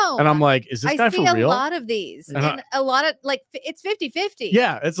know. And I'm like, is this guy for real? I see a lot of these. And a lot of, like, it's 50-50.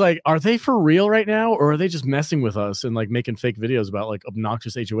 Yeah. It's like, are they for real right now? Or are they just messing with us and like making fake videos about like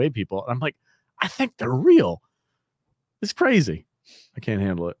obnoxious HOA people? And I'm like, I think they're real. It's crazy. I can't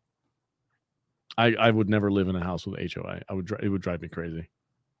handle it. I would never live in a house with HOA. It would drive me crazy.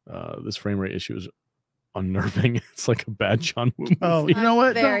 This frame rate issue is unnerving. It's like a bad John Woo movie. Oh, you know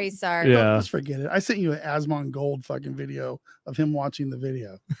what? Very sorry. Yeah. Just forget it. I sent you an Asmon Gold fucking video of him watching the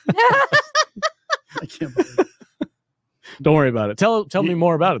video. I can't believe it. Don't worry about it. Tell me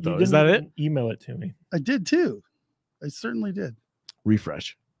more about it, though. Is that it? Email it to me. I did too. I certainly did.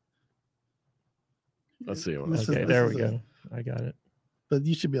 Refresh. Let's see. Okay, there we go. I got it. But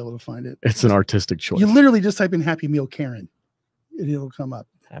you should be able to find it. It's an artistic choice. You literally just type in Happy Meal Karen and it'll come up.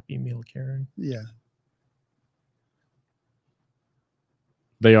 Happy Meal Karen. Yeah.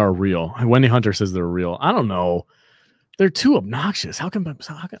 They are real. Wendy Hunter says they're real. I don't know. They're too obnoxious. How can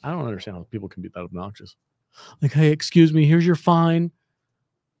I don't understand how people can be that obnoxious. Like, hey, excuse me, here's your fine.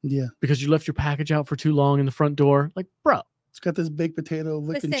 Yeah. Because you left your package out for too long in the front door. Like, bro. It's got this baked potato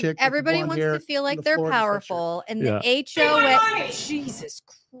looking Listen, chick. everybody wants to feel like they're powerful, and the HOA. Jesus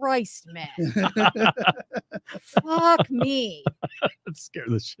Christ, man! Fuck me. That scared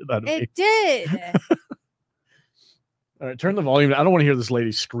the shit out of me. It did. All right, turn the volume. I don't want to hear this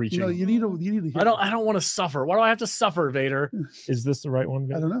lady screeching. No, you need to hear. I don't want to suffer. Why do I have to suffer, Vader? Is this the right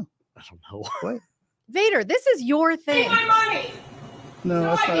one? I don't know. I don't know. What? Vader, this is your thing. My money. No,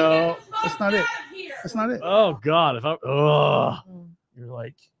 that's not. No. That's not it. That's not it. Oh God! You're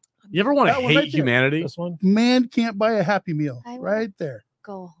like, you ever want to That one hate right there. humanity? this one? Man can't buy a Happy Meal. I will. Right there.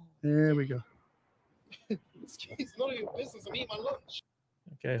 Go home. There we go. It's none of your business. I'm eating my lunch.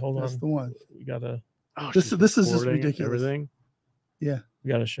 Okay, hold That's on. the one. We gotta This is just recording ridiculous. Everything. we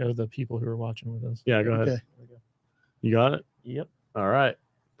gotta show the people who are watching with us. Yeah, go ahead. Okay. You got it. Yep. All right,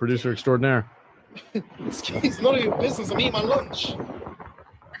 producer extraordinaire. It's none of your business. I'm eating my lunch.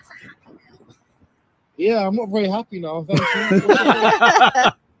 Yeah, I'm not very happy now. Thank you.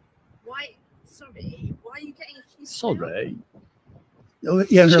 Why? Sorry. Why are you getting accused? Sorry. Oh,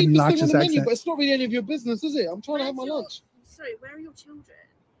 yeah, her Cheapest thing on obnoxious the menu, accent. but it's not really any of your business, is it? I'm trying to have my lunch. Sorry, where are your children?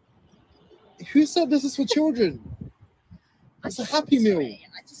 Who said this is for children? It's a Happy Meal. Sorry,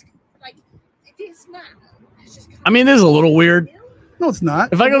 I just like this man. has just come I mean, this is a little weird. No, it's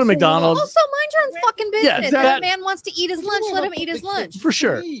not. If I go to Also, McDonald's, Also, mind your own fucking business. Yeah, If that- that man wants to eat his lunch, let him eat his lunch. for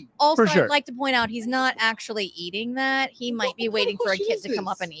sure. Also, For sure. I'd like to point out he's not actually eating that. He might be What waiting for a question kid is to come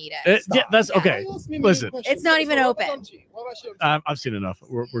this? up and eat it. Yeah, that's okay. Listen. It's not even open. I've seen enough.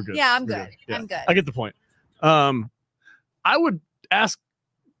 We're good. Yeah, I'm We're good. Yeah. I'm good. I get the point. I would ask.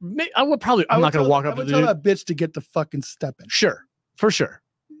 I would probably. I'm not going to walk up I to would the tell dude. that bitch to get the fucking step in. Sure, for sure.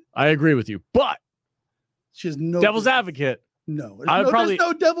 I agree with you. But She has no devil's business. advocate. No, I would probably- there's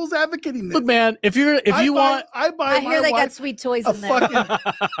no devil's advocating this. Look, man. If you want, I buy I my hear they got wife sweet toys a in there. fucking.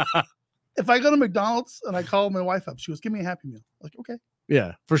 If I go to McDonald's and I call my wife up, she goes, "Give me a Happy Meal." Like, okay,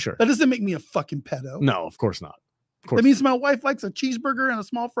 yeah, for sure. that doesn't make me a fucking pedo. No, of course not. Of course. That means my wife likes a cheeseburger and a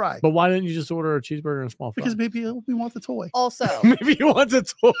small fry But why didn't you just order a cheeseburger and a small fry? because maybe we want the toy. Also, maybe you want a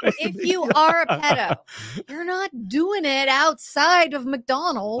toy. if you are a pedo, you're not doing it outside of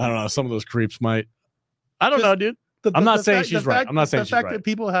McDonald's. I don't know. Some of those creeps might. I don't Just- know, dude. I'm not saying she's right. I'm not saying the she's fact right. that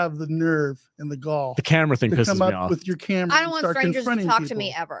people have the nerve and the gall The camera thing to pisses come me up off. with your camera. I don't and want start strangers to confronting talk to me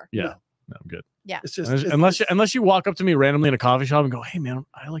people. ever. Yeah, No. no, I'm good. It's just Unless you walk up to me randomly in a coffee shop and go, "Hey, man,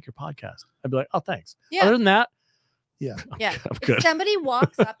 I like your podcast," I'd be like, "Oh, thanks." Yeah. Other than that, Yeah. Yeah. I'm If good. somebody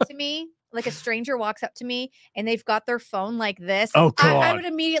walks up to me, like a stranger walks up to me and they've got their phone like this, Oh, I God. would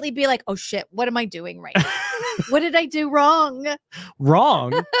immediately be like, oh shit, what am I doing right now? What did I do wrong?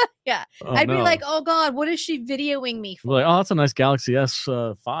 Wrong. Yeah. Oh, I'd be no. like, oh God, what is she videoing me I'd be for? like, "Oh, that's a nice Galaxy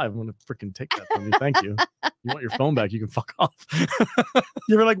S5. I'm gonna freaking take that from you. Thank you. You want your phone back? You can fuck off."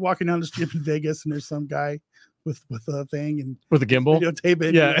 You ever like walking down the street in Vegas and there's some guy with a thing and With a gimbal. videotape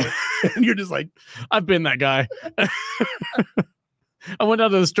it, Yeah. and you're just like, I've been that guy. I went down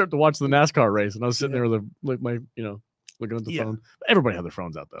to the strip to watch the NASCAR race, and I was sitting Yeah. there with my, looking at the Yeah. phone. Everybody had their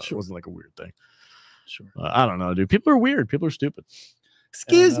phones out though. It Sure. wasn't like a weird thing. sure. I don't know, dude. People are weird. People are stupid.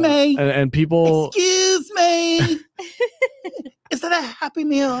 Excuse And, me. And people. Excuse me. Is that a Happy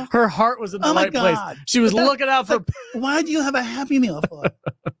Meal? Her heart was in the Oh my right place. God. She was Is that- looking out for. Why do you have a Happy Meal for?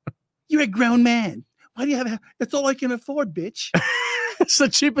 You're a grown man. Why do you have a? That's all I can afford, bitch. It's the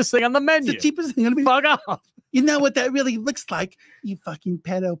cheapest thing on the It's menu. the cheapest thing. Gonna be. Fuck off. You know what that really looks like? You fucking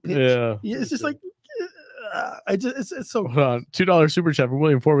pedo bitch. Yeah. Yeah, it's just like, it's so. Hold on. $2 super chat from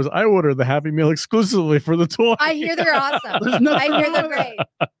William Forbes. I ordered the Happy Meal exclusively for the toy. I hear they're awesome. There's nothing I hear they're wrong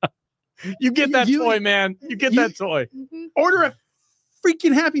with great. You get that You- toy, man. You get you- that toy. Mhm. Order a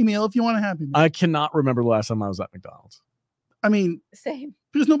freaking Happy Meal if you want a Happy Meal. I cannot remember the last time I was at McDonald's. I mean, Same.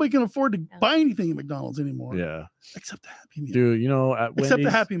 because nobody can afford to Yeah. buy anything at McDonald's anymore. Yeah. Except the Happy Meal. Dude, at Except the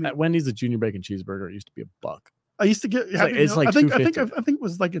Wendy's, Happy Meal. at Wendy's, the junior bacon cheeseburger, it used to be $1. I used to get Happy it's Meal. like I think $2.50. it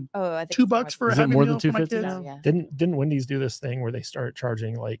was like a Oh, I think $2 it's for a Is it Happy more than Meal for my $2.50 kids. now? Yeah. Didn't Wendy's do this thing where they start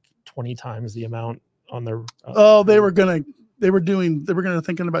charging like 20 times the amount on their? Oh, they were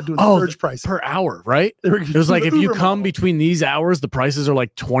thinking about doing Oh, surge price. Per hour, right? They were It was like if you come between these hours, the prices are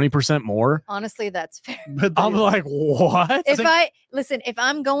like 20% more. Honestly, that's fair. I'm like, what? If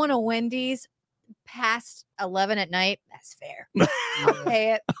I'm going to Wendy's past 11 at night, that's fair. I'll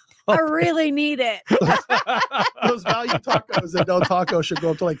pay it. I really need it. those value tacos at Del Taco should go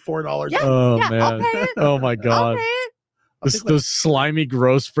up to like $4. Yeah. Oh Yeah, I'll man. pay it. Oh my I'll god. pay it. Those slimy,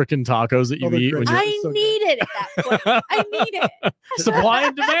 gross freaking tacos that you they're eat great. when you I so good. need it at that point. I need it. supply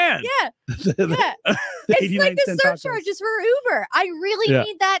and demand. Yeah. The Yeah. It's 89 like the cent tacos. surcharges for Uber. I really Yeah.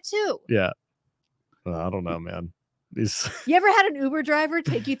 need that too. Yeah. I don't know, man. These You ever had an Uber driver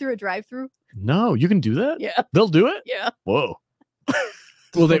take you through a drive-through? no, you can do that. Yeah. They'll do it. Yeah. Whoa.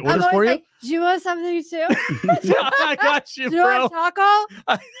 Will they I'm order for always you? like, do you want something too? I got you, Do you want a bro.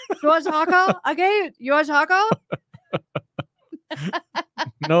 taco? Do you want a taco? Okay. You want a taco?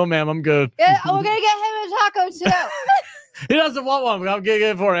 No, ma'am, I'm good. Yeah, we're gonna get him a taco too. He doesn't want one, but I'm getting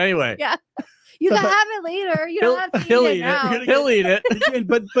it for him anyway. Yeah. You can have it later. You don't have to He'll eat eat it now. it. He'll eat it.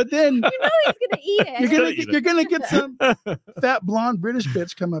 but then You know he's gonna eat it. you're gonna eat it. you're gonna get some fat blonde British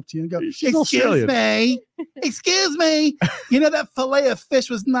bitch come up to you and go, She's "Excuse Australian. me, excuse me, you know that fillet of fish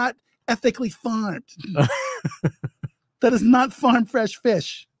was not ethically farmed. That is not farm fresh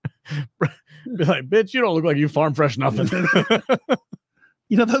fish. Be like, bitch, you don't look like you farm fresh nothing.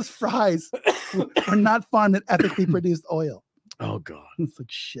 You know those fries are not farmed in ethically produced oil." Oh God, It's like,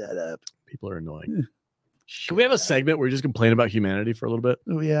 shut up. people are annoying. Can we have a segment where we just complain about humanity for a little bit?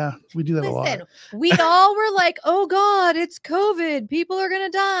 Oh yeah, we do that a lot. Listen, we all were like, oh God, it's COVID. People are going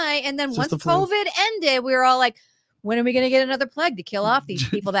to die. And then It's once just the flu. COVID ended, we were all like, when are we going to get another plague to kill off these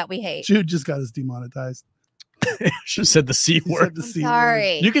people that we hate? Jude just got us demonetized. She said the C He word. said the C word.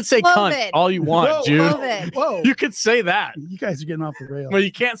 Sorry. You could say cunt COVID. all you want, Whoa, Jude. COVID. Whoa, You could say that. you guys are getting off the rail. Well,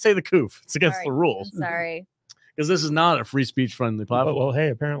 you can't say the coof. It's against Sorry. the rules I'm sorry. because this is not a free speech friendly platform. Well, hey,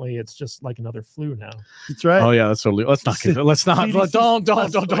 apparently it's just like another flu now. That's right. Oh yeah, that's totally. Let's not. Let's not. CDC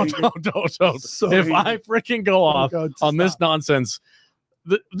Don't. Sorry. If I freaking go off God, on this stop. nonsense,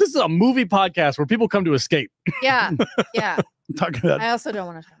 this is a movie podcast where people come to escape. Yeah. Yeah. I'm talking about. I also don't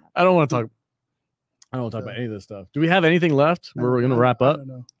want to talk about I don't want to talk. I don't want to talk about any of this stuff. Do we have anything left where we're going to wrap I up? don't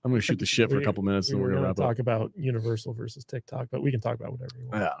know. I'm going to shoot the shit for a couple minutes, and We we're were going to going wrap to up. talk about Universal versus TikTok, but we can talk about whatever you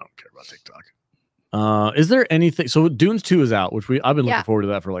want. Yeah, I don't care about TikTok. Is there anything? So Dunes 2 is out, which I've been looking Yeah. forward to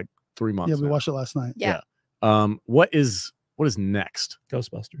that for like 3 months. Yeah, we now. watched it last night. Yeah. What is next?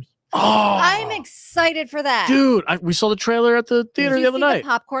 Ghostbusters. Oh, I'm excited for that. dude! We saw the trailer at the Did theater you the other see night. the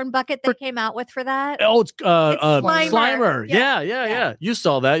popcorn bucket they came out with for that? Oh, it's Slimer. Slimer. Yeah. Yeah. You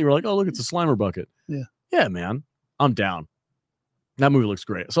saw that. You were like, oh, look, it's a Slimer bucket. Yeah. Yeah, man. I'm down. That movie looks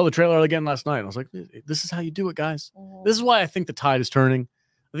great. I saw the trailer again last night. And I was like, this is how you do it, guys. This is why I think the tide is turning.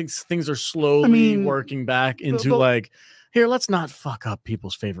 I think things are slowly mean, working back into but- like, here, let's not fuck up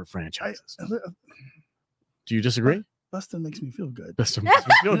people's favorite franchises. Do you disagree? Bustin makes me feel good. That makes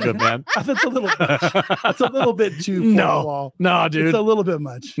me feel good, man. That's a little. That's a little bit too. No. fourth wall. No, It's dude. a little bit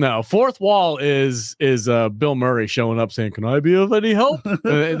much. No, fourth wall is Bill Murray showing up saying, "Can I be of any help?"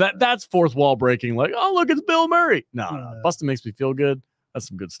 That's fourth wall breaking. Like, oh look, it's Bill Murray. No, Bustin makes me feel good. That's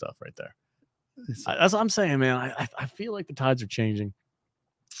some good stuff right there. That's what I'm saying, man. I feel like the tides are changing.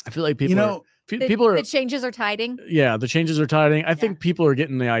 I feel like people people are the changes are tiding. yeah, the changes are tiding. I think people are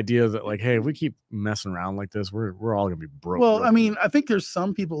getting the idea that like, hey, if we keep messing around like this, we're all gonna be broke. Well, real I mean, quick. I think there's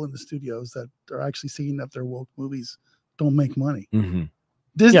some people in the studios that are actually seeing that their woke movies don't make money. Mhm.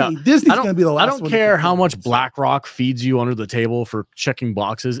 Disney's I going to be the last. I don't one to care pick how it much up, so- BlackRock feeds you under the table for checking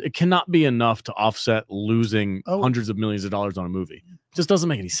boxes. It cannot be enough to offset losing hundreds of millions of dollars on a movie. It just doesn't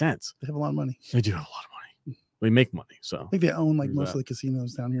make any sense. They have a lot of money. They do have a lot of money. They make money. So I think they own like There's most that. of the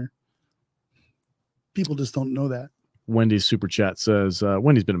casinos down here. People just don't know that. Wendy's super chat says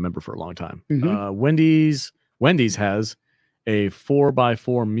Wendy's been a member for a long time. Mhm. Wendy's has a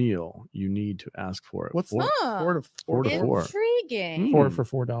 4x4 meal. You need to ask for it. What's Four- Huh. 4 to 4. Intriguing. Four for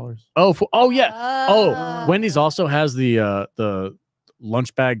 $4. Oh yeah. Wendy's also has the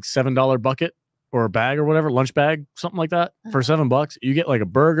lunch bag $7 bucket or a bag or whatever, lunch bag, something like that for $7. You get like a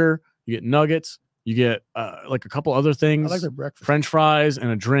burger, you get nuggets, you get like a couple other I things, like their breakfast. French fries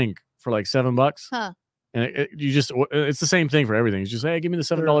and a drink for like $7. Huh. And it's the same thing for everything. It's just, hey, give me the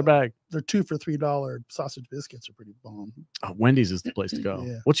 $7 bag. Their 2 for $3 sausage biscuits are pretty bomb. Wendy's is the place to go.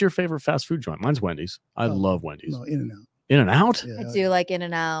 Yeah. What's your favorite fast food joint? Mine's Wendy's. I Oh, love Wendy's. No, In and Out. In and Out? Yeah, I do like In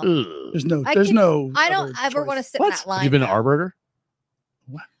and Out. There's no. I There's can- no. I don't other ever want to choice. sit in that line. Have you been to though. Our Burger?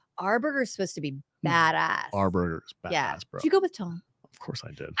 Our is supposed to be badass. Our Burger is badass, Yeah. bro. Did you go with Tom? Of course I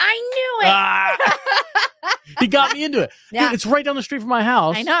did. I knew it. Ah! He got me into it. Yeah. Dude, it's right down the street from my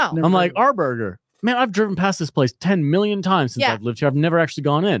house. I know. Never I'm heard like, of it. Our Burger. Man, I've driven past this place 10 million times since Yeah. I've lived here. I've never actually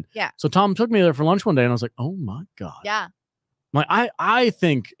gone in. Yeah. So Tom took me there for lunch one day and I was like, oh my God. Yeah. I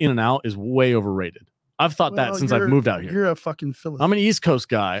think In and Out is way overrated. I've thought that Well, since I've you're- moved out here. You're a fucking Philistine. I'm an East Coast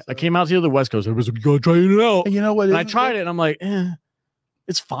guy. I So- came out here to the West Coast. Everybody's like, you gotta try In and Out. And you know what? And I isn't tried good? it and I'm like,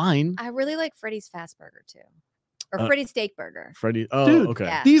 it's fine. I really like Freddy's Fast Burger too. Or Uh, Freddy's Steak Burger. Freddie. Oh, Dude, okay.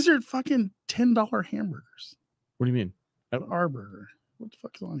 Yeah. These are fucking $10 hamburgers. What do you mean? Arbor. What the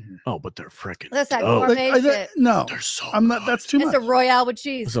fuck is on here? Oh, but they're freaking. That's that dope. gourmet shit. No, They're so. I'm not. That's too It's much. a Royale with It's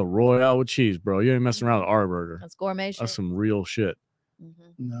cheese. a Royale with cheese, bro. You ain't messing around with our burger. That's gourmet shit. That's some real shit. Mhm.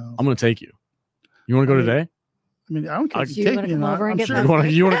 No, I'm gonna take you. You want to go I mean, today? I mean, I don't care if Do you you take wanna me or come not. over and I'm get sure. my-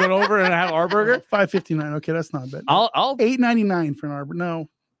 You want to go over and have our burger? $5.59. Okay, that's not bad. I'll, $8.99 for an Arbor. No,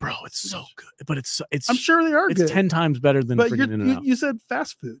 bro. It's so good, but it's I'm sure they are it's good. 10 times better than but freaking In-N-Out. you said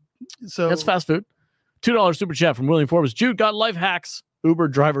fast food, so That's fast food. $2 super chat from William Forbes. Jude got life hacks. Uber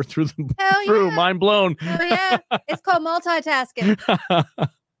driver through the Hell through. yeah. Mind blown. Oh yeah. It's called multitasking.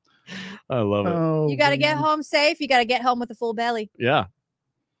 I love it. Oh, You got to get man. home safe. You got to get home with a full belly. Yeah.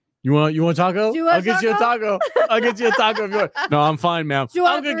 You want taco? Do you want I'll get you a taco. I'll get you a taco if you want. No, I'm fine, ma'am. Do you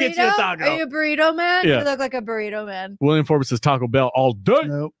want I'm a gonna burrito? get you a taco. Are you a burrito man? Yeah. You look like a burrito man. William Forbes says Taco Bell all day.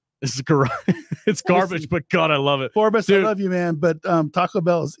 Nope. This is it's garbage, but God, I love it. Forbes, Dude. I love you, man, but Taco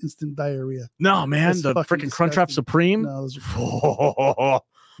Bell is instant diarrhea. No, man, That's the fucking freaking Crunchwrap disgusting. Supreme. No, those are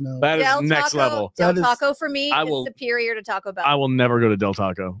no. That is Del next Taco, level. Del That is- Taco for me I is will- superior to Taco Bell. I will never go to Del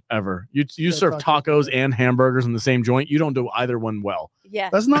Taco ever. You Del serve Taco's tacos good. and hamburgers in the same joint. You don't do either one well. yeah.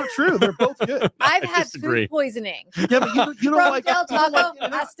 That's not true. They're both good. I've I had disagree. food poisoning. Yeah, but you don't From like Del you don't Taco, like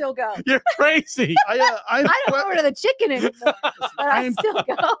In-N-Out. I still go. You're crazy. I I don't order the chicken anymore, but I am- still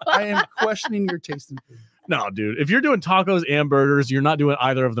go. I am questioning your taste in food. No, dude. If you're doing tacos and burgers, you're not doing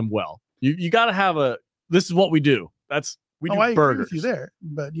either of them well. You got to have a. This is what we do. We do I agree burgers. with you there,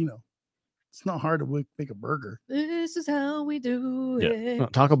 but it's not hard to make a burger. This is how we do Yeah. it. No,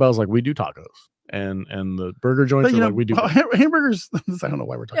 Taco Bell's like we do tacos, and the burger joints But are like we do. hamburgers. I don't know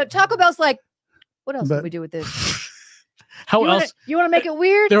why we're talking. You know, Taco Bell's like, what else But- can we do with this? How you else? You want to make it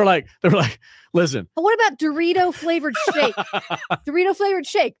weird? They were like, listen. But what about Dorito flavored shake? Dorito flavored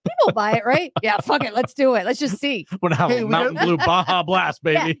shake. People buy it, right? Yeah, fuck it. Let's do it. Let's just see. We're gonna have Hey, a we Mountain got- Blue Baja Blast,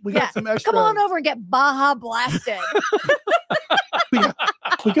 baby. We Yeah. got some extra. Come on over and get Baja blasted.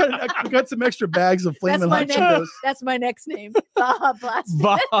 We got some extra bags of That's flaming my hot next. Cheetos. That's my next name. Baja blasted.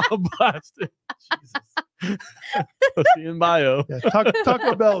 Baja Blasted. See in bio. Yeah,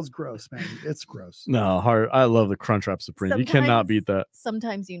 Taco Bell is gross, man. It's gross. No, hard. I love the Crunchwrap Supreme. You cannot Sometimes- beat that.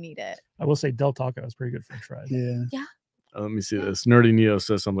 Sometimes you need it. I will say Del Taco is pretty good French fries. Yeah. Let me see this. Nerdy Neo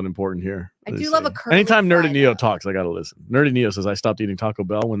says something important here. I Let me do love a see. curly Anytime fry, Nerdy Neo though. talks, I gotta listen. Nerdy Neo says I stopped eating Taco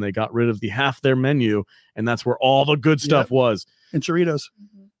Bell when they got rid of the half their menu, and that's where all the good stuff was. And Choritos.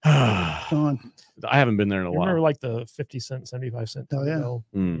 I Gone. haven't been there in a You remember while. like the 50-cent, 75-cent Oh, Taco yeah. Bell?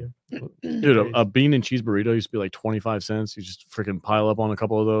 Mm. Yeah. Dude, a bean and cheese burrito used to be like 25 cents. You just freaking pile up on a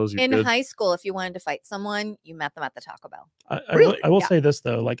couple of those. You're In good. high school, if you wanted to fight someone, you met them at the Taco Bell. I will Yeah. say this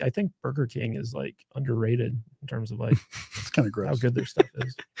though, like I think Burger King is like underrated in terms of like It's kind of how gross. good their stuff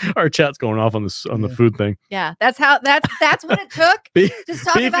is. Our chat's going off on the Yeah. food thing. Yeah, that's what it took. Just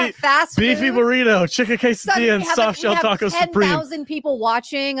talking about beefy- fast food. Beefy burrito, chicken Suddenly quesadilla, and we have, soft shell taco supreme. 10,000 people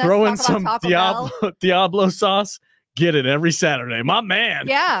watching us Throw in talk some about Taco Bell. Diablo sauce. Get it every Saturday. My man.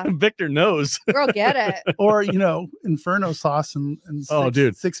 Yeah, Victor knows. girl, get it. Or Inferno sauce and Oh,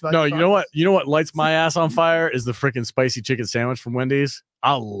 dude. six No, you know what? You know what lights my ass on fire is the freaking spicy chicken sandwich from Wendy's.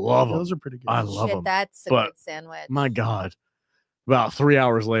 I love them. Those are pretty good. I love Shit, them. that's a but good sandwich. My God. About 3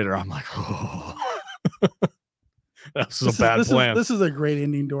 hours later, I'm like, oh. That was a bad plan. This is a great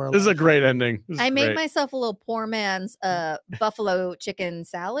ending to our This is a life. great ending. This is I made great. myself a little poor man's buffalo chicken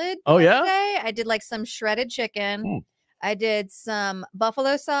salad. Oh, yeah? Today. I did like some shredded chicken. Mm. I did some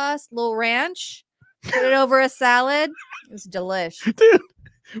buffalo sauce, little ranch, put it over a salad. It was delish. Dude.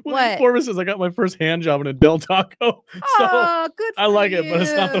 What? Forbes says I got my first hand job in a Del Taco. So Oh, good. I like it, but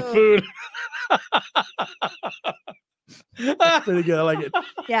it's not the you. food. That's pretty good. I like it.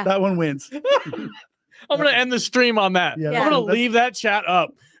 Yeah. That one wins. I'm gonna end the stream on that. Yeah, I'm Yeah. gonna that's- leave that chat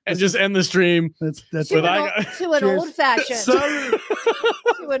up and just end the stream That's To But an, I old, got- to an Cheers. old fashioned. Sorry.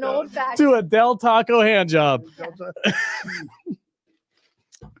 To an old fashioned. to a Del Taco hand job.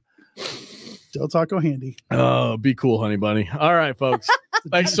 Del Taco handy. Oh, be cool, honey bunny. All right, folks.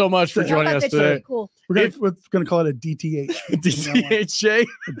 Thanks so much for Yeah, joining us That's today. really cool. We're gonna call it a DTH. DTHJ.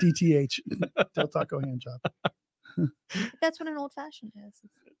 A DTH. Del Taco hand job. That's what an old fashioned is.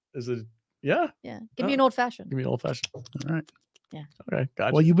 Is it? Yeah. Yeah. Give me an old fashioned. Give me old fashioned. All right. Okay.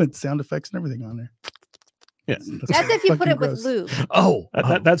 Gotcha. Well, you put sound effects and everything on there. Yeah. That's if you put fucking it with gross. lube. Oh,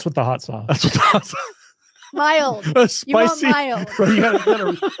 That's with the hot sauce. that's what Mild. that's You want spicy. mild. Bro, you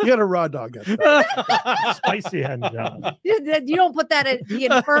got a raw dog. That. Spicy hand job. You don't put that at the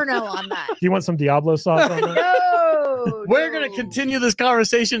inferno on that. Do you want some Diablo sauce on that? No. We're gonna no. continue this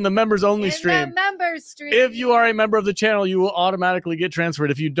conversation in the members only In stream. the members stream. If you are a member of the channel, you will automatically get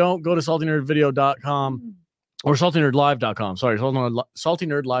transferred. If you don't, go to saltynerdvideo.com Or saltynerdlive.com. Sorry,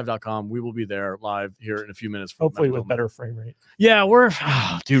 saltynerdlive.com. We will be there live here in a few minutes. Hopefully with better frame rate.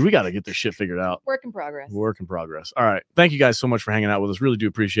 Yeah, dude, we got to get this shit figured out. Work in progress. Work in progress. All right. Thank you guys so much for hanging out with us. Really do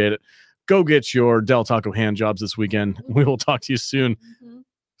appreciate it. Go get your Del Taco hand jobs this weekend. We will talk to you soon.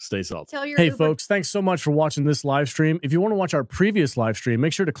 Stay salty. Tell your Hey, Uber- folks, thanks so much for watching this live stream. If you want to watch our previous live stream,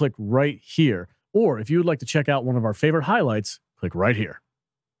 make sure to click right here. Or if you would like to check out one of our favorite highlights, click right here.